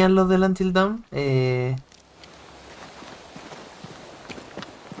que tenían los del Until Dawn?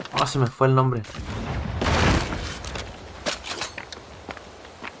 Oh, se me fue el nombre.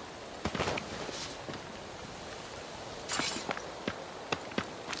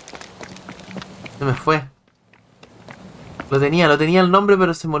 Se me fue. Lo tenía el nombre,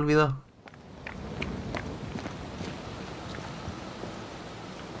 pero se me olvidó.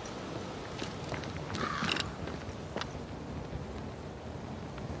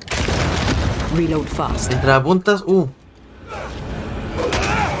 Reload fast. Entre puntas,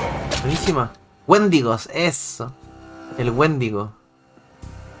 buenísima. Wendigos, eso. El Wendigo.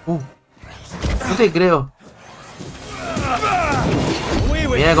 No te creo.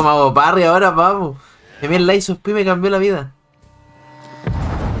 Mira como hago parry ahora, papu. Que bien la hizo Spi, me cambió la vida.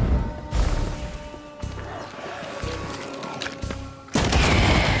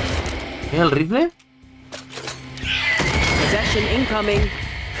 Mira el rifle. Possession incoming.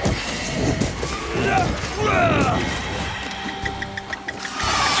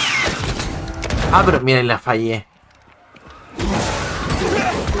 Ah, pero miren, la fallé.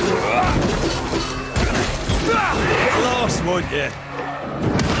 Lost, won't you?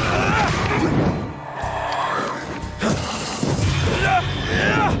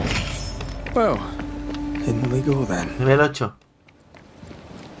 Well, in we go then. Nivel 8.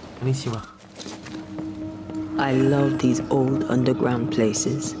 Buenísima. I love these old underground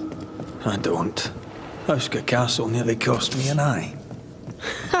places. I don't. Oscar Castle nearly cost me an eye.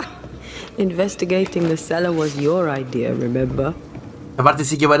 Investigating the cellar was your idea, remember? Aparte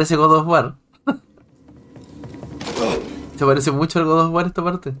sí que parece God of War. Se parece mucho al God of War esta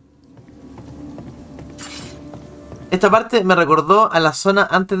parte. Esta parte me recordó a la zona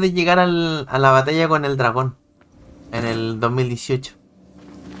antes de llegar a la batalla con el dragón. En el 2018.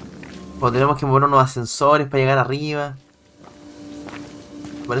 Cuando tenemos que mover unos ascensores para llegar arriba.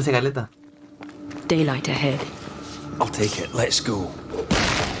 Me parece caleta. Daylight ahead. I'll take it. Let's go.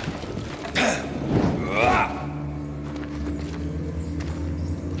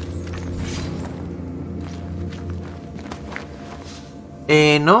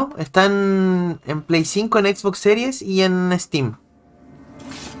 No, están en Play 5, en Xbox Series y en Steam.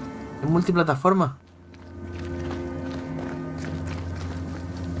 En multiplataforma.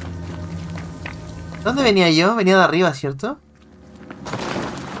 ¿Dónde venía yo? Venía de arriba, ¿cierto?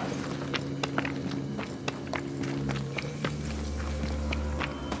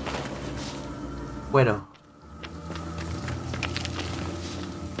 Bueno.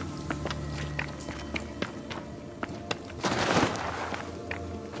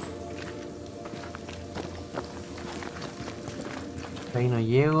 Ahí no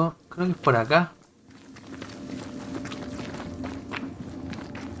llego. Creo que es por acá.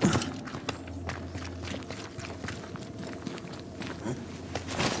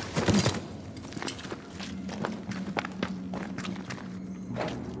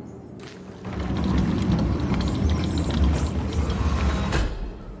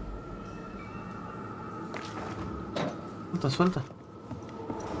 Suelta.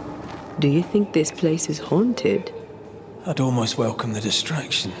 Do you think this place is haunted? I'd almost welcome the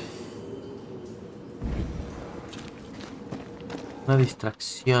distraction. Una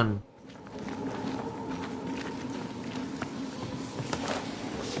distracción.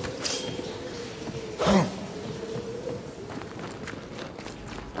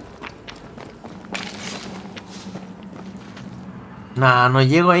 Nah, no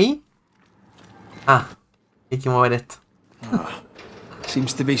llego ahí. Ah, hay que mover esto.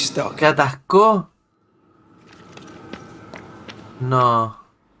 Seems to be stuck. ¿Qué atascó? No.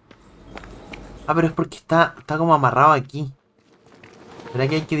 Ah, pero es porque está como amarrado aquí. ¿Será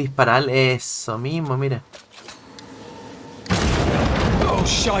que hay que disparar? Eso mismo, mira. Oh,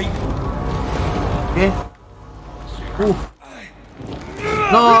 shite. ¿Qué?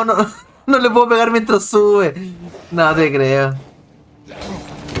 No, no. No le puedo pegar mientras sube. No te creo.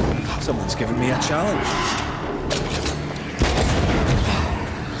 Someone's given me a challenge.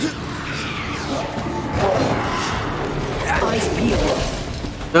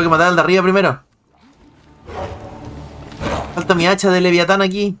 Tengo que matar al de arriba primero. Falta mi hacha de Leviatán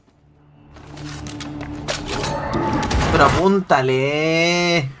aquí. Pero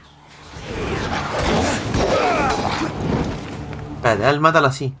apúntale. Espérate, mátalo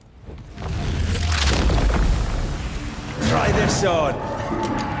así. Try this on.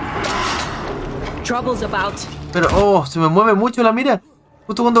 Trouble's about. Pero, oh, se me mueve mucho la mira.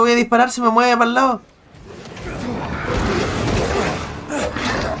 Justo cuando voy a disparar se me mueve para el lado.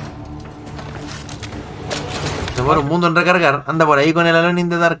 Demora un mundo en recargar. Anda por ahí con el Alone in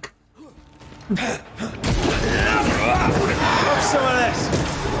the Dark.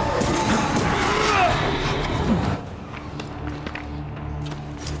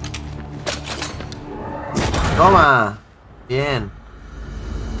 Toma. Bien.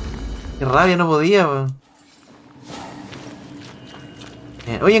 Qué rabia, no podía, weón.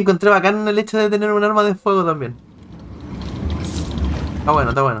 Oye, encontré bacán el hecho de tener un arma de fuego también. Está bueno,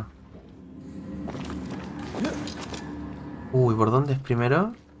 está bueno. Uy, ¿por dónde es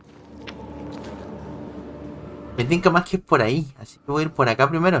primero? Me tinca más que es por ahí, así que voy a ir por acá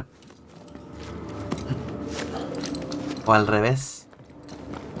primero. O al revés.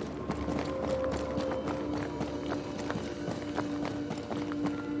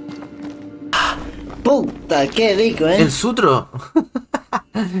 ¡Puta, qué rico, eh! ¡El sutro!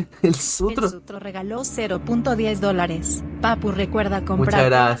 El sutro. El sutro regaló $0.10. Papu, recuerda comprar. Muchas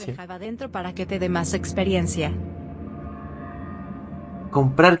gracias. Dejaba adentro para que te dé más experiencia.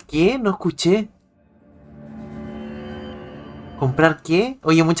 ¿Comprar qué? No escuché. ¿Comprar qué?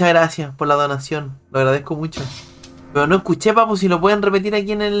 Oye, muchas gracias por la donación. Lo agradezco mucho. Pero no escuché, papu, si lo pueden repetir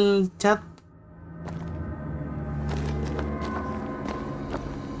aquí en el chat.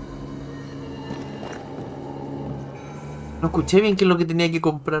 No escuché bien qué es lo que tenía que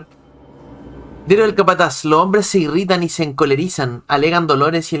comprar. Diario del capataz. Los hombres se irritan y se encolerizan. Alegan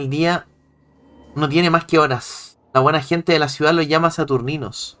dolores y el día no tiene más que horas. La buena gente de la ciudad los llama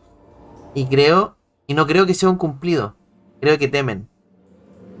saturninos. Y no creo que sea un cumplido. Creo que temen.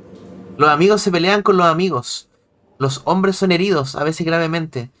 Los amigos se pelean con los amigos. Los hombres son heridos, a veces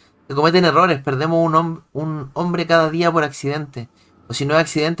gravemente. Se cometen errores. Perdemos un hombre cada día por accidente. O si no es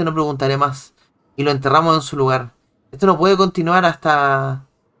accidente, no preguntaré más. Y lo enterramos en su lugar. Esto no puede continuar hasta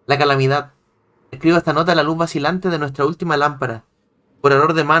la calamidad. Escribo esta nota a la luz vacilante de nuestra última lámpara. Por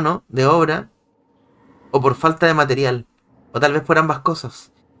error de mano, de obra, o por falta de material. O tal vez por ambas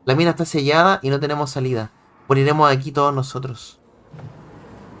cosas. La mina está sellada y no tenemos salida. Moriremos aquí todos nosotros.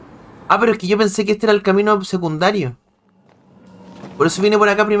 Ah, pero es que yo pensé que este era el camino secundario. Por eso vine por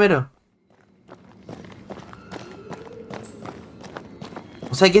acá primero.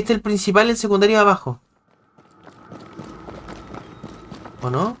 O sea que este es el principal y el secundario de abajo. ¿O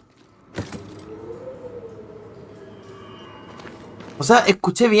no? O sea,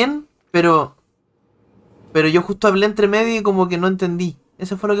 escuché bien, pero yo justo hablé entre medio y como que no entendí.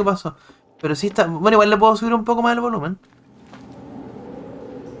 Eso fue lo que pasó. Pero sí está... Bueno, igual le puedo subir un poco más el volumen.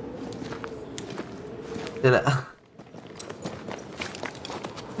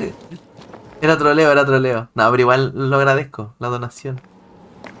 Era troleo, era troleo. No, pero igual lo agradezco, la donación.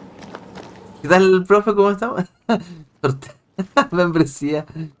 ¿Qué tal el profe? ¿Cómo estamos? Membresía.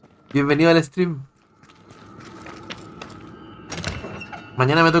 Bienvenido al stream.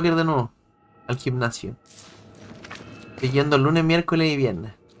 Mañana me toca ir de nuevo al gimnasio. Estoy yendo el lunes, miércoles y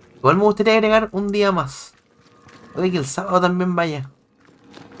viernes. Igual me gustaría agregar un día más. Puede que el sábado también vaya.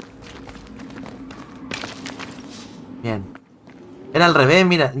 Bien. Era al revés,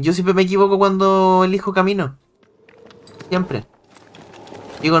 mira. Yo siempre me equivoco cuando elijo camino. Siempre.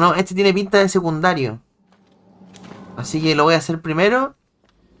 Digo, no, este tiene pinta de secundario. Así que lo voy a hacer primero.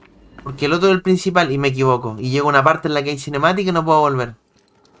 Porque el otro es el principal y me equivoco. Y llego a una parte en la que hay cinemática y no puedo volver.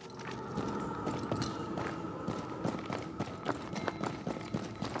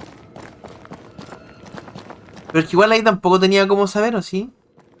 Pero es que igual ahí tampoco tenía cómo saber, ¿o sí?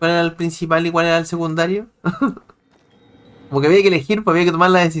 ¿Cuál era el principal y cuál era el secundario? Como que había que elegir, pues había que tomar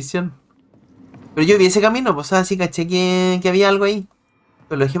la decisión. Pero yo vi ese camino, pues así caché que había algo ahí.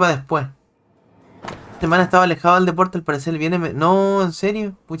 Pero lo dejé para después. Este man estaba alejado del deporte, al parecer viene... No, ¿en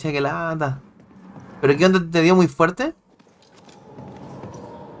serio? Pucha, que lata. ¿Pero qué onda? ¿Te dio muy fuerte?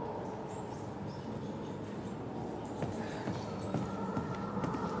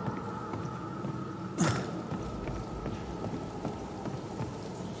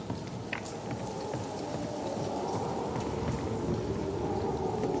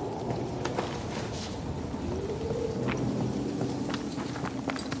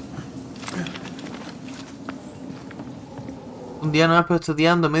 Un día nomás, pero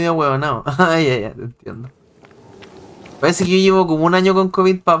estudiando, medio huevonao. Ay, ay, ay, te entiendo. Parece que yo llevo como un año con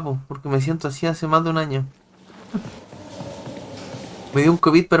COVID, papu. Porque me siento así hace más de un año. Me dio un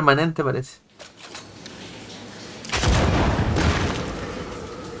COVID permanente, parece.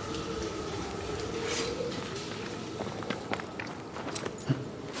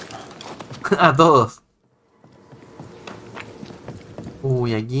 A todos.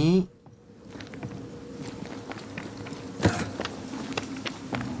 Uy, aquí.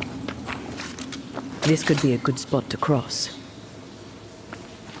 This could be a good spot to cross.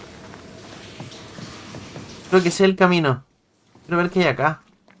 Creo que ese es el camino. Quiero ver qué hay acá.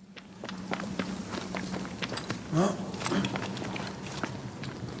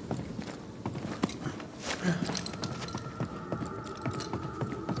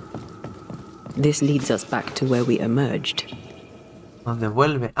 This leads us back to where we emerged. Nos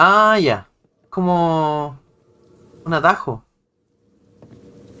devuelve. Ah, ya. Como un atajo.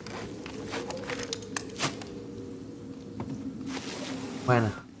 Bueno.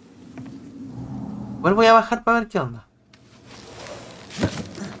 Igual voy a bajar para ver qué onda.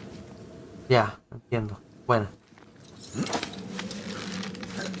 Ya, entiendo. Bueno.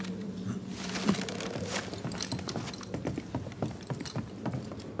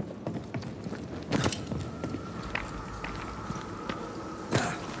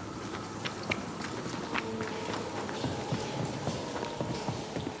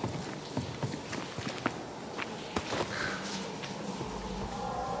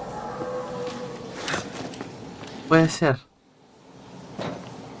 Puede ser.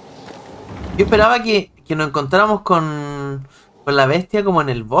 Yo esperaba que nos encontráramos con la bestia como en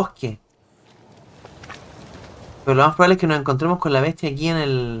el bosque. Pero lo más probable es que nos encontremos con la bestia aquí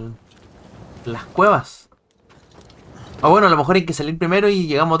en las cuevas. O bueno, a lo mejor hay que salir primero y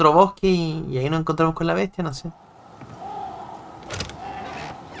llegamos a otro bosque y ahí nos encontramos con la bestia, no sé.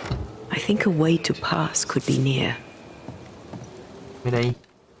 I think a way to pass could be near. Mira ahí.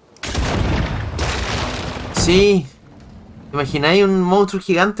 Sí. ¿Te imagináis un monstruo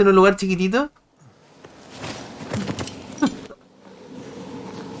gigante en un lugar chiquitito?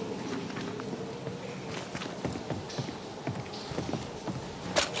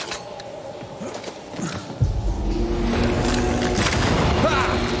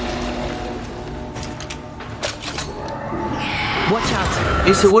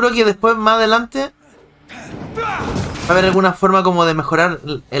 Estoy seguro que después, más adelante, va a haber alguna forma como de mejorar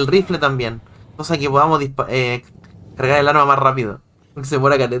el rifle también. Cosa que podamos cargar el arma más rápido. Porque se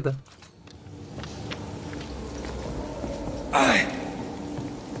muera caleta.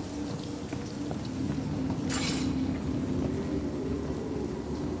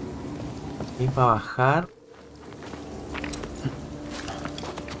 Y para bajar.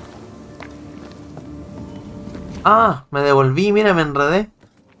 Ah, me devolví, mira, me enredé.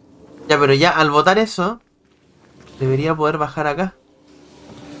 Ya, pero ya al botar eso, debería poder bajar acá.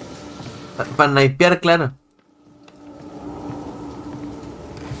 Para snipear, claro.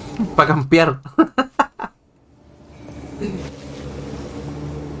 Para campear.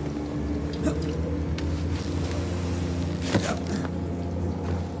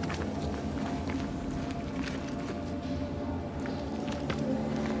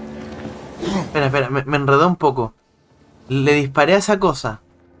 Espera, me enredó un poco. Le disparé a esa cosa.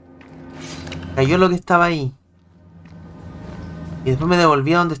 Cayó lo que estaba ahí. Y después me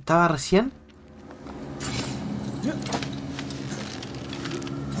devolví a donde estaba recién.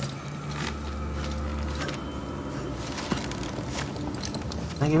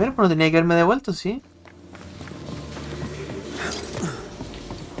 Hay que ver, pero no tenía que haberme devuelto, ¿sí?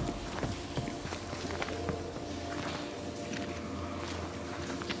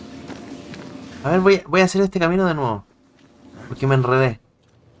 A ver, voy a hacer este camino de nuevo. Porque me enredé.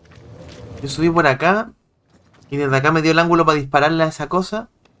 Yo subí por acá. Y desde acá me dio el ángulo para dispararle a esa cosa.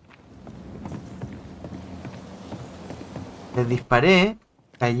 Les disparé.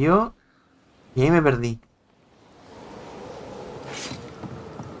 Cayó. Y ahí me perdí.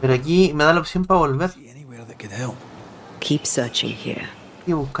 Pero aquí me da la opción para volver. Keep searching here.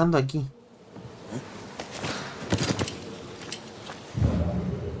 Estoy buscando aquí.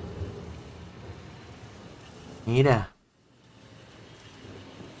 Mira.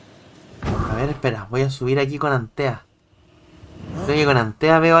 A ver, espera. Voy a subir aquí con Antea. Creo que con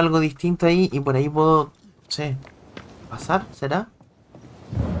Antea veo algo distinto ahí y por ahí puedo, no sé, pasar, ¿será?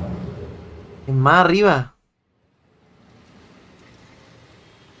 Es más arriba.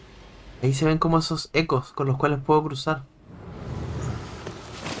 Ahí se ven como esos ecos con los cuales puedo cruzar.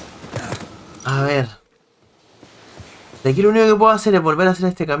 A ver. De aquí lo único que puedo hacer es volver a hacer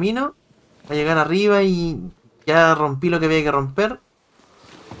este camino. A llegar arriba y ya rompí lo que había que romper.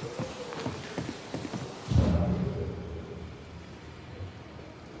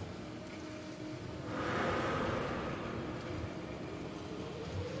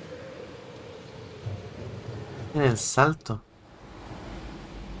 En el salto.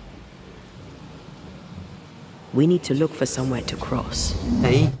 We need to look for somewhere to cross.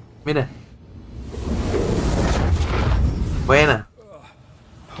 Ahí, mira. Buena.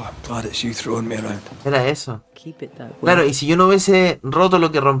 glad it's you throwing me around. Era eso. Keep it that way. Claro, y si yo no hubiese roto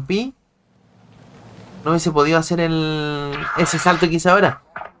lo que rompí, no hubiese podido hacer ese salto que hice ahora.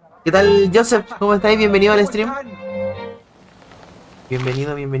 ¿Qué tal, Joseph? ¿Cómo estáis? Bienvenido al stream.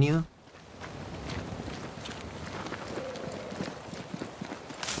 Bienvenido, bienvenido.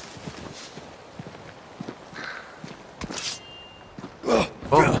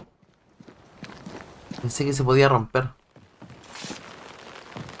 Oh. Pensé que se podía romper.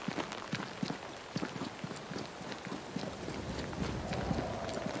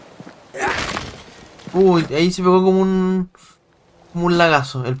 Uy, ahí se pegó como un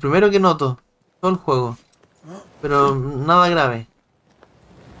lagazo. El primero que noto. Todo el juego. Pero nada grave.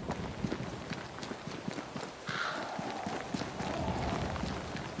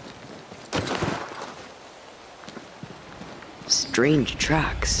 Strange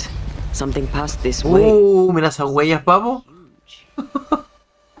tracks. Something passed this way. Mira esas huellas, papo.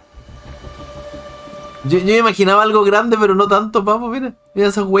 Yo me imaginaba algo grande, pero no tanto, papo. Mira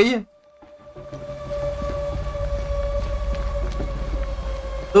esas huellas.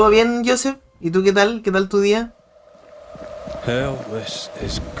 ¿Todo bien, Joseph? ¿Y tú qué tal? ¿Qué tal tu día? Hell, this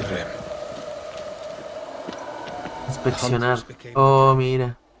is grim. Inspeccionar. Oh,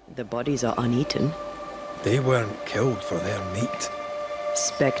 mira. The bodies are uneaten. They weren't killed for their meat.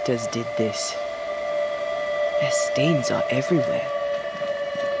 Spectres did this. Their stains are everywhere.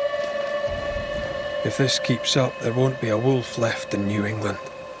 If this keeps up, there won't be a wolf left in New England.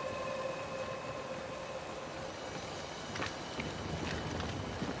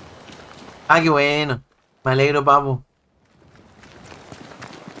 Ah, qué bueno. Me alegro, papo.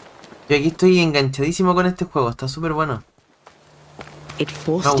 Yo aquí estoy enganchadísimo con este juego. Está súper bueno. Me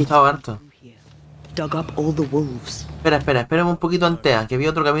ha gustado harto. Dug up all the wolves. Espérame un poquito, Antea, que vi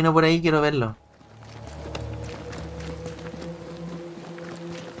otro camino por ahí, quiero verlo.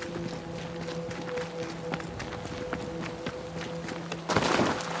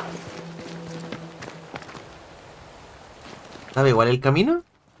 ¿Sabe igual el camino?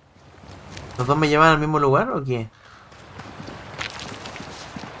 ¿Los dos me llevan al mismo lugar o qué?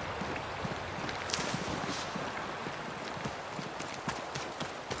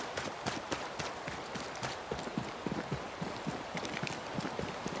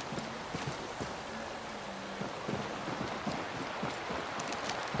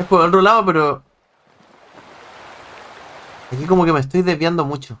 Es por otro lado, pero aquí como que me estoy desviando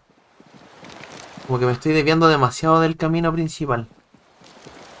mucho. Como que me estoy desviando demasiado del camino principal.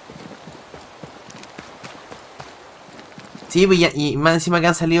 Sí, y más encima que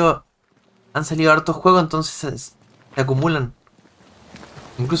han salido hartos juegos, entonces se acumulan.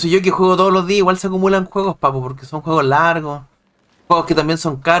 Incluso yo que juego todos los días, igual se acumulan juegos, papo, porque son juegos largos. Juegos que también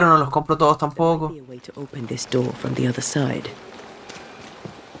son caros, no los compro todos tampoco.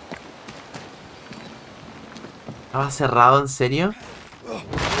 ¿Estaba cerrado, en serio?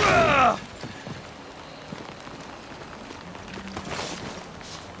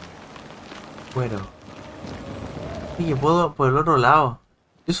 Bueno. Oye, puedo por el otro lado.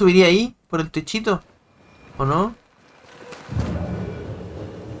 Yo subiría ahí, por el techito. ¿O no?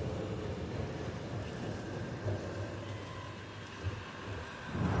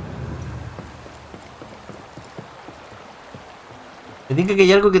 Me dice que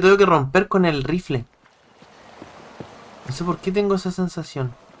hay algo que tengo que romper con el rifle. No sé por qué tengo esa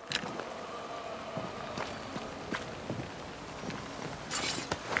sensación.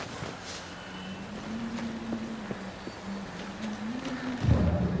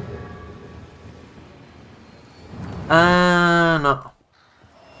 Ah, no.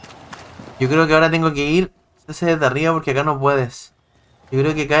 Yo creo que ahora tengo que ir desde arriba porque acá no puedes. Yo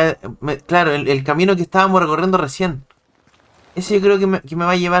creo que cae... claro, el camino que estábamos recorriendo recién. Ese yo creo que me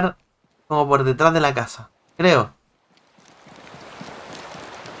va a llevar como por detrás de la casa. Creo.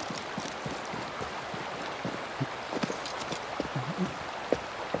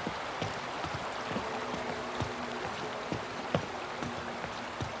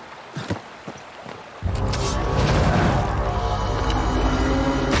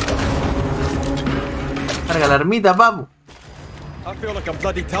 Carga la ermita, papu. I feel like a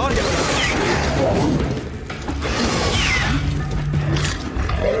bloody target.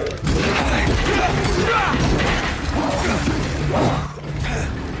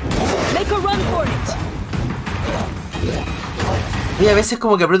 Make a run for it. Y a veces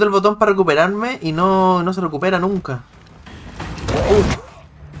como que aprieto el botón para recuperarme y no se recupera nunca.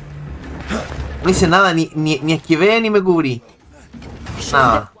 No hice nada, ni esquivé ni me cubrí.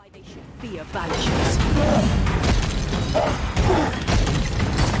 Nada.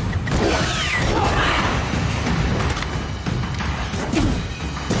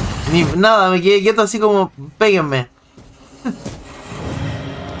 Ni nada, me quedé quieto así como, péguenme.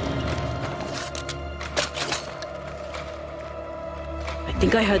 I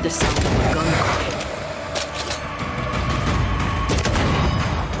think I heard the sound of a gun cocking.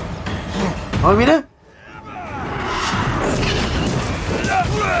 Oh, mira.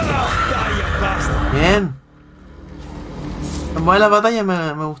 Bien. Las modas de la batalla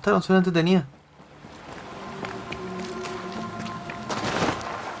me gustaron, son entretenidas.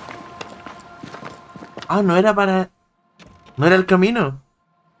 Ah, no era para... No era el camino.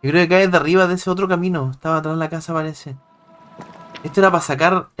 Yo creo que cae de arriba de ese otro camino. Estaba atrás de la casa, parece. Esto era para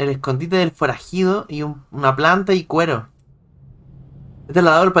sacar el escondite del forajido y una planta y cuero. Te ha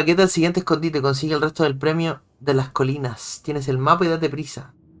dado el paquete al siguiente escondite. Consigue el resto del premio de las colinas. Tienes el mapa y date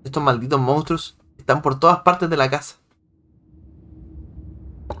prisa. Estos malditos monstruos están por todas partes de la casa.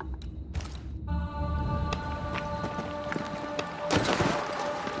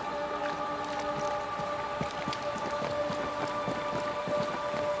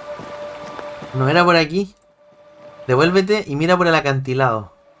 No era por aquí. Devuélvete y mira por el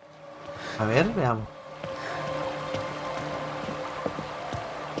acantilado. A ver, veamos.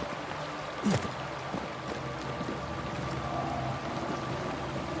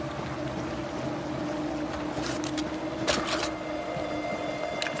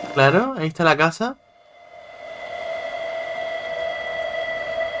 Claro, ahí está la casa.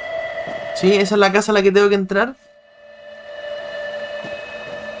 Sí, esa es la casa a la que tengo que entrar.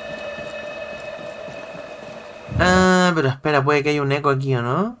 Ah, pero espera, puede que haya un eco aquí, ¿o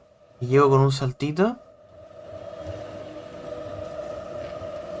no? Y llego con un saltito.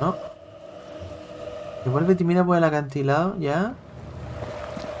 No. Devuélvete y mira por el acantilado, ya.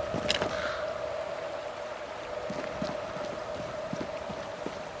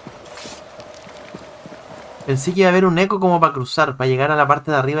 Pensé que iba a haber un eco como para cruzar, para llegar a la parte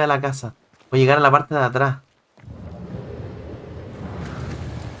de arriba de la casa. O llegar a la parte de atrás.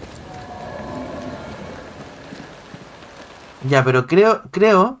 Ya, pero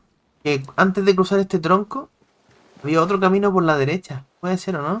creo que antes de cruzar este tronco había otro camino por la derecha. Puede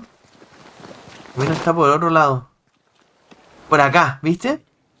ser, ¿o no? El camino está por el otro lado. Por acá, ¿viste?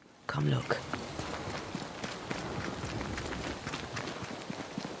 Come look.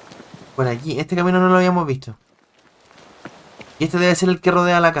 Por aquí. Este camino no lo habíamos visto. Y este debe ser el que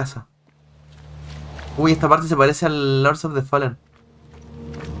rodea la casa. Uy, esta parte se parece al Lords of the Fallen.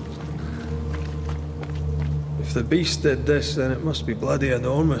 If the beast did this, then it must be bloody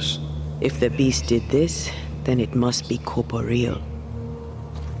enormous. If the beast did this, then it must be corporeal.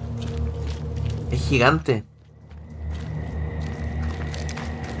 Es gigante.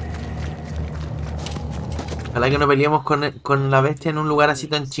 Ojalá que no peleemos con la bestia en un lugar así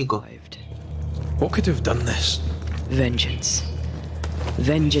tan chico. What could have done this? Vengeance.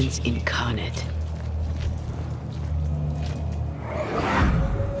 Vengeance incarnate.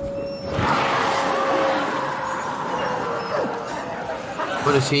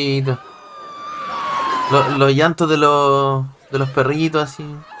 Pobrecito. Los llantos de los perritos así.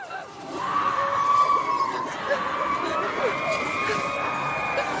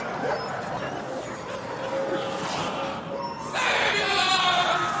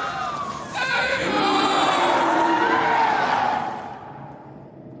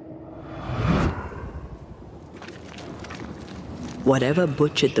 Whatever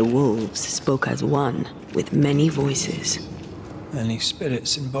butchered the wolves spoke as one, with many voices. Any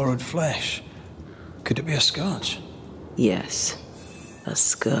spirits in borrowed flesh? Could it be a scourge? Yes, a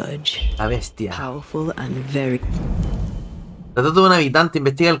scourge. La bestia. Powerful and very... Trató de un habitante.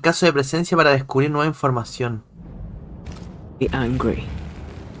 Investiga el caso de presencia para descubrir nueva información. Be angry.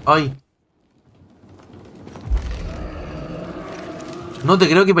 ¡Ay! No te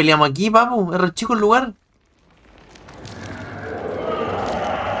creo que peleamos aquí, papu. Es re chico el lugar.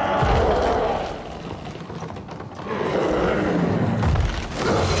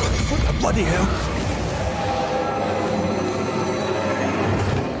 Bloody hell.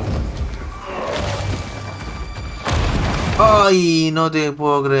 Ay, no te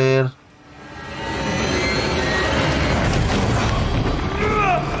puedo creer.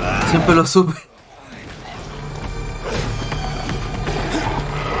 Siempre lo supe.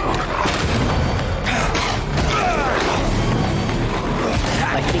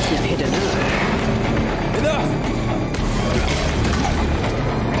 I think we've hit a nerve.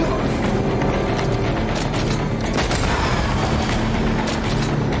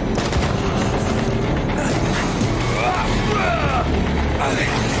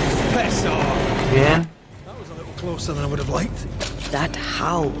 Bien. That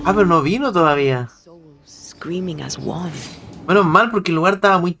howl. Ah, pero no vino todavía. Screaming as one. Menos mal, porque el lugar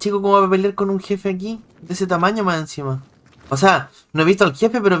estaba muy chico como para pelear con un jefe aquí. De ese tamaño más encima. O sea, no he visto al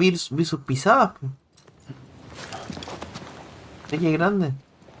jefe, pero vi sus pisadas. Mira qué grande.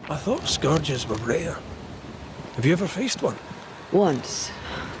 I thought scourges were rare. Have you ever faced one? Once.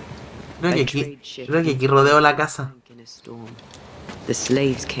 Creo que aquí rodeo la casa. The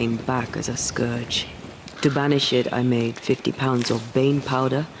slaves came back as a scourge. To banish it, I made 50 pounds of bane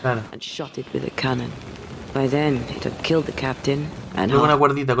powder and shot it with a cannon. By then, it had killed the captain and coloca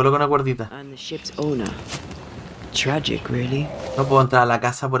una cuerdita. And the ship's owner. Tragic, really. No puedo entrar a la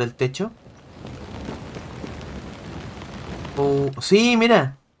casa por el techo. Sí,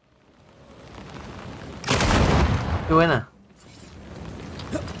 mira. Qué buena.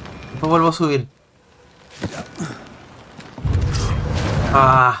 Después vuelvo a subir.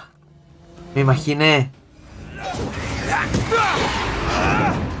 Ah, me imaginé.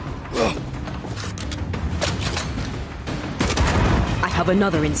 I have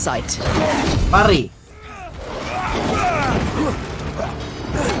another in sight. Barry.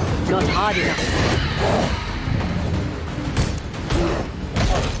 Not hard enough.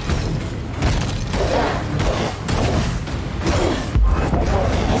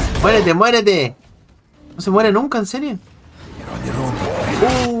 Muérete, muérete. No se muere nunca, en serio.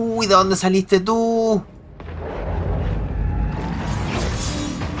 Uy, ¿de dónde saliste tú?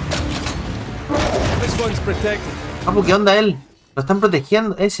 Ah, ¿qué onda él? Lo están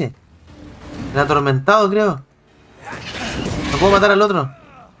protegiendo, ese. El atormentado, creo. No puedo matar al otro.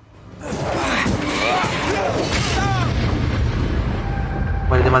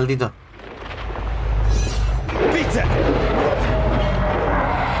 Muérete, maldito.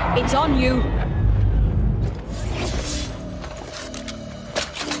 It's on you.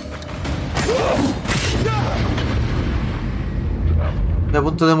 Estoy a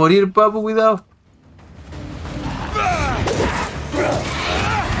punto de morir, papu, cuidado.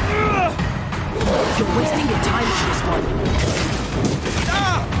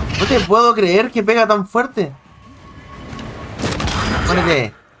 No te puedo creer que pega tan fuerte.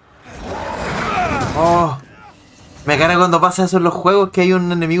 Muérete. Oh. Me carga cuando pasa eso en los juegos, que hay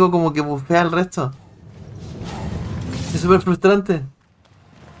un enemigo como que bufea al resto. Es súper frustrante.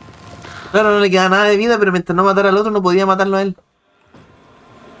 Claro, no le queda nada de vida, pero mientras no matara al otro no podía matarlo a él.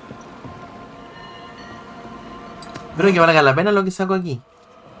 Espero que valga la pena lo que saco aquí.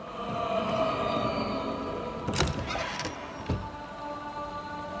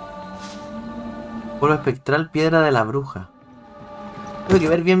 Polvo espectral, piedra de la bruja. Tengo que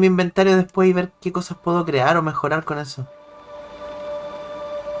ver bien mi inventario después y ver qué cosas puedo crear o mejorar con eso.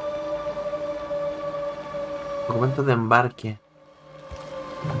 Documentos de embarque.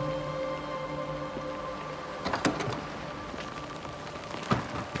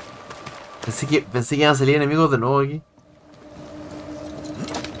 Pensé que iban a salir enemigos de nuevo aquí.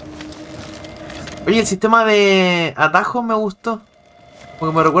 Oye, el sistema de atajos me gustó.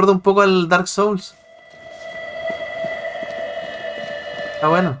 Porque me recuerda un poco al Dark Souls. Está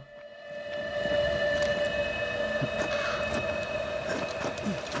bueno.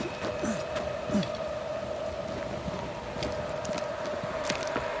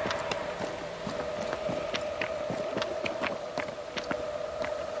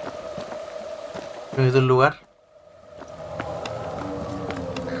 ¿Me meto el lugar?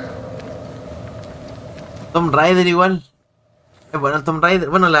 Tomb Raider igual. Es bueno el Tomb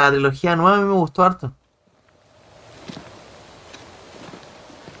Raider. Bueno, la trilogía nueva a mí me gustó harto.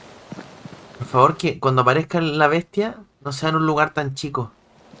 Por favor, que cuando aparezca la bestia no sea en un lugar tan chico.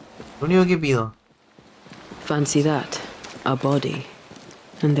 Lo único que pido. Fancy that. A body.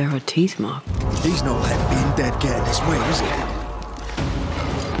 And there are teeth marks. He's not let being dead get in his way, is he?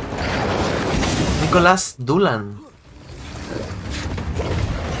 Nicholas Dulan.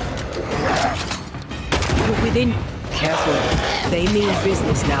 You're within. Careful. They mean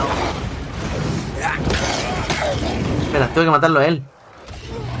business now. Espera, tengo que matarlo a él.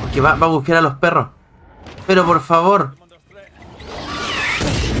 Que va a bufear a los perros. Pero por favor.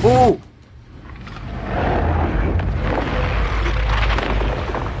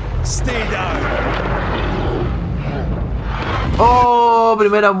 Oh,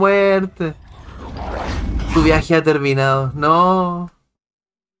 primera muerte. Tu viaje ha terminado. No.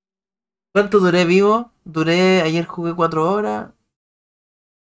 ¿Cuánto duré vivo? Ayer jugué 4 horas.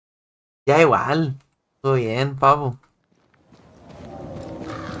 Ya igual. Todo bien, papu.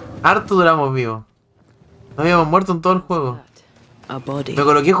 Harto duramos vivos. No habíamos muerto en todo el juego. Me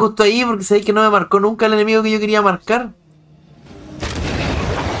coloqué justo ahí porque sabéis que no me marcó nunca el enemigo que yo quería marcar.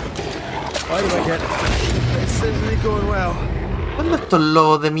 ¿Cuándo estos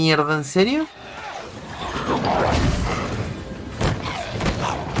lobos de mierda? ¿En serio?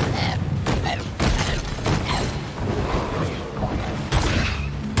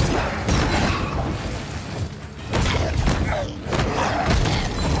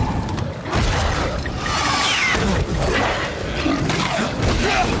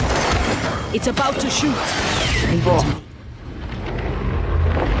 It's about to shoot. Oh.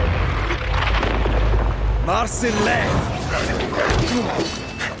 Marcin left.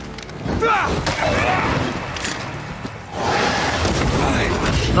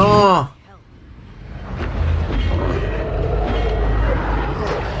 No.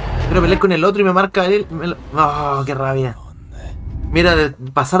 Quiero pelear con el otro y me marca él. Oh, qué rabia. Mira, de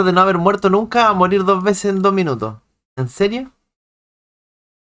pasar de no haber muerto nunca a morir 2 veces en 2 minutos. ¿En serio?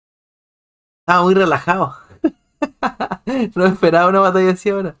 Estaba muy relajado. No esperaba una batalla así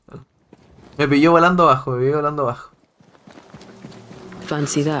ahora. Me pilló volando abajo,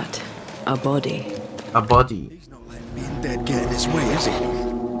 Fancy that. A body. A body. He's not letting me and Dead get in his way, is he?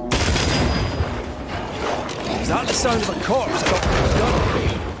 Is that the sound of a corpse dropping his gun?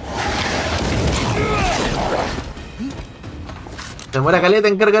 Demora caleta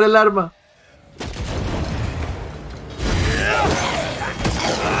en cargar el arma.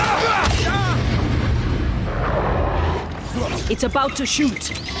 It's about to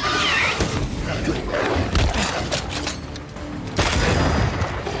shoot.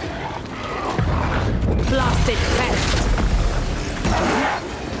 Blasted pest.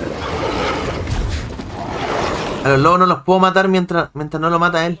 A los lobos no los puedo matar mientras no lo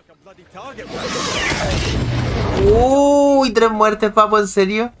mata él. Uy, 3 muertes, papo, ¿en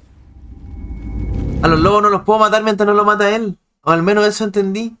serio? A los lobos no los puedo matar mientras no lo mata él. O al menos eso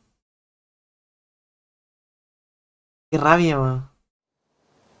entendí. Qué rabia, man.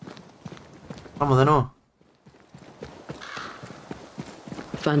 Vamos de nuevo.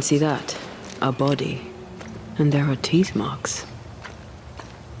 Fancy that. A body. And there are teeth marks.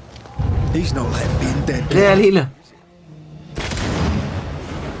 He's not letting me and Dead Pelea al hilo.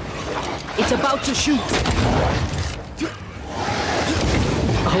 It's about to shoot.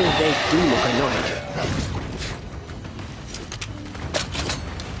 Oh, they do look annoying.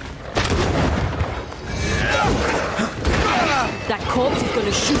 That corpse is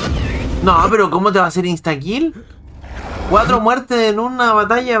gonna shoot. No, pero ¿cómo te va a hacer insta-kill? 4 muertes en una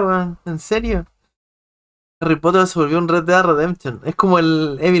batalla, man. ¿En serio? Harry Potter se volvió un Red Dead Redemption. Es como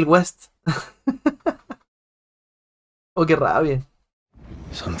el Evil West. Oh, qué rabia.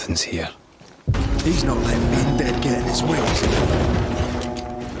 Something's here. He's not letting me and Dead get in his way, is he?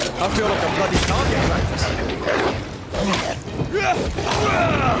 I feel like a bloody target practice.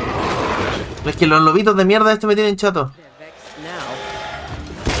 Es que los lobitos de mierda me tienen chato.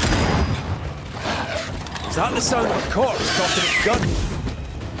 Is that the sound of a corpse dropping its gun?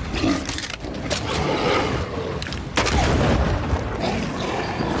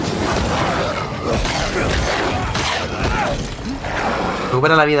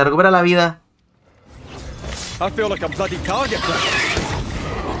 Recupera la vida, recupera la vida. I feel like a bloody target practice.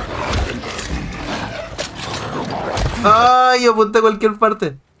 Ay, yo apunté a cualquier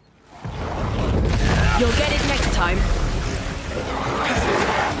parte. You'll get it next time.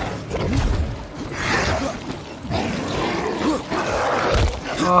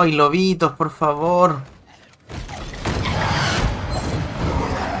 Ay, lobitos, por favor.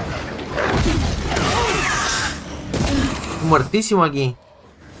 Muertísimo aquí.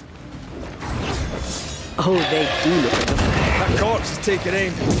 Oh, they do look at them. That corpse is taking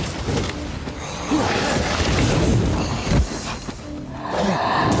aim.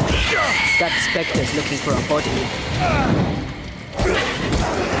 That Spectre's looking for a body.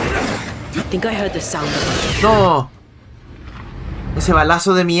 I think I heard the sound of it. No. Ese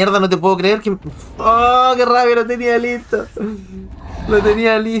balazo de mierda, no te puedo creer que... Oh, qué rabia, lo tenía listo. Lo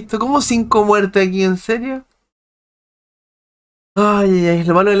tenía listo. ¿Cómo 5 muertes aquí? ¿En serio? Ay, ay,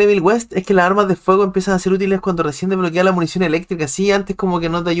 lo malo del Evil West es que las armas de fuego empiezan a ser útiles cuando recién desbloqueas la munición eléctrica. Sí, antes como que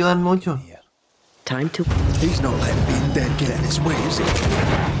no te ayudan mucho. Time to... He's not letting me and Dead get in his way, is he?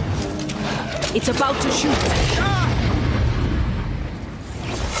 It's about to shoot.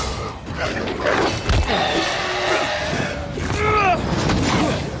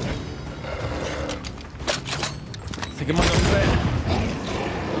 I think I'm on the threat.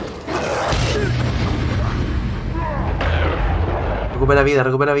 Recupera vida,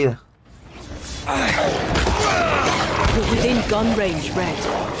 recupera vida. You're within gun range, Red.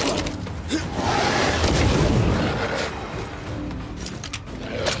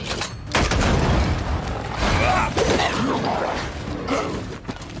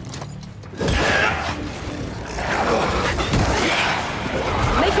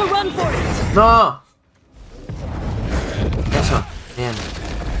 Make a run for it. ¡No! Eso, bien.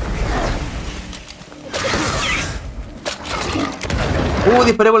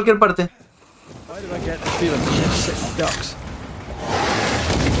 Disparé a cualquier parte. Why do I get the feeling that they're sitting ducks?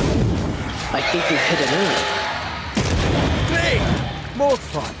 I think we've hit a nerve. Great! More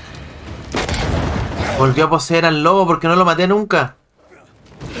fun. Volvió a poseer al lobo porque no lo maté nunca.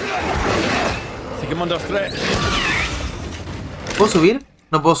 ¿Puedo subir?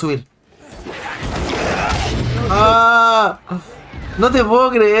 No puedo subir. ¡Ah! No te puedo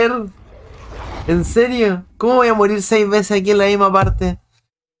creer. ¿En serio? ¿Cómo voy a morir 6 veces aquí en la misma parte?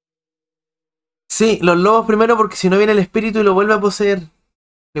 Sí, los lobos primero porque si no viene el espíritu y lo vuelve a poseer.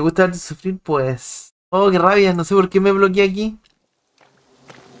 ¿Le gusta verte sufrir? Pues... Oh, qué rabia. No sé por qué me bloqueé aquí.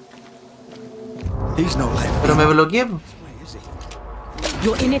 Pero me bloqueé.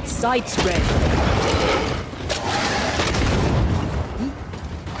 You're in its sights, Red.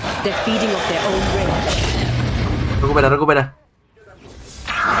 They're feeding off their own rage. Recupera, recupera.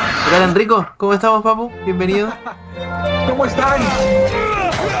 ¿Qué tal, Enrico? ¿Cómo estamos, papu? Bienvenido. ¿Cómo están?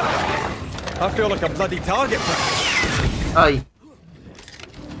 Ay.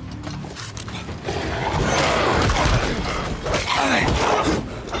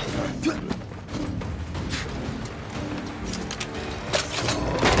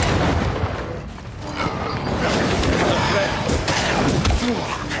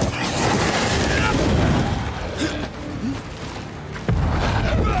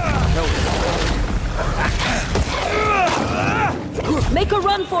 Make a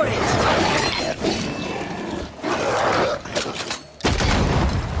run for it.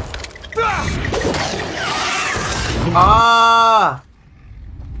 ¡Ah!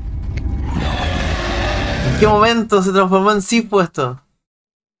 ¿En qué momento se transformó en Sif puesto?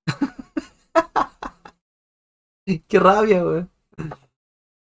 Qué rabia, wey.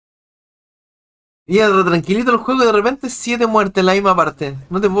 Y tranquilito el juego y de repente 7 muertes en la misma parte.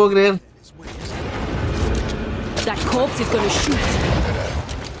 No te puedo creer. That corpse is gonna shoot.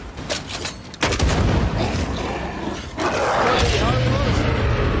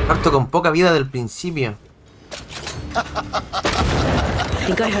 Harto con poca vida del principio. I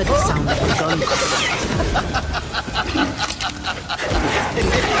think I heard the sound of the gun.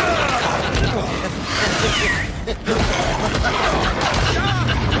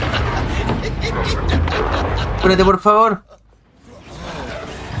 Cúrate, por favor.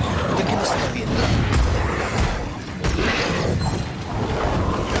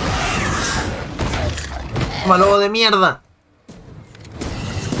 Toma, lobo de mierda.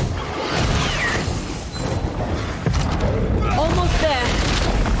 Almost there.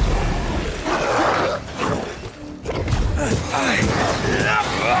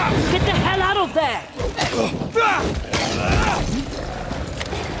 Get the hell out of there.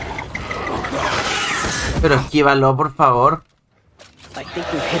 Pero esquívalo, por favor. I think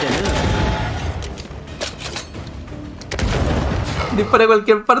we've hit a nerve. Dispara a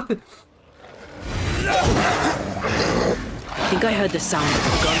cualquier parte. I think I heard the sound of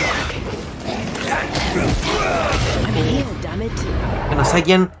the gun working. I'm here, damn it. Que no sé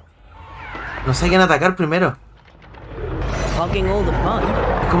quién. No sé quién atacar primero. Hogging all the fun.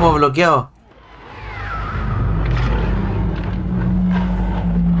 Es como bloqueado.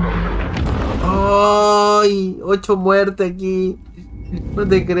 ¡Ay! 8 muertes aquí. No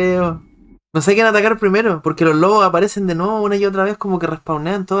te creo. No sé quién atacar primero, porque los lobos aparecen de nuevo una y otra vez como que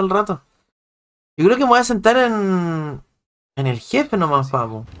respawnean todo el rato. Yo creo que me voy a sentar en el jefe nomás,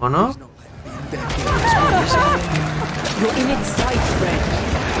 papu, ¿o no?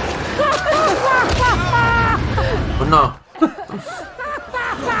 Pues no.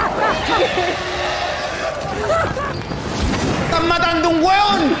 ¡Están matando un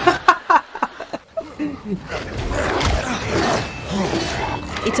hueón!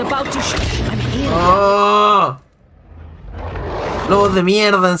 It's about to I'm here. ¡Oh! Lobos de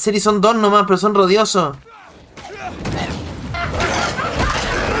mierda, en serio son 2 nomás, pero son rodiosos.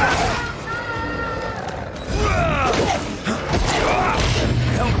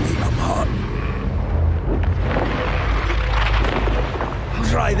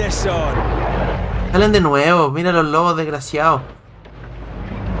 Try this on. Salen de nuevo, mira los lobos desgraciados.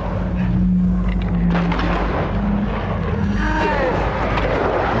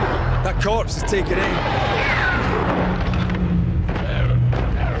 That corpse is taken in.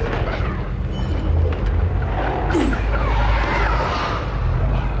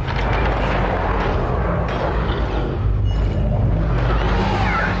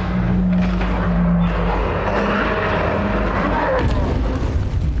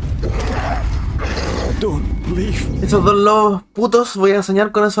 Esos 2 lobos putos, voy a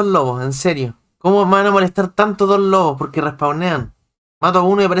soñar con esos lobos, en serio. ¿Cómo me van a molestar tanto 2 lobos? Porque respawnean. Mato a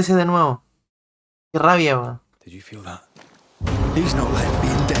uno y aparece de nuevo. Qué rabia, weón.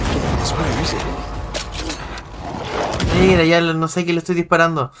 Mira, ya no sé qué le estoy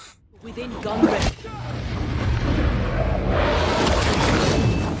disparando.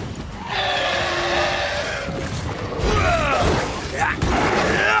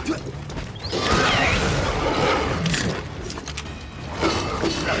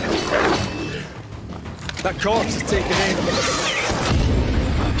 That corpse is taken in.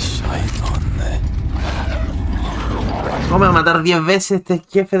 ¿Cómo me va a matar 10 veces este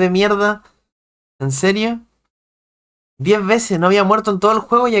jefe de mierda? ¿En serio? 10 veces, no había muerto en todo el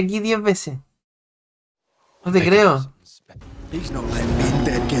juego y aquí 10 veces. No te creo.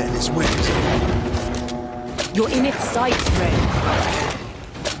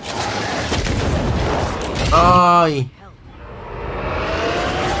 Ay.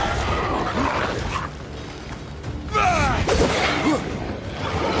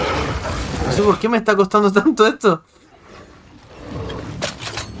 No sé por qué me está costando tanto esto.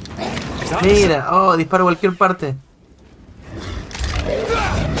 Mira, oh, disparo a cualquier parte.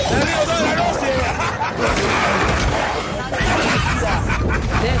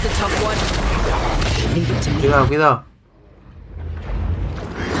 Cuidado, cuidado.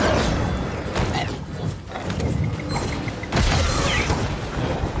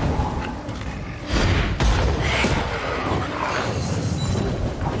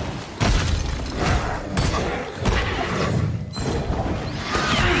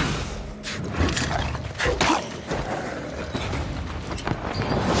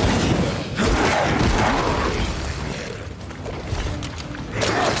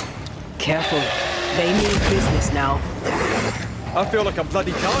 Careful. They mean business now. I feel like a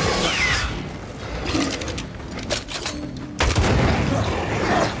bloody target.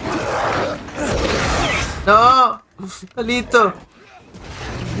 No, listo.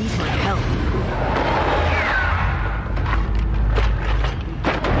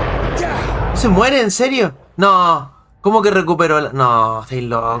 ¿Se muere? ¿En serio? No. ¿Cómo que recuperó la... No, estoy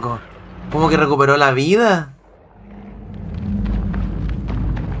loco. ¿Cómo que recuperó la vida?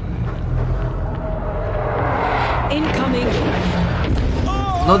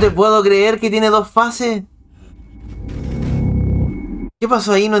 No te puedo creer que tiene 2 fases. ¿Qué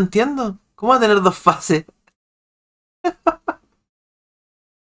pasó ahí? No entiendo. ¿Cómo va a tener 2 fases?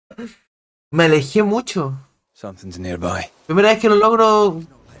 Me alejé mucho. Primera vez que lo logro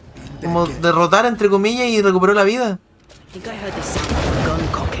como derrotar entre comillas y recuperó la vida.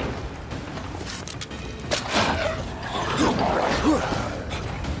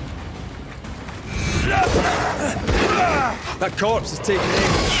 That corpse is taken in.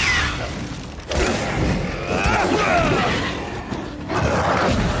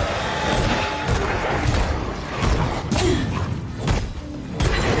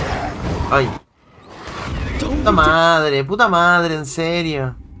 Ay. Puta madre, en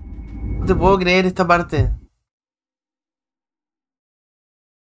serio. No te puedo creer esta parte.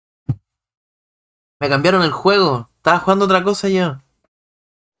 Me cambiaron el juego. Estaba jugando otra cosa yo.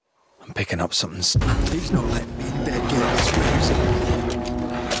 I'm picking up something. Please not let me dead get this.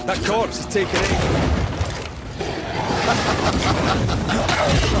 That corpse is taken in.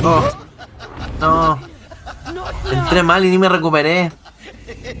 Oh. No. Entré mal y ni me recuperé.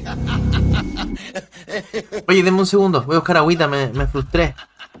 Oye, denme un segundo. Voy a buscar agüita, me frustré.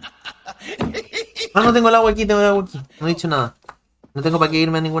 Ah, no tengo el agua aquí, tengo el agua aquí. No he dicho nada. No tengo para qué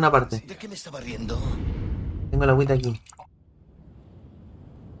irme a ninguna parte. ¿De qué me estaba riendo? Tengo la agüita aquí.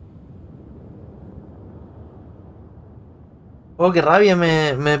 Oh, qué rabia,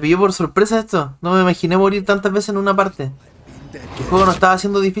 me pilló por sorpresa esto. No me imaginé morir tantas veces en una parte. El juego no estaba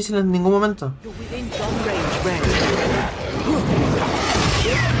siendo difícil en ningún momento.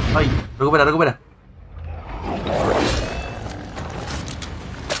 Ay, recupera, recupera.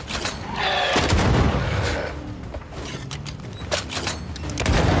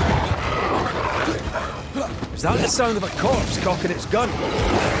 Is that the sound of a corpse cocking its gun?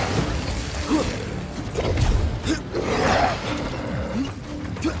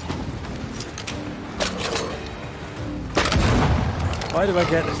 Why do I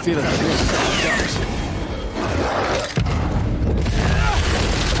get the feeling that this is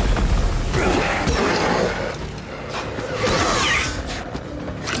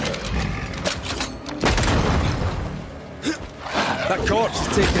that corpse is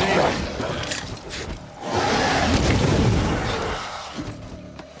taken in.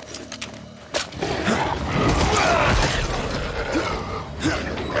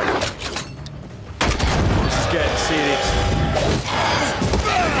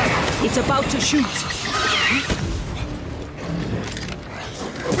 It's about to shoot.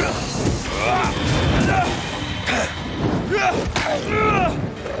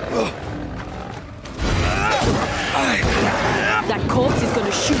 That corpse is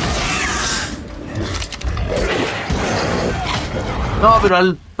gonna shoot. No, pero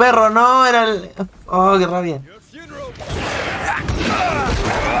al perro no, era el... Oh, qué rabia.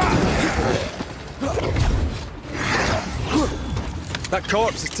 That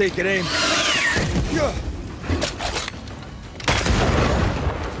corpse is taken aim.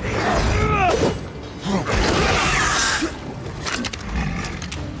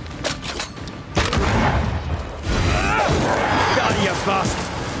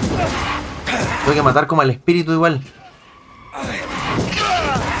 Tengo que matar como al espíritu igual.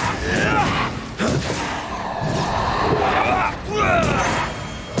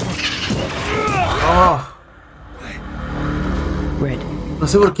 Oh. No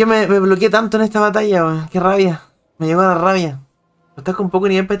sé por qué me bloqueé tanto en esta batalla, weón. Qué rabia. Me llegó a la rabia. ¿Estás con poco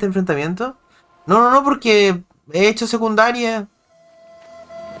nivel para este enfrentamiento? No, porque he hecho secundaria.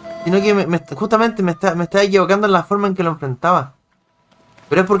 Sino que justamente me estaba equivocando en la forma en que lo enfrentaba.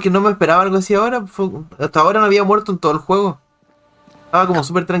 Pero es porque no me esperaba algo así ahora. Hasta ahora no había muerto en todo el juego. Estaba como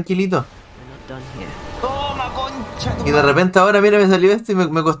súper tranquilito. Y de repente ahora, mira, me salió esto y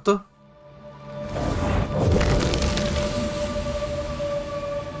me costó.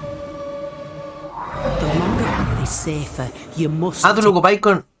 Ah, tú lo ocupáis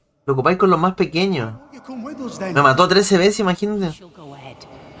con los más pequeños. Me mató 13 veces, imagínate.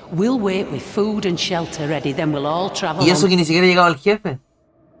 Y eso que ni siquiera he llegado al jefe.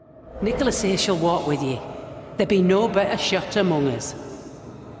 Nicholas here shall walk with you. There be no better shot among us.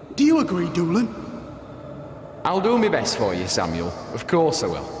 Do you agree, Doolin? I'll do my best for you, Samuel. Of course I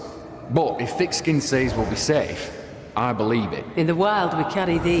will. But if Thickskin says we'll be safe, I believe it. In the wild we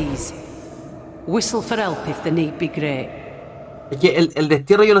carry these. Whistle for help if the need be great. Es que el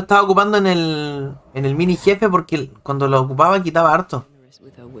destierro yo lo estaba ocupando en el mini jefe porque cuando lo ocupaba quitaba harto.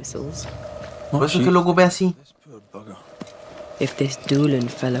 Por eso es que lo ocupé así.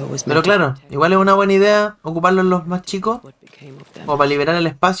 Pero claro, igual es una buena idea ocuparlo en los más chicos, como para liberar el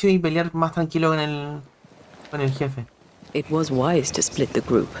espacio y pelear más tranquilo con el jefe.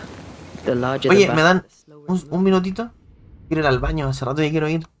 Oye, ¿me dan un minutito? Quiero ir al baño, hace rato ya quiero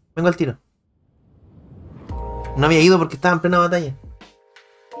ir. Vengo al tiro. No había ido porque estaba en plena batalla.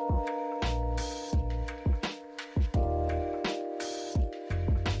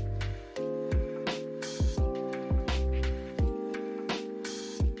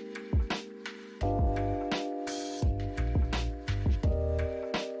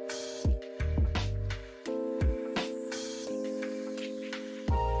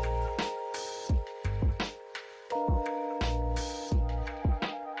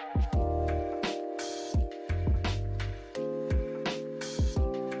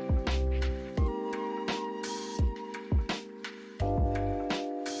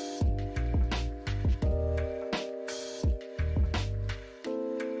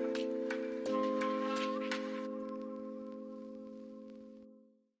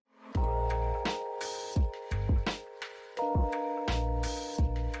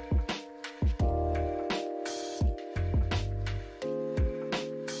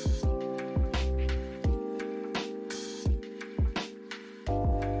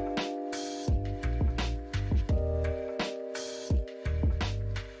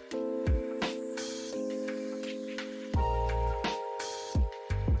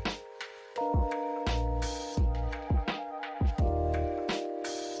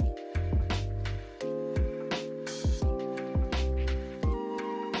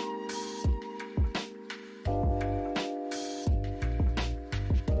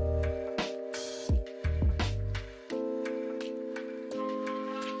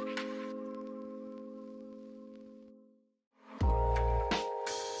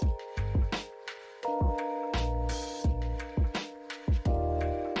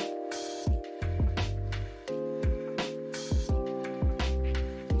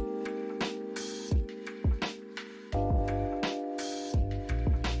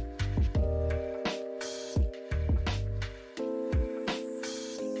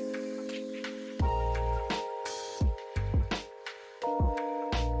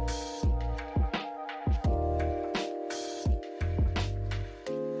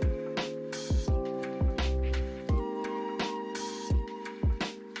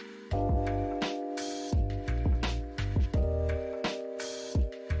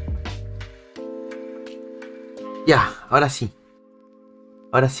 Ya, ahora sí.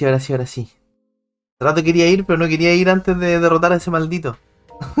 Ahora sí. Hace rato quería ir, pero no quería ir antes de derrotar a ese maldito.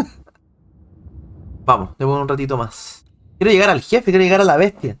 Vamos, le pongo un ratito más. Quiero llegar al jefe, quiero llegar a la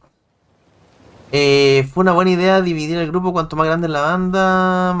bestia. Fue una buena idea dividir el grupo. Cuanto más grande es la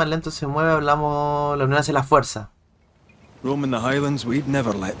banda, más lento se mueve. Hablamos, la unión hace la fuerza. La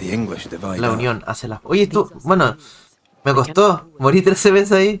unión hace la fuerza. Oye, esto, bueno, me costó. Morí 13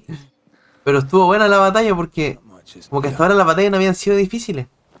 veces ahí. Pero estuvo buena la batalla porque como que hasta ahora las batallas no habían sido difíciles.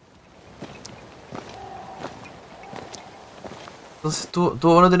 Entonces estuvo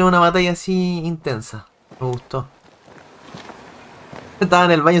bueno tener una batalla así intensa. Me gustó. Estaba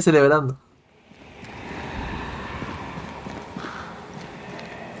en el baño celebrando.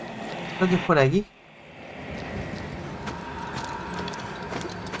 Creo que es por aquí.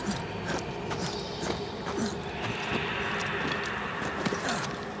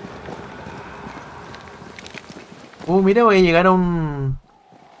 Mira, voy a llegar a una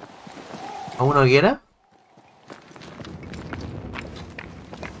hoguera.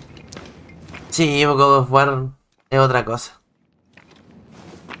 Sí, God of War es otra cosa.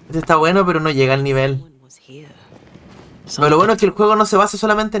 Este está bueno, pero no llega al nivel. Pero lo bueno es que el juego no se basa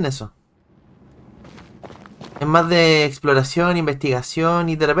solamente en eso. Es más de exploración, investigación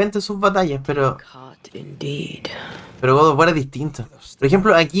y de repente sus batallas, pero God of War es distinto. Por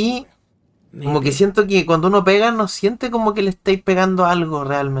ejemplo, aquí como que siento que cuando uno pega no siente como que le estáis pegando algo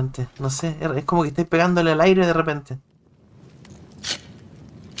realmente. No sé, es como que estáis pegándole al aire de repente.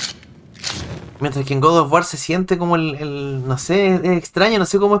 Mientras que en God of War se siente como no sé, es extraño, no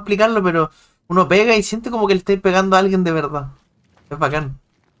sé cómo explicarlo, pero uno pega y siente como que le estáis pegando a alguien de verdad. Es bacán.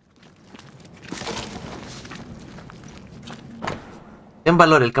 Ten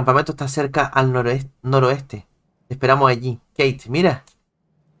valor, el campamento está cerca al noroeste. Te esperamos allí. Kate, mira.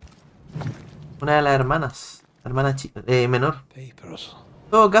 Una de las hermanas. Hermana menor. En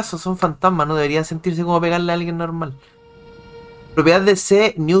todo caso, son fantasmas, no deberían sentirse como pegarle a alguien normal. Propiedad de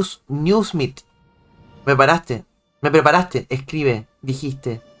C. Newsmith. Me preparaste. Escribe,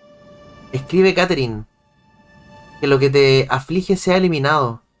 dijiste. Escribe, Catherine. Que lo que te aflige sea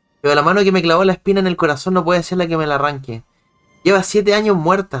eliminado. Pero la mano que me clavó la espina en el corazón no puede ser la que me la arranque. Lleva 7 años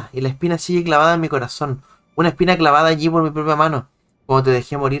muerta y la espina sigue clavada en mi corazón. Una espina clavada allí por mi propia mano. Como te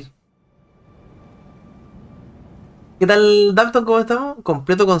dejé morir. ¿Qué tal, Dalton? ¿Cómo estamos?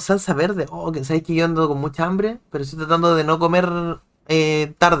 Completo con salsa verde. Oh, que sabéis que yo ando con mucha hambre, pero estoy tratando de no comer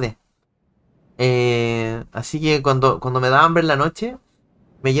tarde. Así que cuando me da hambre en la noche,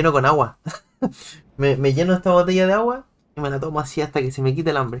 me lleno con agua. me lleno esta botella de agua y me la tomo así hasta que se me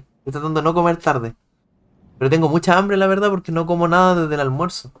quite el hambre. Estoy tratando de no comer tarde. Pero tengo mucha hambre, la verdad, porque no como nada desde el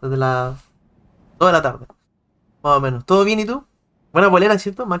almuerzo. Desde toda la tarde. Más o menos. ¿Todo bien y tú? Buena polera,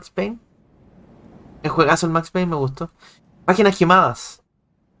 ¿cierto? Max Payne. El juegazo el Max Payne, me gustó. Páginas quemadas.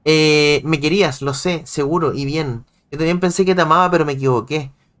 Me querías, lo sé, seguro y bien. Yo también pensé que te amaba, pero me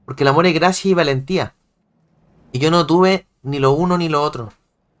equivoqué. Porque el amor es gracia y valentía. Y yo no tuve ni lo uno ni lo otro.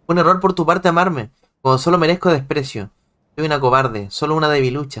 Fue un error por tu parte amarme, cuando solo merezco desprecio. Soy una cobarde, solo una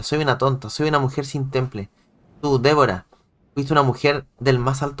debilucha, soy una tonta, soy una mujer sin temple. Tú, Débora, fuiste una mujer del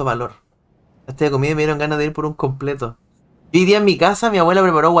más alto valor. Este de comida me dieron ganas de ir por un completo. Yo hoy día en mi casa, mi abuela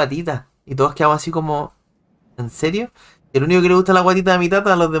preparó guatita. Y todos quedamos así como... ¿En serio? El único que le gusta la guatita de mi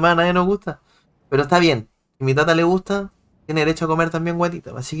tata, a los demás a nadie nos gusta. Pero está bien. Si a mi tata le gusta, tiene derecho a comer también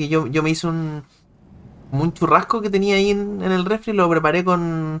guatita. Así que yo me hice un churrasco que tenía ahí en el refri. Lo preparé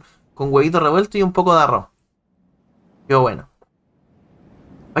con huevito revuelto y un poco de arroz. Pero bueno.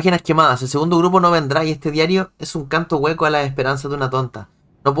 Páginas quemadas. El segundo grupo no vendrá y este diario es un canto hueco a la esperanza de una tonta.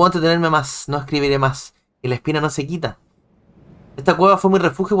 No puedo entretenerme más. No escribiré más. Y la espina no se quita. Esta cueva fue mi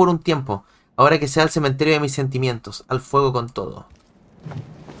refugio por un tiempo. Ahora que sea el cementerio de mis sentimientos. Al fuego con todo.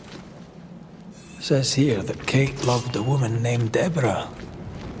 Says here that Kate loved a woman named Deborah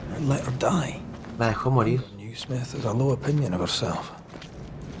and let her die. La dejó morir. Smith has a low opinion of herself.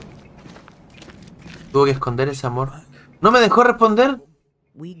 Tuvo que esconder ese amor. ¿No me dejó responder?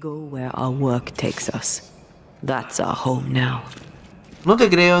 We go where our work takes us. That's our home now. No te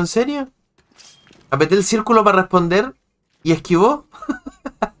creo, ¿en serio? Apreté el círculo para responder y esquivó.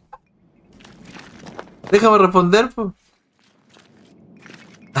 Déjame responder, po.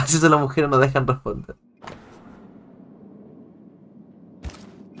 Así son las mujeres, no dejan responder.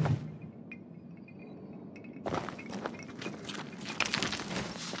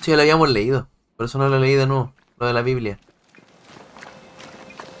 Sí, lo habíamos leído. Por eso no lo leí de nuevo. Lo de la Biblia.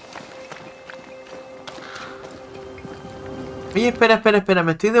 Oye, espera.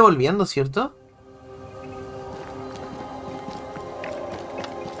 Me estoy devolviendo, ¿cierto?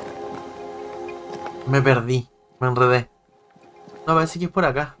 Me perdí. Me enredé. No, parece que es por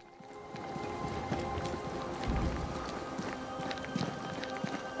acá.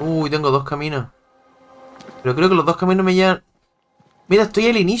 Uy, tengo dos caminos. Pero creo que los dos caminos me llevan... Mira, estoy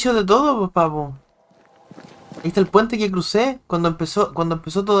al inicio de todo, pues, papo. Ahí está el puente que crucé cuando empezó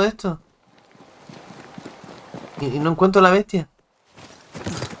todo esto. Y no encuentro a la bestia.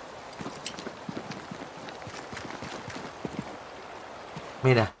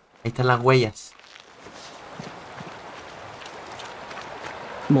 Mira, ahí están las huellas.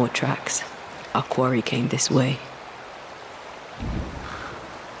 More tracks. Our quarry came this way.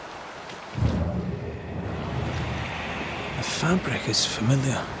 The fabric is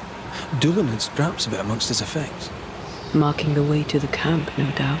familiar. Doolan had scraps of it amongst his effects. Marking the way to the camp, no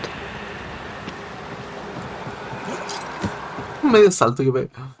doubt. Medio salto que pega.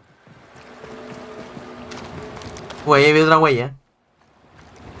 Uy, ahí vi otra huella.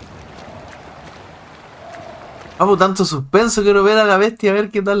 Vamos, tanto suspenso, quiero ver a la bestia, a ver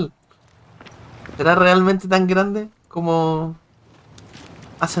qué tal. ¿Será realmente tan grande como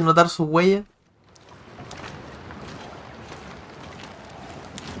hace notar sus huellas?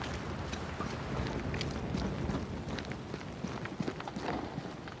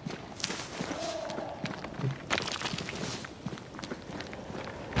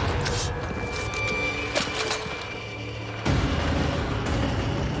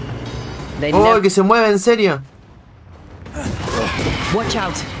 ¡Oh, que se mueve, en serio! Watch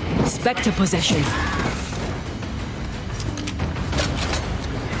out. Spectre possession.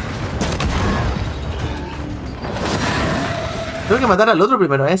 Tengo que matar al otro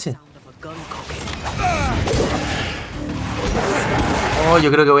primero, a ese. Oh,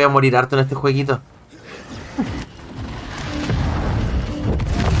 yo creo que voy a morir harto en este jueguito.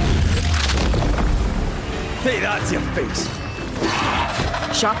 Hey, that's your face.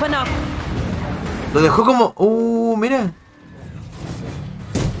 Sharpen up. Lo dejó como... mira.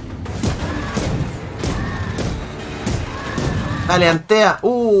 Dale, Antea.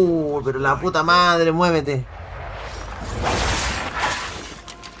 Pero la puta madre, muévete.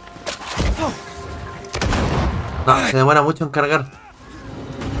 No, se demora mucho en cargar.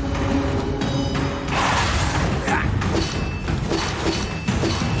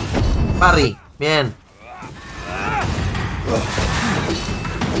 Parry, bien.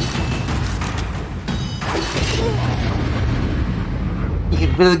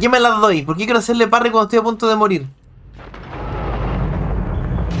 ¿Pero de qué me las doy? ¿Por qué quiero hacerle parry cuando estoy a punto de morir?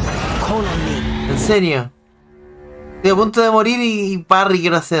 ¿En serio? Estoy a punto de morir y parry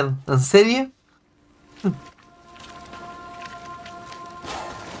quiero hacer. ¿En serio?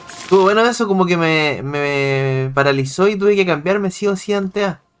 Estuvo bueno eso, como que me paralizó y tuve que cambiarme sí o sí ante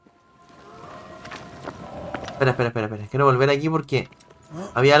A. Espera. Quiero volver aquí porque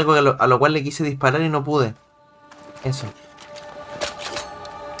había algo a lo cual le quise disparar y no pude. Eso.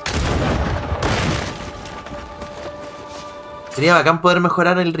 Sería bacán poder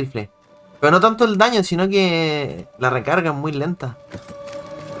mejorar el rifle. Pero no tanto el daño, sino que la recarga es muy lenta.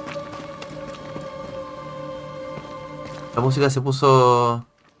 La música se puso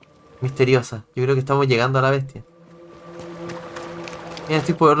misteriosa. Yo creo que estamos llegando a la bestia. Mira,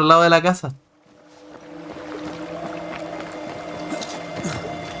 estoy por otro lado de la casa.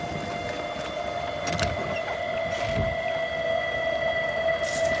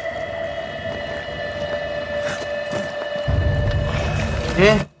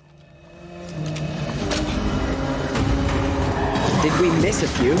 ¿Qué? Did we miss a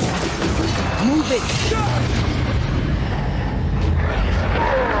few? Move it.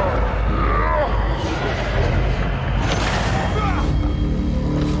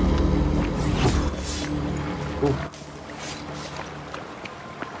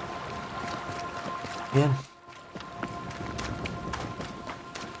 Bien.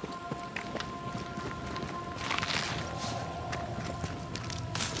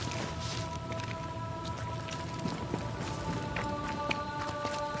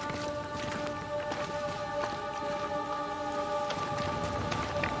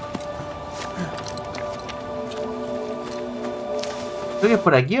 Creo que es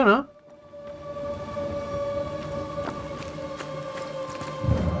por aquí, ¿o no?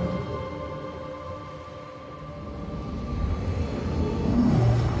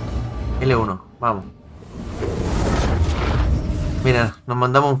 L1, vamos. Mira, nos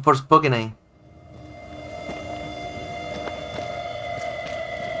mandamos un Forspoken ahí.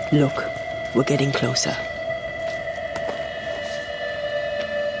 Look, we're getting closer.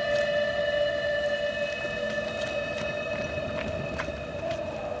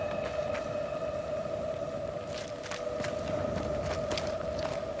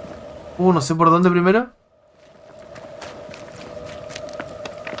 No sé por dónde primero.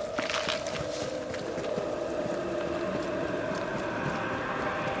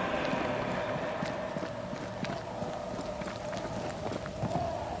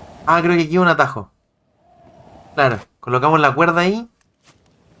 Ah, creo que aquí hay un atajo. Claro, colocamos la cuerda ahí.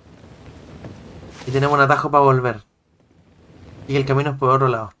 Y tenemos un atajo para volver. Y el camino es por otro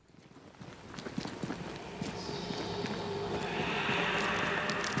lado.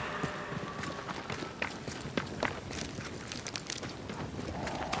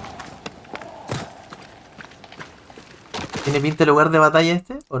 ¿Tiene pinta el lugar de batalla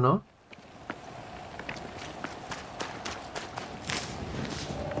este o no?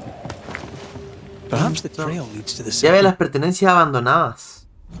 Llave de las pertenencias abandonadas.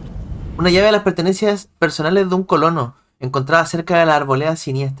 Una llave de las pertenencias personales de un colono. encontrada cerca de la arboleda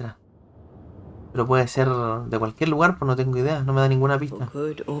siniestra. Pero puede ser de cualquier lugar, pues no tengo idea, no me da ninguna pista. For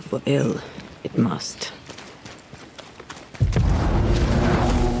good or for ill, it must.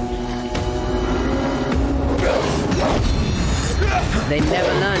 They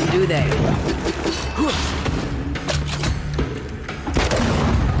never learn, do they?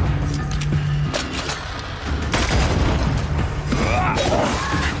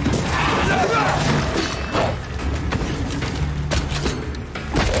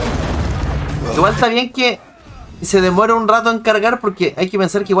 Igual está bien que se demora un rato en cargar porque hay que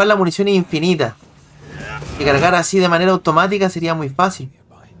pensar que igual la munición es infinita. Y cargar así de manera automática sería muy fácil.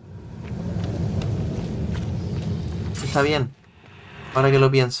 Eso está bien. Ahora que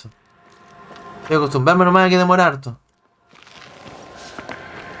lo pienso. Voy a acostumbrarme nomás a que demora harto.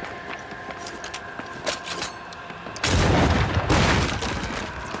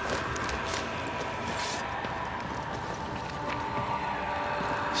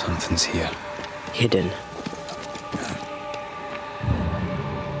 Something's here. Hidden.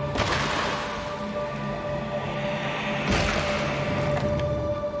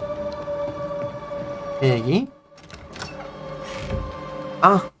 ¿Qué hay aquí?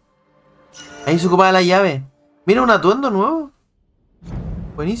 Ah, ahí se ocupaba la llave. Mira, un atuendo nuevo.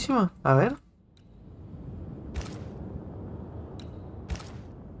 Buenísimo, a ver.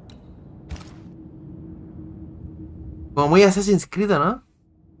 Como muy Assassin's Creed, ¿no?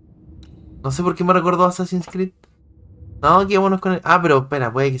 No sé por qué me recordó Assassin's Creed. No, quedémonos con el... Ah, pero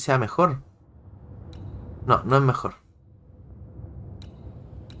espera, puede que sea mejor. No, no es mejor.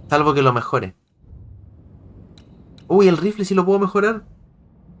 Salvo que lo mejore. Uy, el rifle sí lo puedo mejorar.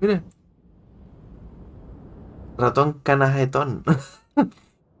 Mire. Ratón canajetón.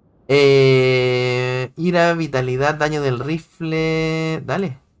 Ira, vitalidad, daño del rifle.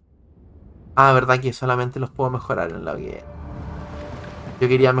 Dale. Ah, verdad que solamente los puedo mejorar en la guía. Yo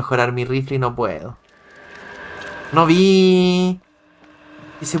quería mejorar mi rifle y no puedo. No vi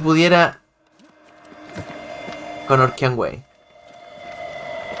si se pudiera. Connor Kenway.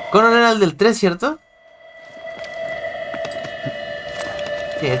 Connor era el del 3, ¿cierto?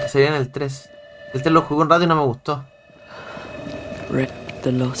 Sí, este sería en el 3. El 3 lo jugué un rato y no me gustó.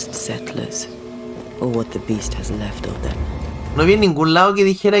 The lost settlers, or what the beast has left of them. No vi en ningún lado que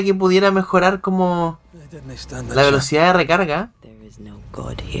dijera que pudiera mejorar como la velocidad de recarga.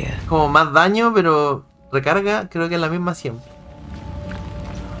 Como más daño, pero recarga creo que es la misma siempre.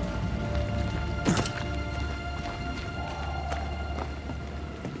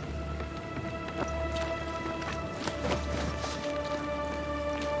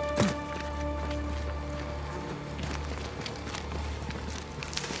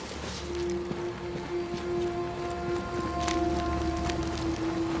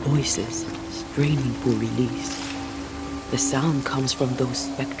 Voices straining for release. The sound comes from those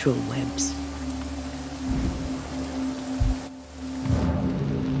spectral webs.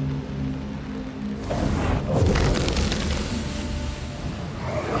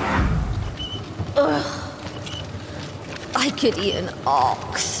 Ugh. I could eat an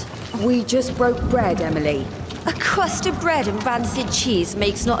ox. We just broke bread, Emily. A crust of bread and rancid cheese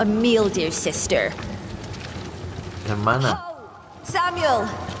makes not a meal, dear sister. Hermana. Samuel,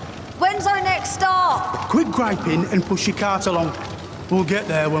 when's our next stop? Quit griping and push your cart along. We'll get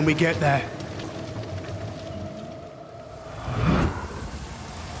there when we get there.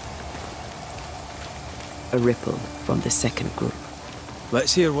 A ripple from the second group.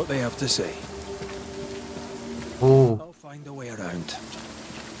 Let's hear what they have to say. I'll find a way around.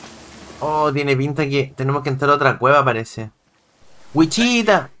 Oh, tiene pinta que tenemos que entrar a otra cueva, parece.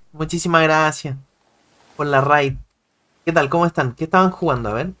 Wichita, muchísimas gracias por la raid. ¿Qué tal? ¿Cómo están? ¿Qué estaban jugando?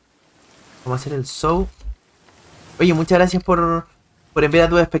 A ver. Vamos a hacer el show. Oye, muchas gracias por enviar a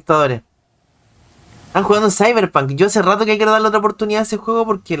tus espectadores. Están jugando en Cyberpunk. Yo hace rato que quiero darle otra oportunidad a ese juego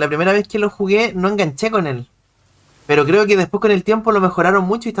porque la primera vez que lo jugué no enganché con él. Pero creo que después con el tiempo lo mejoraron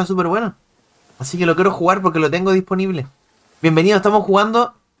mucho y está súper bueno. Así que lo quiero jugar porque lo tengo disponible. Bienvenidos, estamos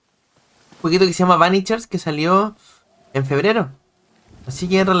jugando un jueguito que se llama Banishers, que salió en febrero. Así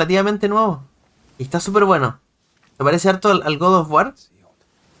que es relativamente nuevo. Y está súper bueno. Me parece harto al God of War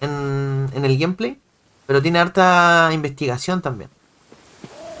en el gameplay, pero tiene harta investigación también.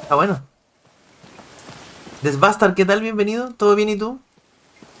 Está bueno. Desbastar, ¿qué tal? Bienvenido. ¿Todo bien y tú?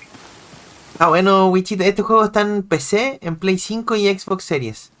 Ah, bueno, Wichita. Este juego está en PC, en Play 5 y Xbox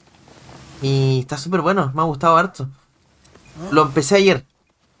Series. Y está súper bueno. Me ha gustado harto. Lo empecé ayer.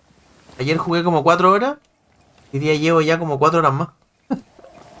 Ayer jugué como 4 horas. Hoy día llevo ya como 4 horas más. Más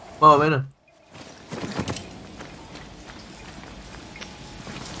o menos.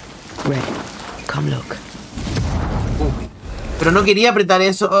 Red, come look. Pero no quería apretar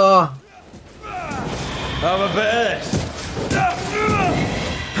eso. Oh.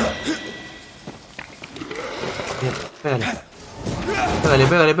 Bien, pégale. Pégale,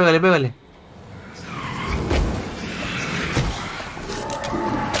 pégale, pégale, pégale.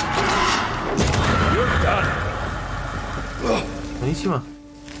 Buenísimo.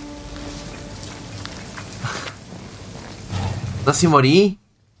 No, si morí.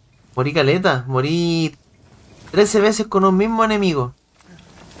 Morí caleta. Morí 13 veces con un mismo enemigo.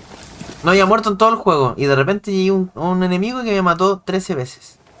 No había muerto en todo el juego. Y de repente llegué a un enemigo que me mató 13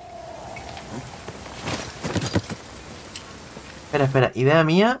 veces. Espera, espera. Idea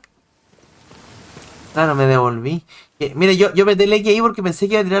mía. Claro, me devolví. Mire, yo metí el X ahí porque pensé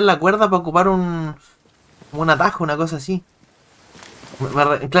que iba a tirar la cuerda para ocupar un atajo, una cosa así.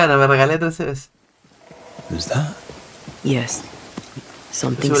 Claro, me regalé 13 veces. ¿Es that? Yes.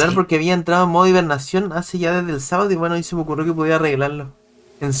 Asegurar porque había entrado en modo hibernación hace ya desde el sábado y bueno, ahí se me ocurrió que podía arreglarlo.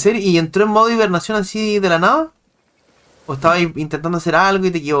 ¿En serio? ¿Y entró en modo hibernación así de la nada? ¿O estabas intentando hacer algo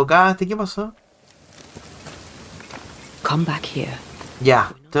y te equivocaste? ¿Qué pasó? Come back here.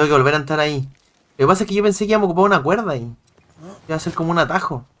 Ya, tengo que volver a entrar ahí. Lo que pasa es que yo pensé que íbamos a ocupar una cuerda ahí. Iba a ser como un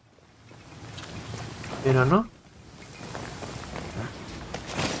atajo. Pero no.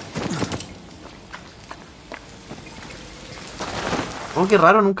 Oh, qué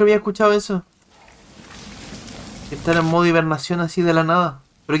raro, nunca había escuchado eso. Estar en modo hibernación así de la nada.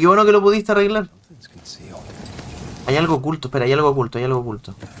 Pero qué bueno que lo pudiste arreglar. Hay algo oculto, espera, hay algo oculto, hay algo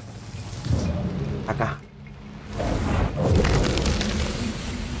oculto. Acá.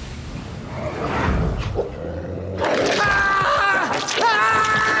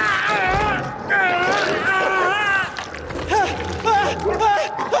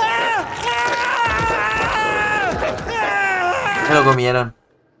 Se lo comieron.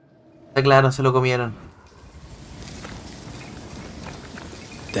 Está claro, se lo comieron.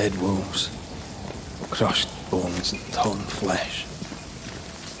 Dead wolves. Crushed bones and torn flesh.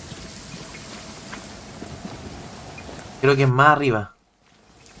 Creo que es más arriba.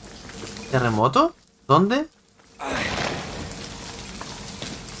 ¿Terremoto? ¿Dónde?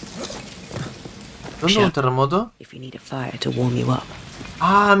 ¿Dónde es un terremoto?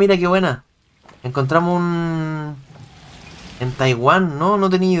 Ah, mira qué buena. Encontramos un... En Taiwán, no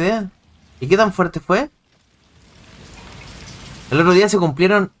tenía idea. ¿Y qué tan fuerte fue? El otro día se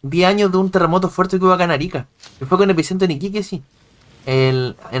cumplieron 10 años de un terremoto fuerte que hubo acá en Arica. Que fue con epicentro en Iquique, sí.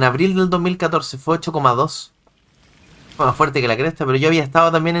 En abril del 2014 fue 8,2. Fue más fuerte que la cresta, pero yo había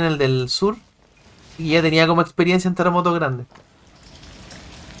estado también en el del sur. Y ya tenía como experiencia en terremotos grandes.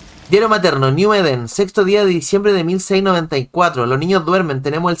 Diario materno, New Eden, sexto día de diciembre de 1694. Los niños duermen,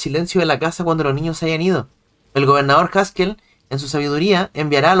 tenemos el silencio de la casa cuando los niños se hayan ido. El gobernador Haskell, en su sabiduría,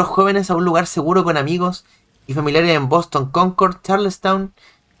 enviará a los jóvenes a un lugar seguro con amigos y familiares en Boston, Concord, Charlestown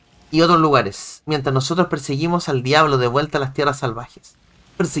y otros lugares, mientras nosotros perseguimos al diablo de vuelta a las tierras salvajes.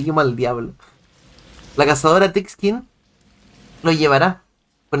 Perseguimos al diablo. La cazadora Tixkin lo llevará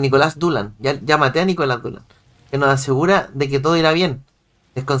con Nicolás Dulan. Ya maté a Nicolás Dulan, que nos asegura de que todo irá bien.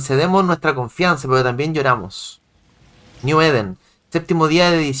 Les concedemos nuestra confianza, pero también lloramos. New Eden, séptimo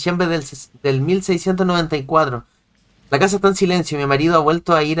día de diciembre del 1694. La casa está en silencio y mi marido ha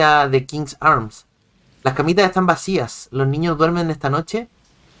vuelto a ir a The King's Arms. Las camitas están vacías. Los niños duermen esta noche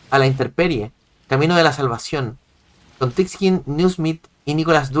a la intemperie, camino de la salvación, con Tixkin, Newsmith y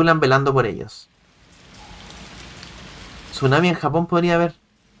Nicholas Dulan velando por ellos. Tsunami en Japón podría haber.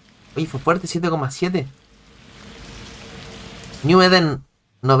 Oye, fue fuerte, 7,7. New Eden,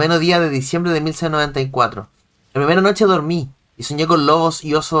 noveno día de diciembre de 1694. La primera noche dormí y soñé con lobos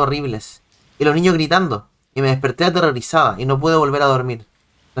y osos horribles, y los niños gritando, y me desperté aterrorizada y no pude volver a dormir.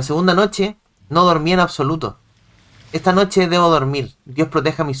 La segunda noche no dormí en absoluto. Esta noche debo dormir. Dios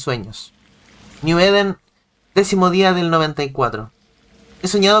proteja mis sueños. New Eden, décimo día del 94. He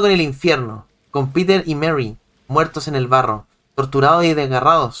soñado con el infierno, con Peter y Mary, muertos en el barro, torturados y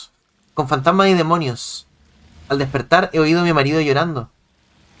desgarrados, con fantasmas y demonios. Al despertar he oído a mi marido llorando.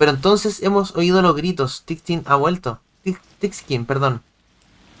 Pero entonces hemos oído los gritos. Tixkin ha vuelto. Tixkin, perdón.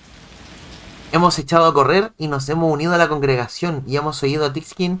 Hemos echado a correr y nos hemos unido a la congregación y hemos oído a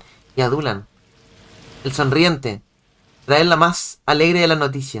Tixkin y a Dulan. El sonriente, traer la más alegre de las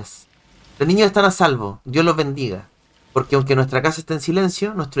noticias. Los niños están a salvo, Dios los bendiga, porque aunque nuestra casa esté en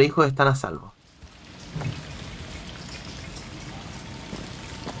silencio, nuestros hijos están a salvo.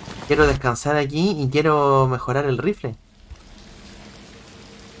 Quiero descansar aquí y quiero mejorar el rifle.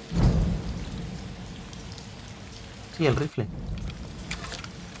 Sí, el rifle.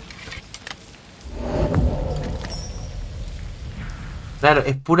 Claro,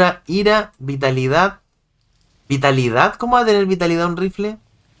 es pura ira, vitalidad, ¿Vitalidad? ¿Cómo va a tener vitalidad un rifle?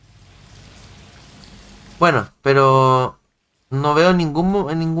 Bueno, pero no veo en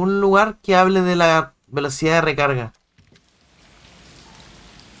ningún lugar que hable de la velocidad de recarga.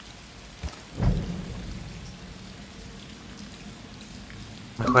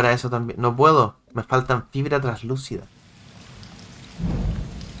 Mejora eso también. No puedo. Me faltan fibra translúcida.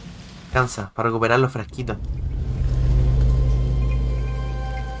 Cansa para recuperar los frasquitos.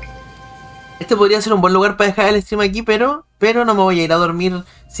 Este podría ser un buen lugar para dejar el stream aquí, pero no me voy a ir a dormir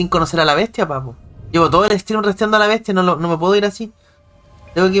sin conocer a la bestia, papu. Llevo todo el stream resteando a la bestia, no me puedo ir así.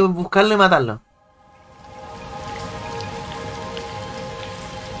 Tengo que buscarlo y matarlo.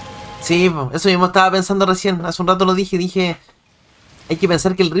 Sí, eso mismo estaba pensando recién. Hace un rato lo dije, hay que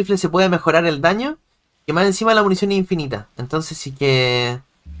pensar que el rifle se puede mejorar el daño y más encima la munición es infinita. Entonces sí que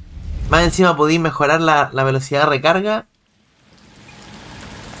más encima podéis mejorar la velocidad de recarga.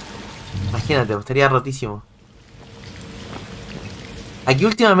 Imagínate, estaría rotísimo. Aquí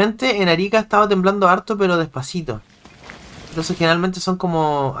últimamente en Arica ha estado temblando harto, pero despacito. Entonces generalmente son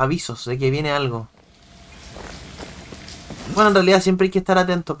como avisos de que viene algo. Bueno, en realidad siempre hay que estar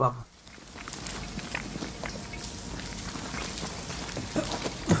atento, papá.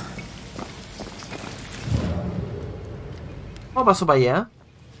 ¿Cómo paso para allá?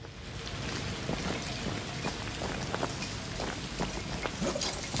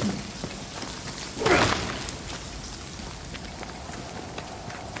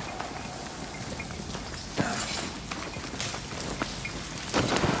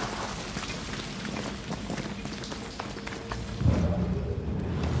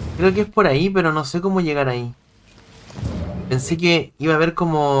 Creo que es por ahí, pero no sé cómo llegar ahí. Pensé que iba a haber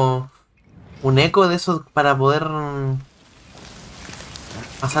como un eco de eso para poder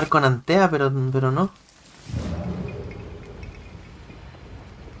pasar con Antea, pero no.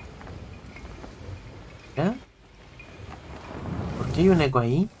 ¿Ya? ¿Por qué hay un eco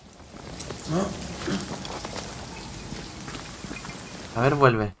ahí? A ver,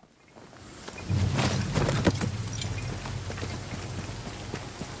 vuelve.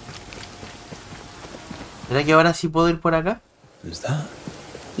 ¿Será que ahora sí puedo ir por acá? Is that?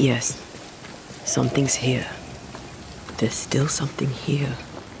 Yes. Something's here. There's still something here.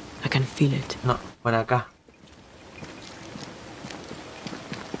 I can feel it. No, por acá.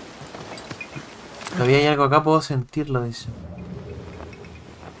 Todavía hay algo acá, puedo sentirlo, dice.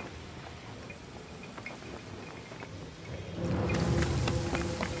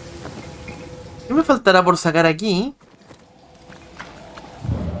 ¿Qué me faltará por sacar aquí?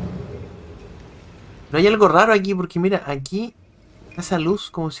 Pero hay algo raro aquí, porque mira, aquí esa luz,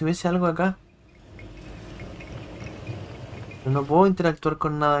 como si hubiese algo acá. Pero no puedo interactuar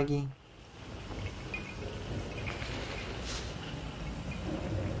con nada aquí.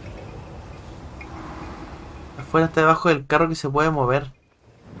 Afuera está debajo del carro que se puede mover.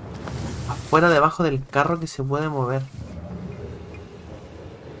 Afuera debajo del carro que se puede mover.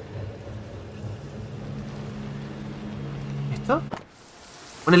 ¿Esto?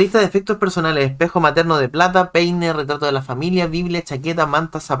 Una lista de efectos personales: espejo materno de plata, peine, retrato de la familia, biblia, chaqueta,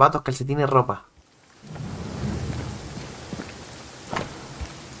 mantas, zapatos, calcetines, ropa.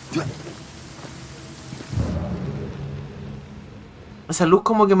 Esa luz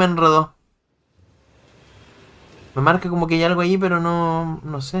como que me enredó. Me marca como que hay algo ahí, pero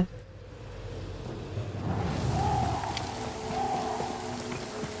no sé.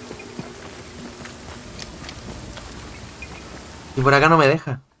 Y por acá no me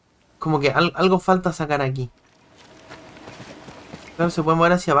deja. Como que algo falta sacar aquí. Claro, se puede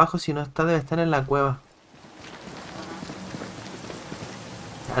mover hacia abajo. Si no está, debe estar en la cueva.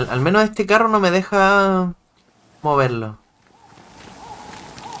 Al menos este carro no me deja moverlo.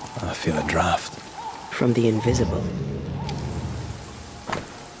 I feel a draft. From the invisible.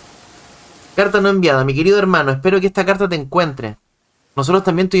 Carta no enviada. Mi querido hermano, espero que esta carta te encuentre. Nosotros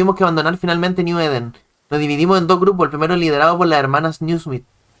también tuvimos que abandonar finalmente New Eden. Nos dividimos en dos grupos, el primero liderado por las hermanas Newsmith,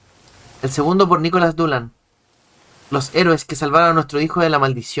 el segundo por Nicholas Doolan. Los héroes que salvaron a nuestro hijo de la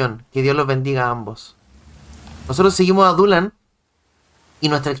maldición. Que Dios los bendiga a ambos. Nosotros seguimos a Doolan y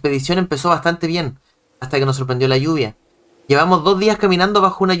nuestra expedición empezó bastante bien, hasta que nos sorprendió la lluvia. Llevamos 2 días caminando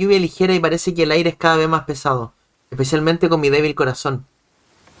bajo una lluvia ligera y parece que el aire es cada vez más pesado, especialmente con mi débil corazón.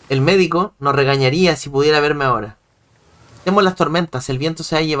 El médico nos regañaría si pudiera verme ahora. Temo las tormentas, el viento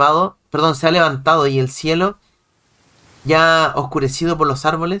se ha levantado y el cielo, ya oscurecido por los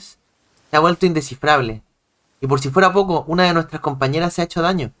árboles, se ha vuelto indescifrable. Y por si fuera poco, una de nuestras compañeras se ha hecho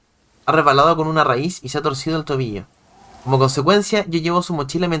daño. Ha resbalado con una raíz y se ha torcido el tobillo. Como consecuencia, yo llevo su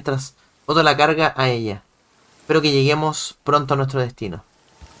mochila mientras boto la carga a ella. Espero que lleguemos pronto a nuestro destino.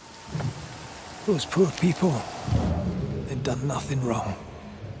 Those poor people. They'd done nothing wrong.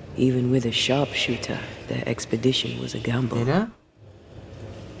 Even with a sharpshooter, their expedition was a gamble. Mira.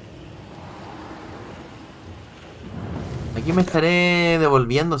 Aquí me estaré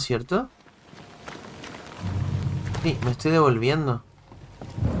devolviendo, ¿cierto? Sí, me estoy devolviendo.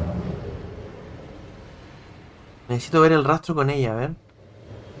 Necesito ver el rastro con ella, a ver.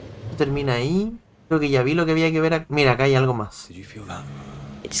 Termina ahí. Creo que ya vi lo que había que ver. Mira, acá hay algo más.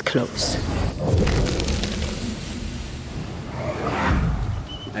 It's close.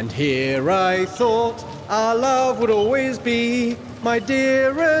 And here I thought our love would always be, my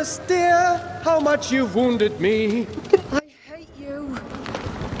dearest dear, how much you've wounded me. I hate you.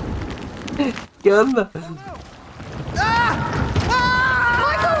 ¿Qué onda?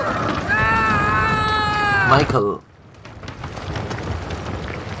 Michael.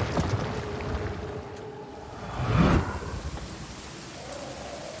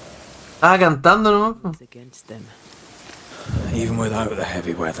 Ah, cantando, ¿no? Even without the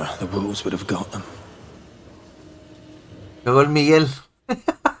heavy weather, the wolves would have got them. Cagó el Miguel.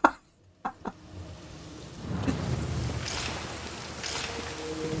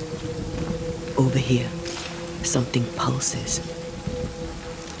 Over here, something pulses.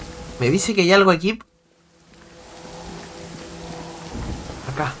 Me dice que hay algo aquí.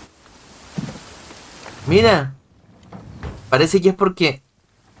 Acá. Mira. Parece que es porque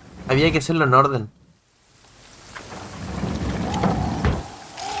había que hacerlo en orden.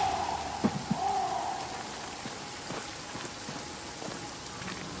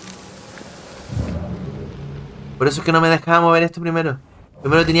 Por eso es que no me dejaba mover esto primero.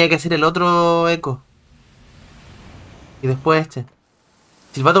 Primero tenía que hacer el otro eco. Y después este.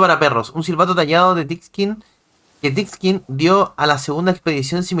 Silbato para perros. Un silbato tallado de Tixkin que Tixkin dio a la segunda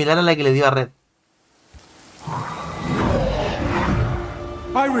expedición similar a la que le dio a Red.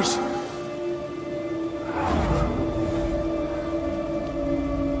 Iris!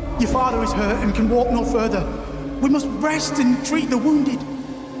 Your father is hurt and can walk no further. We must rest and treat the wounded.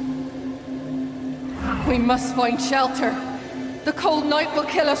 We must find shelter. The cold night will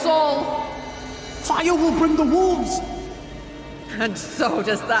kill us all. Fire will bring the wolves. And so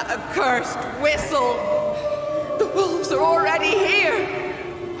does that accursed whistle. The wolves are already here.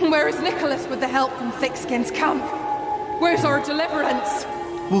 Where is Nicholas with the help from Thickskin's camp? Where's our deliverance?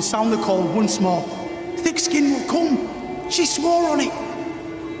 We'll sound the call once more. Thickskin will come. She swore on it.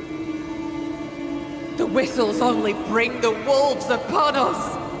 The whistles only bring the wolves upon us.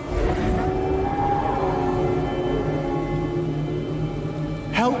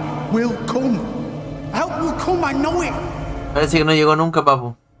 Help will come. Help will come, I know it. Parece que no llegó nunca,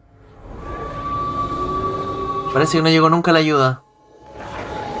 papu. Parece que no llegó nunca la ayuda.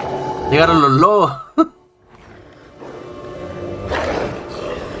 Llegaron los lobos. The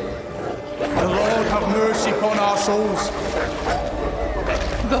Lord have mercy upon our souls.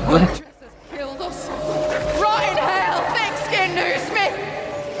 The huntress has killed us. Rot in hell, thick-skinned Smith!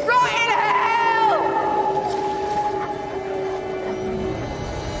 Rot in hell!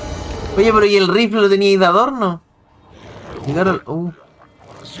 Oye, pero ¿y el rifle lo tenía ahí de adorno? Llegaron...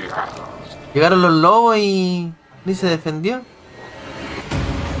 Llegaron los lobos y... ni se defendió.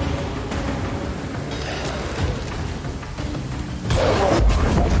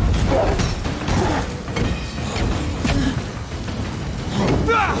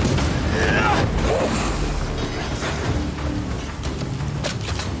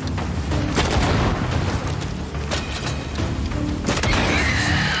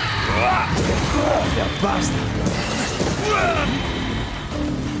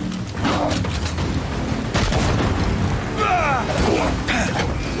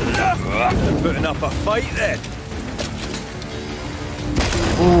 Putting up a fight then.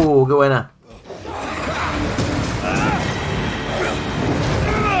 Qué buena.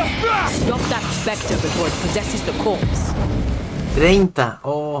 Stop that specter before it possesses the corpse. 30.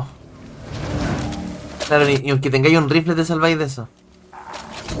 Oh. Claro, ni aunque tengáis un rifle te salváis de eso.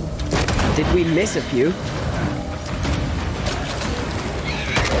 Did we miss a few?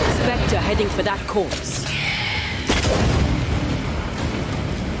 Spectre heading for that corpse.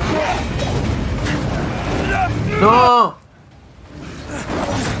 ¡No!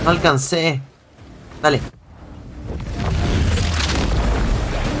 No alcancé. Dale. I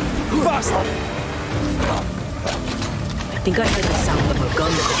think I heard the sound of a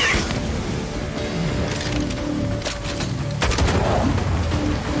gun.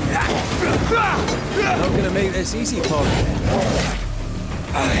 Not gonna make this easy, Paul.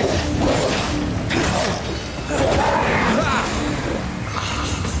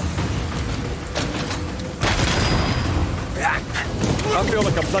 I feel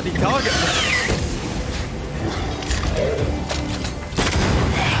like a bloody target.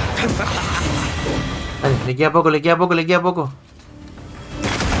 Le queda poco, le queda poco, le queda poco.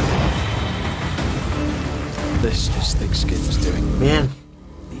 This is Thick-Skin's doing. Bien.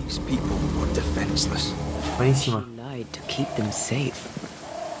 These people were defenseless. Buenísima. She lied to keep them safe.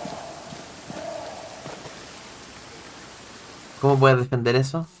 ¿Cómo puedes defender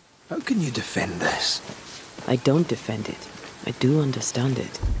eso? How can you defend this? I don't defend it. I do understand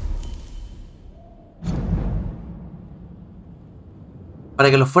it. Para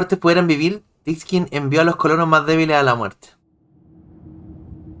que los fuertes pudieran vivir, Thick-Skin envió a los colonos más débiles a la muerte.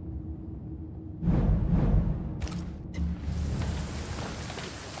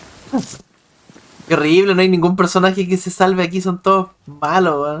 Qué horrible, no hay ningún personaje que se salve aquí, son todos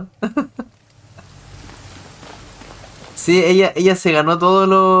malos, ¿eh? Sí, ella se ganó todos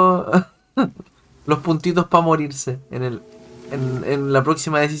los puntitos para morirse en la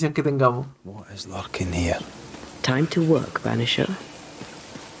próxima decisión que tengamos. What is lurking here? Time to work, Banisher.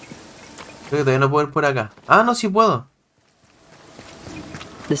 Creo que todavía no puedo ir por acá. Ah, no, sí puedo.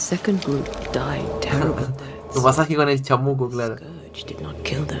 The second group died terrible deaths. Tu pasaje con el chamuco, claro. Scourge did not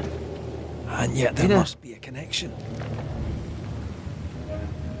kill them. And yet there Mira. must be a connection.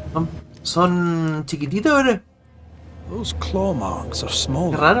 Son chiquititos, ¿verdad? Those claw marks are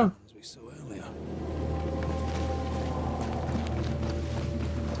smaller. Qué raro. As we saw earlier.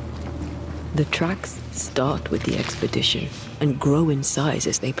 The tracks start with the expedition and grow in size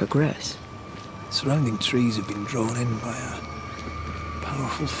as they progress. Surrounding trees have been drawn in by a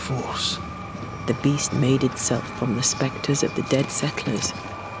powerful force. The beast made itself from the spectres of the dead settlers.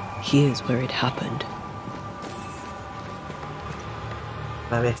 Here's where it happened.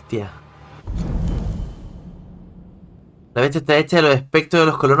 La bestia. La bestia está hecha de los espectros de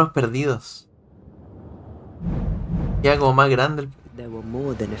los colonos perdidos. Ya como más grande. There were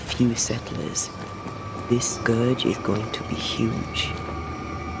more than a few settlers. This scourge is going to be huge.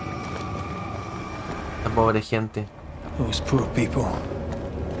 La pobre gente. Those poor people,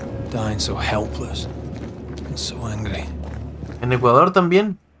 dying so helpless and so angry. En Ecuador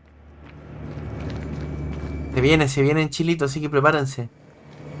también. Se viene en Chilito, así que prepárense.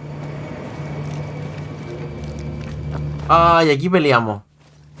 Ah, y aquí peleamos.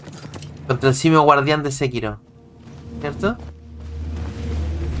 Contra el simio guardián de Sekiro. ¿Cierto?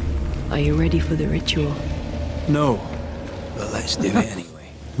 Are you ready for the ritual? No, but let's do it anyway.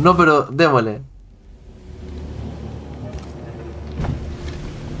 No, pero démosle.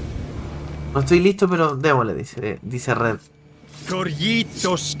 No estoy listo, pero démosle, dice Red.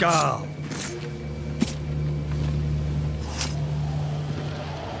 Corillito Skal.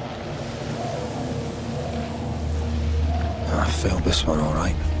 I failed this one all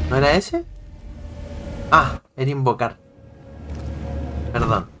right. ¿No era ese? Ah, era invocar.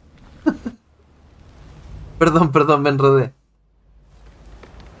 Perdón. Perdón, me enredé.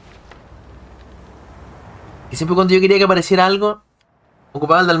 Y siempre cuando yo quería que apareciera algo,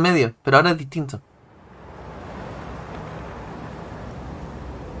 ocupaba el del medio, pero ahora es distinto.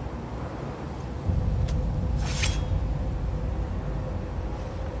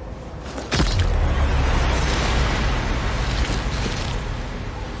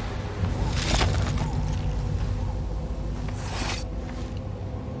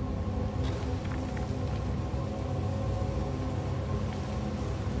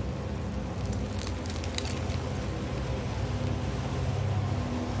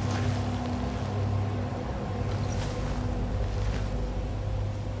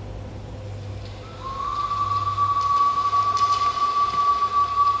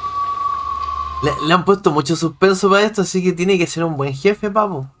 Le han puesto mucho suspenso para esto, así que tiene que ser un buen jefe,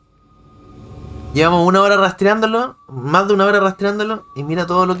 papo. Llevamos 1 hora rastreándolo, más de 1 hora rastreándolo, y mira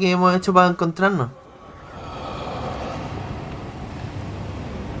todo lo que hemos hecho para encontrarnos.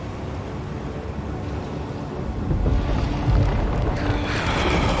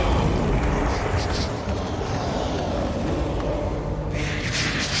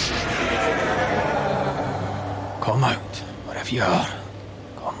 Come out, wherever you are.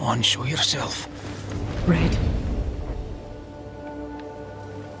 Come on, show yourself. Red.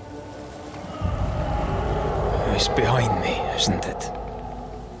 It's behind me, isn't it?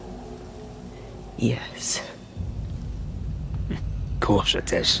 Yes. Of course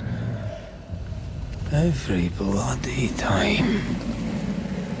it is. Every bloody time.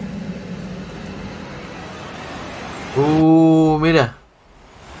 Mira.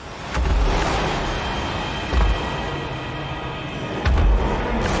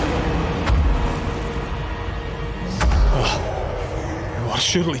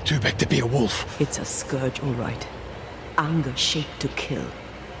 Surely too big to be a wolf. It's a scourge, all right. Anger shaped to kill.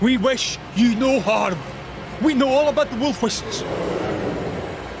 We wish you no harm. We know all about the wolf wishes.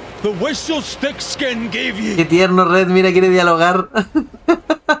 The whistle Thickskin gave you. Qué tierno, Red, mira, quiere dialogar.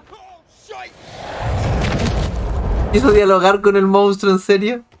 ¿Quiso dialogar con el monstruo, en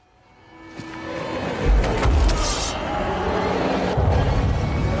serio?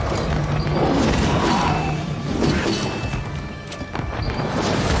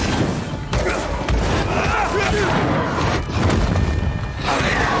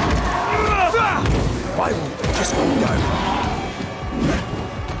 Why won't they just go down?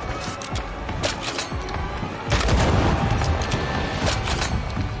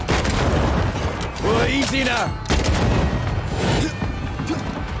 Well, easy now.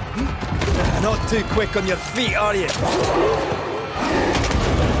 Not too quick on your feet, are you?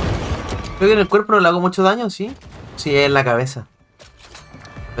 Creo que en el cuerpo no le hago mucho daño, ¿sí? Sí, es en la cabeza.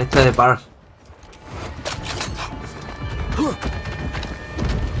 Esta de par.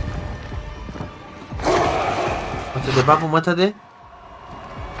 Muéstrate, papu, muéstrate.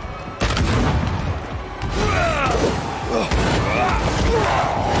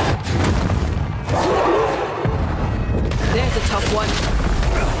 There's a tough one.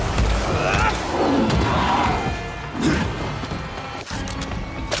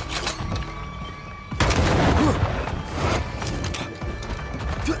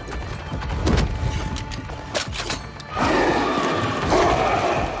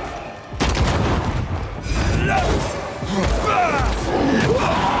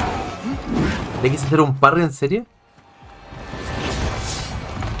 ¿Le quise hacer un parry, en serio?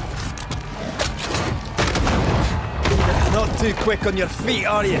 Not too quick on your feet,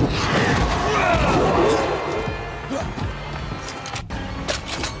 are you?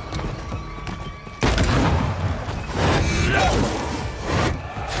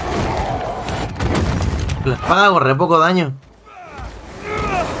 La espada hago re poco daño.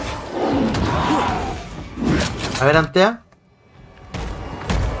 A ver, Antea.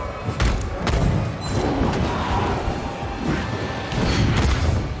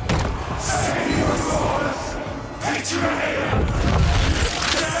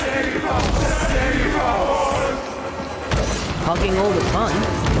 Hogging all the fun.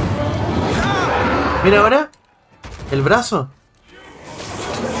 Mira ahora. El brazo.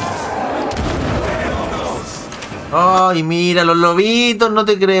 Ay, mira, los lobitos. No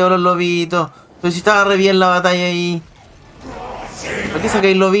te creo, los lobitos. Pero si estaba re bien la batalla ahí. ¿Por qué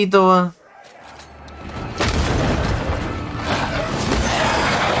sacáis lobitos, weón?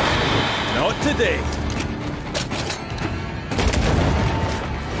 Not today.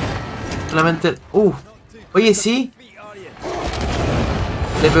 Solamente... Oye, sí.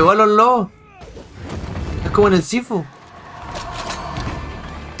 Le pegó a los lobos. Es como en el Sifu.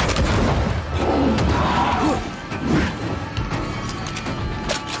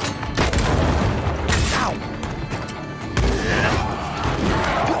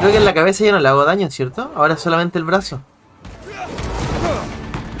 Creo que en la cabeza ya no le hago daño, ¿cierto? Ahora solamente el brazo.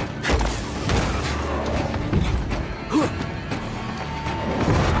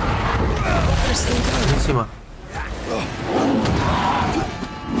 Encima.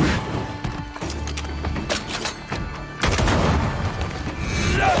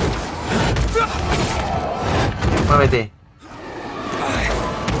 Muévete.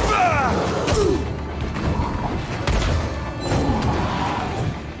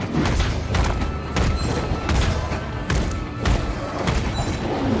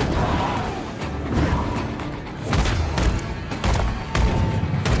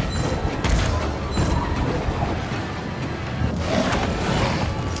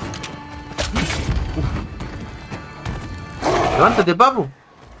 Levántate, papu.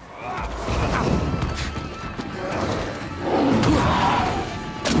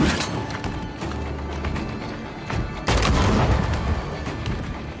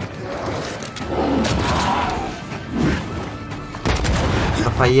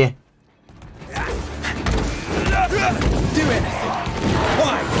 No fallé.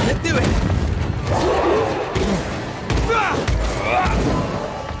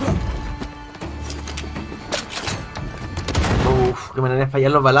 Uf, qué manera de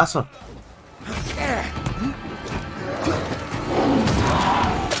fallar los balazos.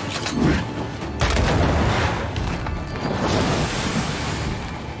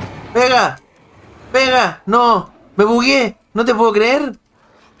 ¡Pega! ¡Pega! ¡No! ¡Me bugué! ¡No te puedo creer!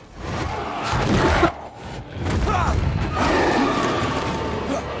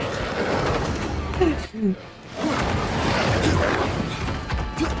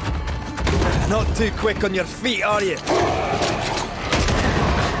 Not too quick on your feet, are you?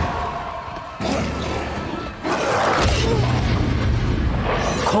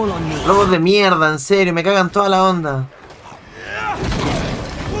 Lobos de mierda, en serio, me cagan toda la onda.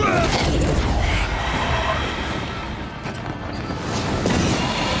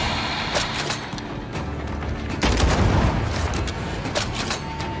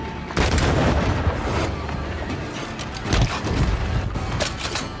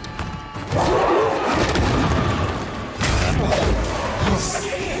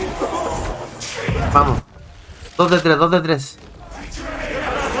 Vamos. 2 de 3, 2 de 3.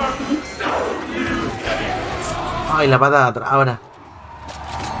 Ay, la pata de atrás ahora.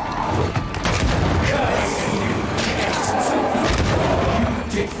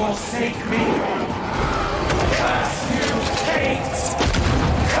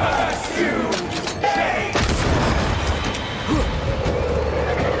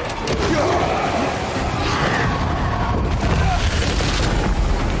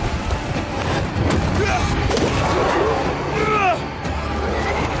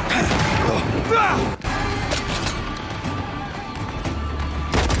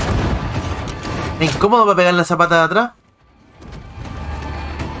 ¿Es incómodo para pegar la zapata de atrás?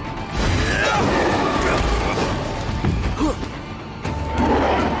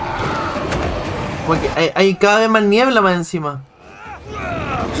 Porque hay cada vez más niebla más encima.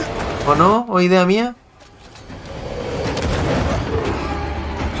 ¿O no? ¿O idea mía?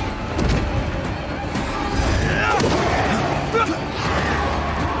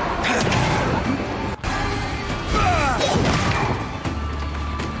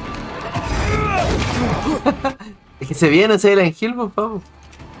 Es que se viene Silent Hill, por favor.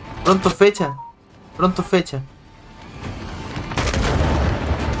 Pronto fecha. Pronto fecha.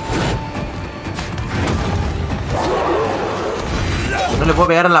 No le puedo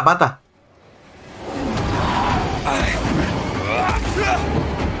pegar a la pata.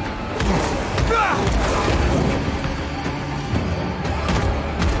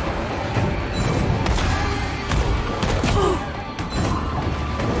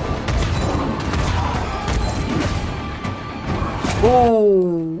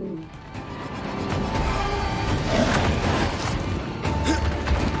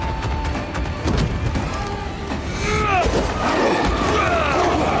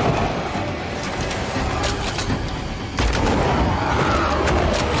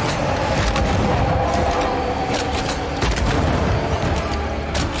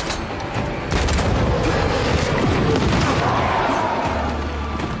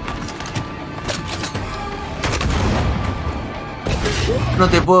 No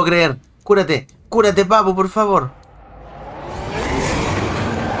te puedo creer. Cúrate. Cúrate, papo, por favor.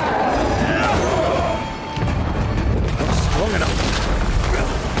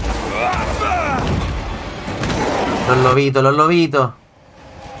 Los lobitos, los lobitos.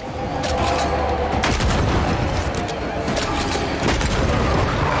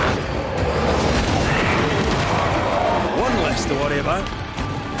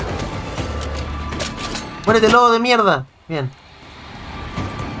 Muérete, lobo de mierda. Bien.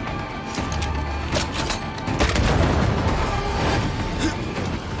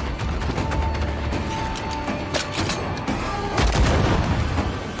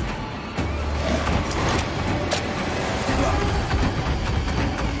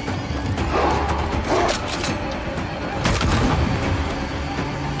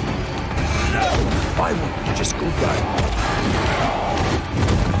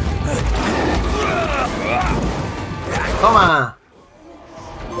 Toma.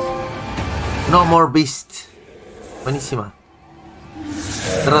 No more beast. Buenísima.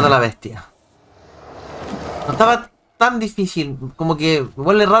 Derrota a la bestia. No estaba tan difícil. Como que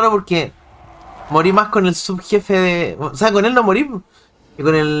igual es raro porque morí más con el subjefe de... O sea, con él no morí. Y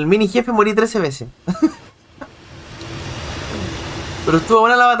con el mini jefe morí 13 veces. Pero estuvo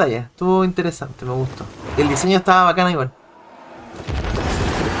buena la batalla. Estuvo interesante, me gustó. El diseño estaba bacana igual.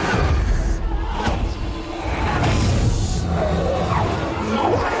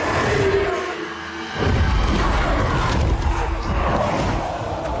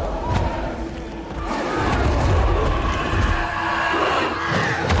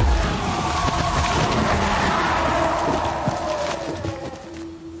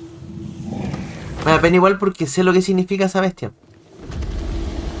 Me da pena igual porque sé lo que significa esa bestia.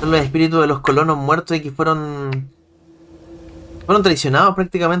 Son los espíritus de los colonos muertos y que fueron traicionados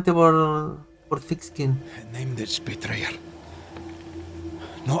prácticamente por Thickskin. Named its betrayer.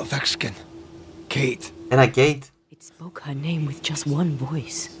 Not Thickskin. Kate. Era Kate. It spoke her name with just one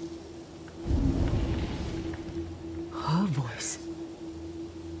voice. Her voice.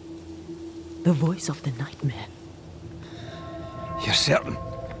 The voice of the nightmare. You're certain?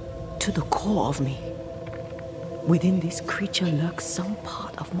 To the core of me. Within this creature lurks some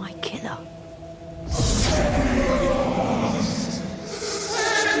part of my killer.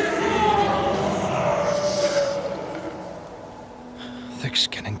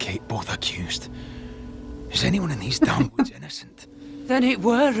 Thickskin and Kate both accused. Is anyone in these damn woods innocent? Then it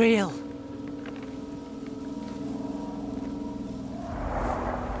were real.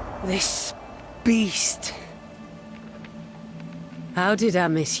 This beast. How did I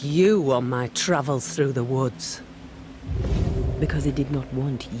miss you on my travels through the woods? Because it did not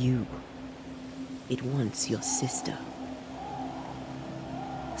want you. It wants your sister.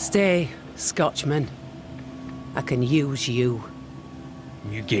 Stay, Scotchman. I can use you.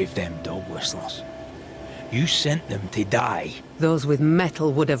 You gave them dog whistles. You sent them to die. Those with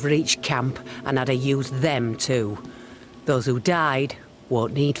metal would have reached camp, and I'd have used them too. Those who died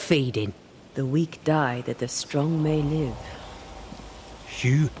won't need feeding. The weak die that the strong may live.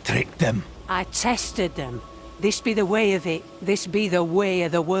 You tricked them. I tested them. This be the way of it. This be the way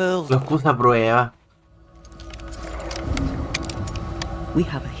of the world. Los puse a prueba. We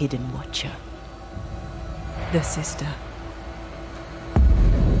have a hidden watcher. The sister.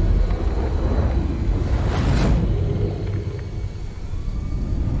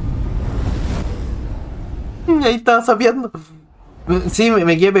 Ahí estaba sapeando. Sí,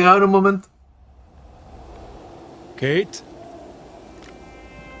 me quedé pegado en un momento. Kate?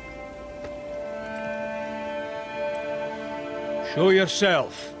 Show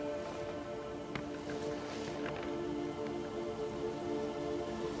yourself.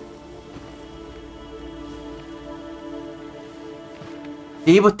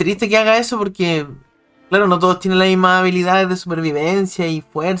 Sí, pues triste que haga eso porque, claro, no todos tienen las mismas habilidades de supervivencia y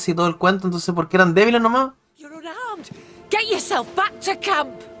fuerza y todo el cuento, entonces ¿por qué eran débiles nomás? You're unarmed. Get yourself back to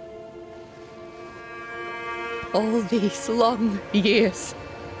camp. All these long years.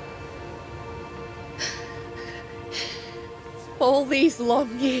 All these long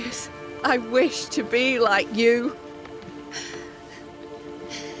years, I wish to be like you.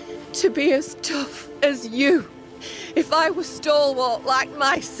 To be as tough as you. If I was stalwart like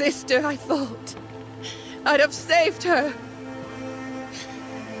my sister, I thought, I'd have saved her.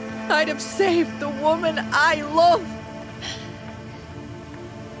 I'd have saved the woman I love.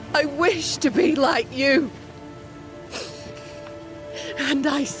 I wish to be like you. And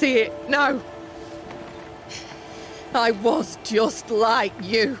I see it now. I was just like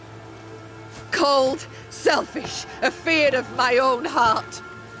you. Cold, selfish, afeard of my own heart.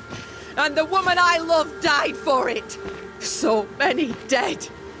 And the woman I love died for it. So many dead.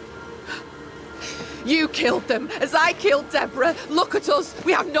 You killed them, as I killed Deborah. Look at us,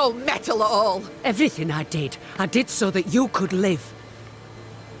 we have no mettle at all. Everything I did so that you could live.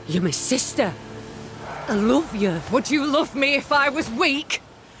 You're my sister. I love you. Would you love me if I was weak?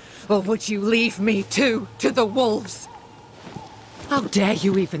 Or would you leave me too, to the wolves? How dare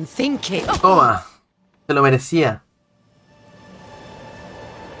you even think it? Toma, se lo merecía.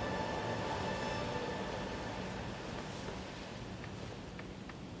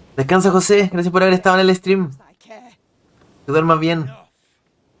 Descansa, José. Gracias por haber estado en el stream. Que duermas bien.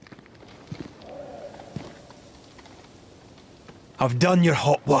 I've done your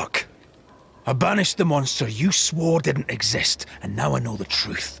hot work. I banished the monster you swore didn't exist, and now I know the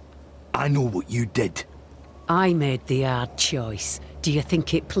truth. I know what you did. I made the hard choice. Do you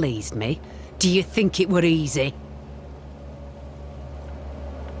think it pleased me? Do you think it were easy?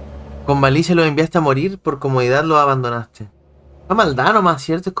 Con malicia los enviaste a morir, por comodidad los abandonaste. Fue maldad nomás,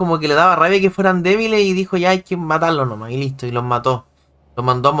 ¿cierto? Es como que le daba rabia que fueran débiles y dijo ya hay que matarlos nomás, y listo, y los mató. Los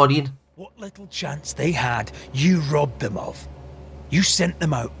mandó a morir. What little chance they had, you robbed them of. You sent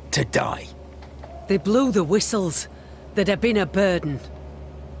them out to die. They blew the whistles. They'd have been a burden.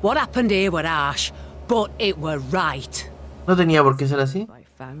 What happened here were harsh, but it were right. No tenía por qué ser así. By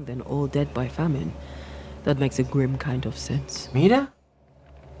fang, then all dead by famine. That makes a grim kind of sense. Mira.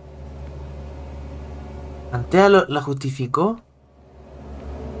 Antea la justificó.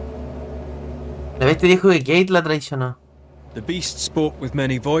 La bestia dijo que Kate la traicionó. The beast spoke with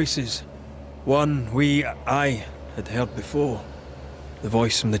many voices. One I had heard before. The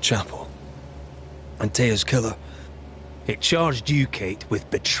voice from the chapel. Antea's killer. It charged you, Kate, with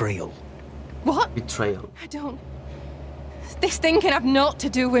betrayal. What? Betrayal. I don't... This thing can have naught to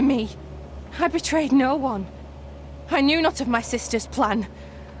do with me. I betrayed no one. I knew not of my sister's plan,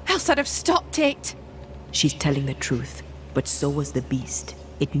 else I'd have stopped it. She's telling the truth, but so was the beast.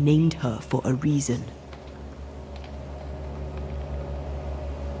 It named her for a reason.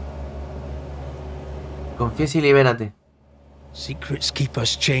 Confiesa y libérate. Secrets keep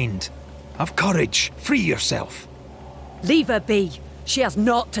us chained. Have courage. Free yourself. Leave her be. She has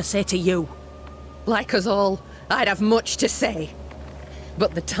naught to say to you. Like us all, I'd have much to say.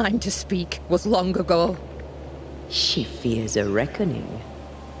 But the time to speak was long ago. She fears a reckoning.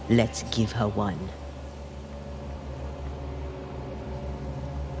 Let's give her one.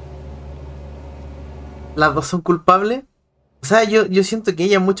 ¿Las dos son culpables? O sea, yo siento que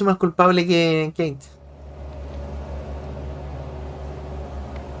ella es mucho más culpable que Kate.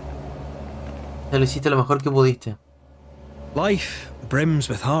 Ya lo hiciste lo mejor que pudiste. Life brims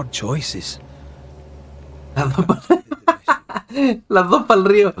with hard choices. Las dos para el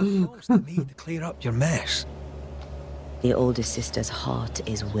río. To clear up your mess. The older sister's heart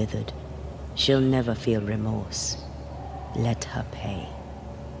is withered. She'll never feel remorse. Let her pay.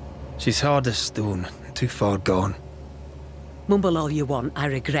 She's hard as stone, too far gone. Mumble all you want, I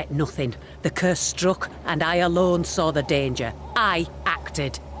regret nothing. The curse struck, and I alone saw the danger. I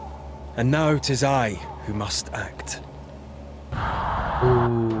acted. And now 'tis I who must act.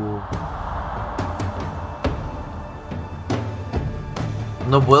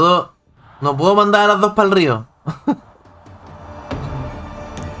 No puedo mandar a las dos para el río.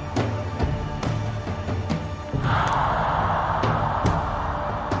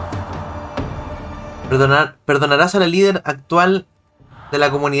 Perdonarás a la líder actual de la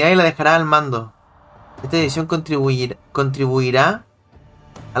comunidad y la dejarás al mando. Esta decisión contribuirá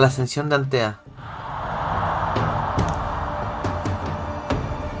a la ascensión de Antea.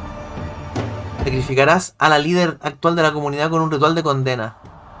 Sacrificarás a la líder actual de la comunidad con un ritual de condena.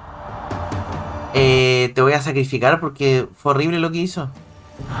 Te voy a sacrificar porque fue horrible lo que hizo.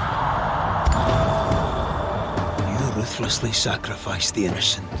 You ruthlessly sacrificed the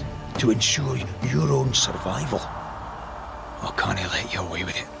innocent to ensure your own survival. Or can't I let you away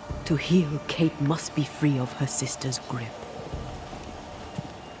with it? To heal, Kate must be free of her sister's grip.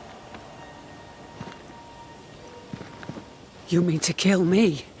 You mean to kill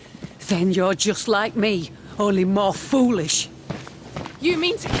me? Then you're just like me, only more foolish. You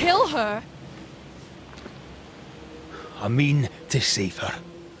mean to kill her? I mean to save her.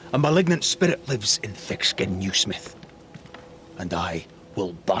 A malignant spirit lives in thick-skinned Newsmith. And I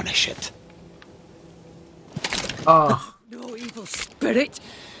will banish it. Oh. No evil spirit.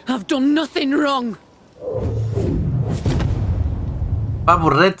 I've done nothing wrong. Papu,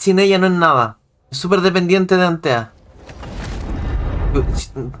 Red sin ella no es nada. Es súper dependiente de Antea.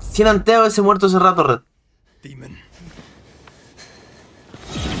 Sin Antea hubiese muerto hace rato, Red. Demon.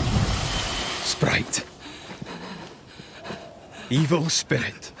 Sprite. Evil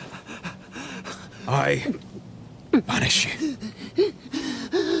spirit. I banish you.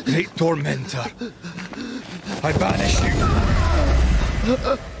 Great tormentor. I banish you.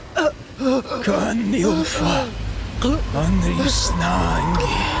 Canilfa. Anrisnangi.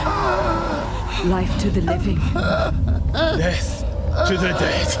 Life to the living. Death to the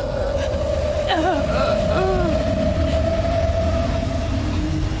dead.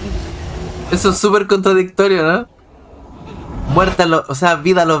 Eso es súper contradictorio, ¿no? Muerte a los... O sea,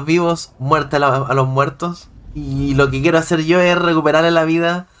 vida a los vivos, muerte a los muertos. Y lo que quiero hacer yo es recuperarle la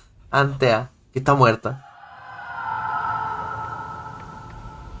vida a Antea, que está muerta.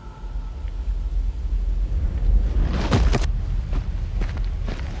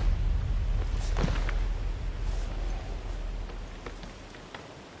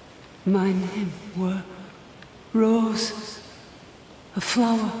 My name were Rose, a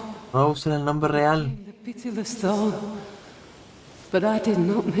flower. Rose era el nombre real. The pitiless thorn. But I did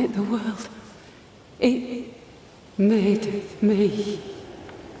not make the world. It made me.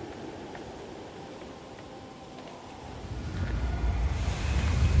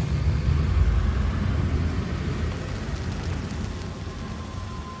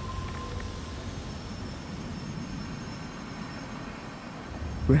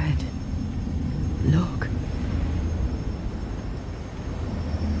 Red, look.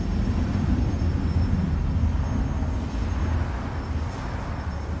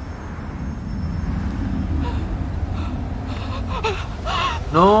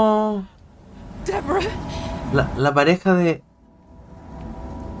 No. Deborah. La pareja de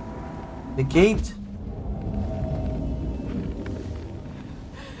Kate.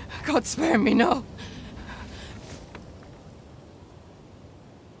 God spare me, no.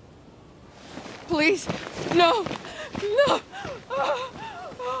 Please, no, no.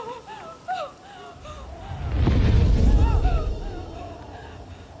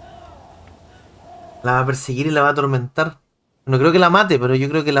 La va a perseguir y la va a atormentar. No creo que la mate, pero yo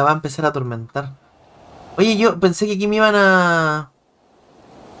creo que la va a empezar a atormentar. Oye, yo pensé que aquí me iban a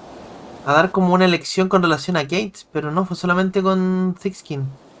dar como una elección con relación a Kate, pero no, fue solamente con Thickskin.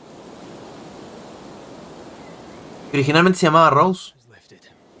 Originalmente se llamaba Rose.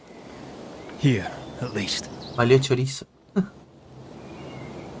 Here, at least. Valió chorizo.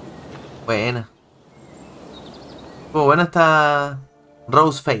 Buena. Buena está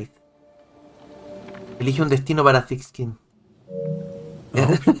Rose Faith. Elige un destino para Thickskin.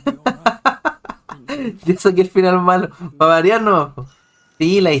 Y eso que el final malo. Para variar no.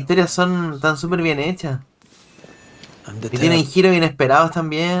 Sí, las historias están súper bien hechas. Y tienen giros inesperados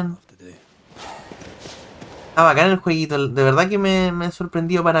también. Está bacán el jueguito, de verdad que me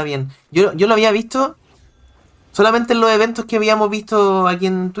sorprendió para bien. Yo lo había visto solamente en los eventos que habíamos visto aquí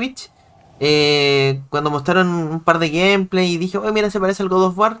en Twitch. Cuando mostraron un par de gameplay y dije, oye, mira, se parece al God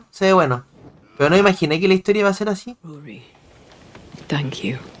of War, se ve bueno. Pero no imaginé que la historia iba a ser así. Thank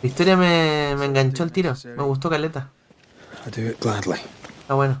you. La historia me enganchó el tiro, me gustó caleta.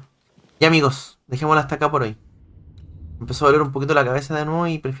 Está bueno. Ya amigos, dejémosla hasta acá por hoy. Me empezó a doler un poquito la cabeza de nuevo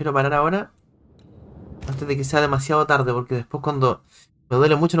y prefiero parar ahora antes de que sea demasiado tarde, porque después cuando me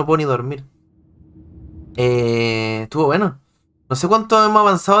duele mucho no puedo ni dormir. Estuvo bueno. No sé cuánto hemos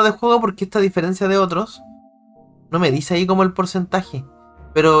avanzado de juego porque esta diferencia de otros no me dice ahí como el porcentaje.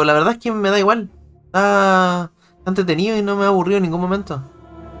 Pero la verdad es que me da igual. Está entretenido y no me ha aburrido en ningún momento.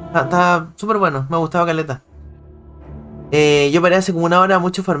 Está súper bueno, me ha gustado caleta. Yo paré hace como una hora,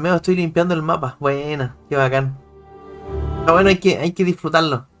 mucho farmeo, estoy limpiando el mapa. Buena, qué bacán. Está bueno, hay que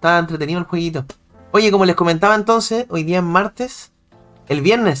disfrutarlo. Está entretenido el jueguito. Oye, como les comentaba entonces, hoy día es martes. El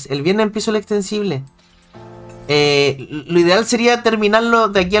viernes empiezo el extensible. Lo ideal sería terminarlo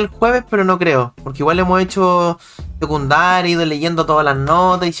de aquí al jueves, pero no creo. Porque igual hemos hecho secundaria, ido leyendo todas las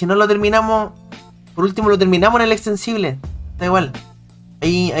notas. Y si no lo terminamos, por último lo terminamos en el extensible. Da igual.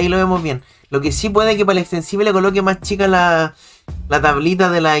 Ahí lo vemos bien. Lo que sí puede que para el extensible le coloque más chica la tablita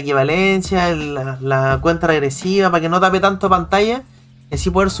de la equivalencia, la cuenta regresiva, para que no tape tanto pantalla. Y así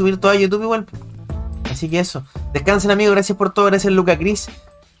poder subir todo a YouTube igual. Así que eso. Descansen amigos, gracias por todo. Gracias Luca Cris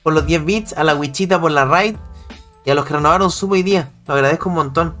por los 10 bits, a la Wichita por la raid. Y a los que renovaron sub hoy día. Lo agradezco un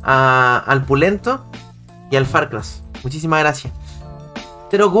montón. Al Pulento y al Farcross. Muchísimas gracias.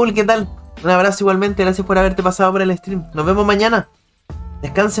 Pero cool, ¿qué tal? Un abrazo igualmente. Gracias por haberte pasado por el stream. Nos vemos mañana.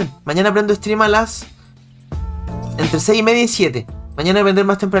 Descansen. Mañana prendo stream a las... entre 6:30 y 7. Mañana voy a prender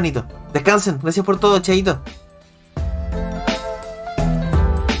más tempranito. Descansen. Gracias por todo, chaito.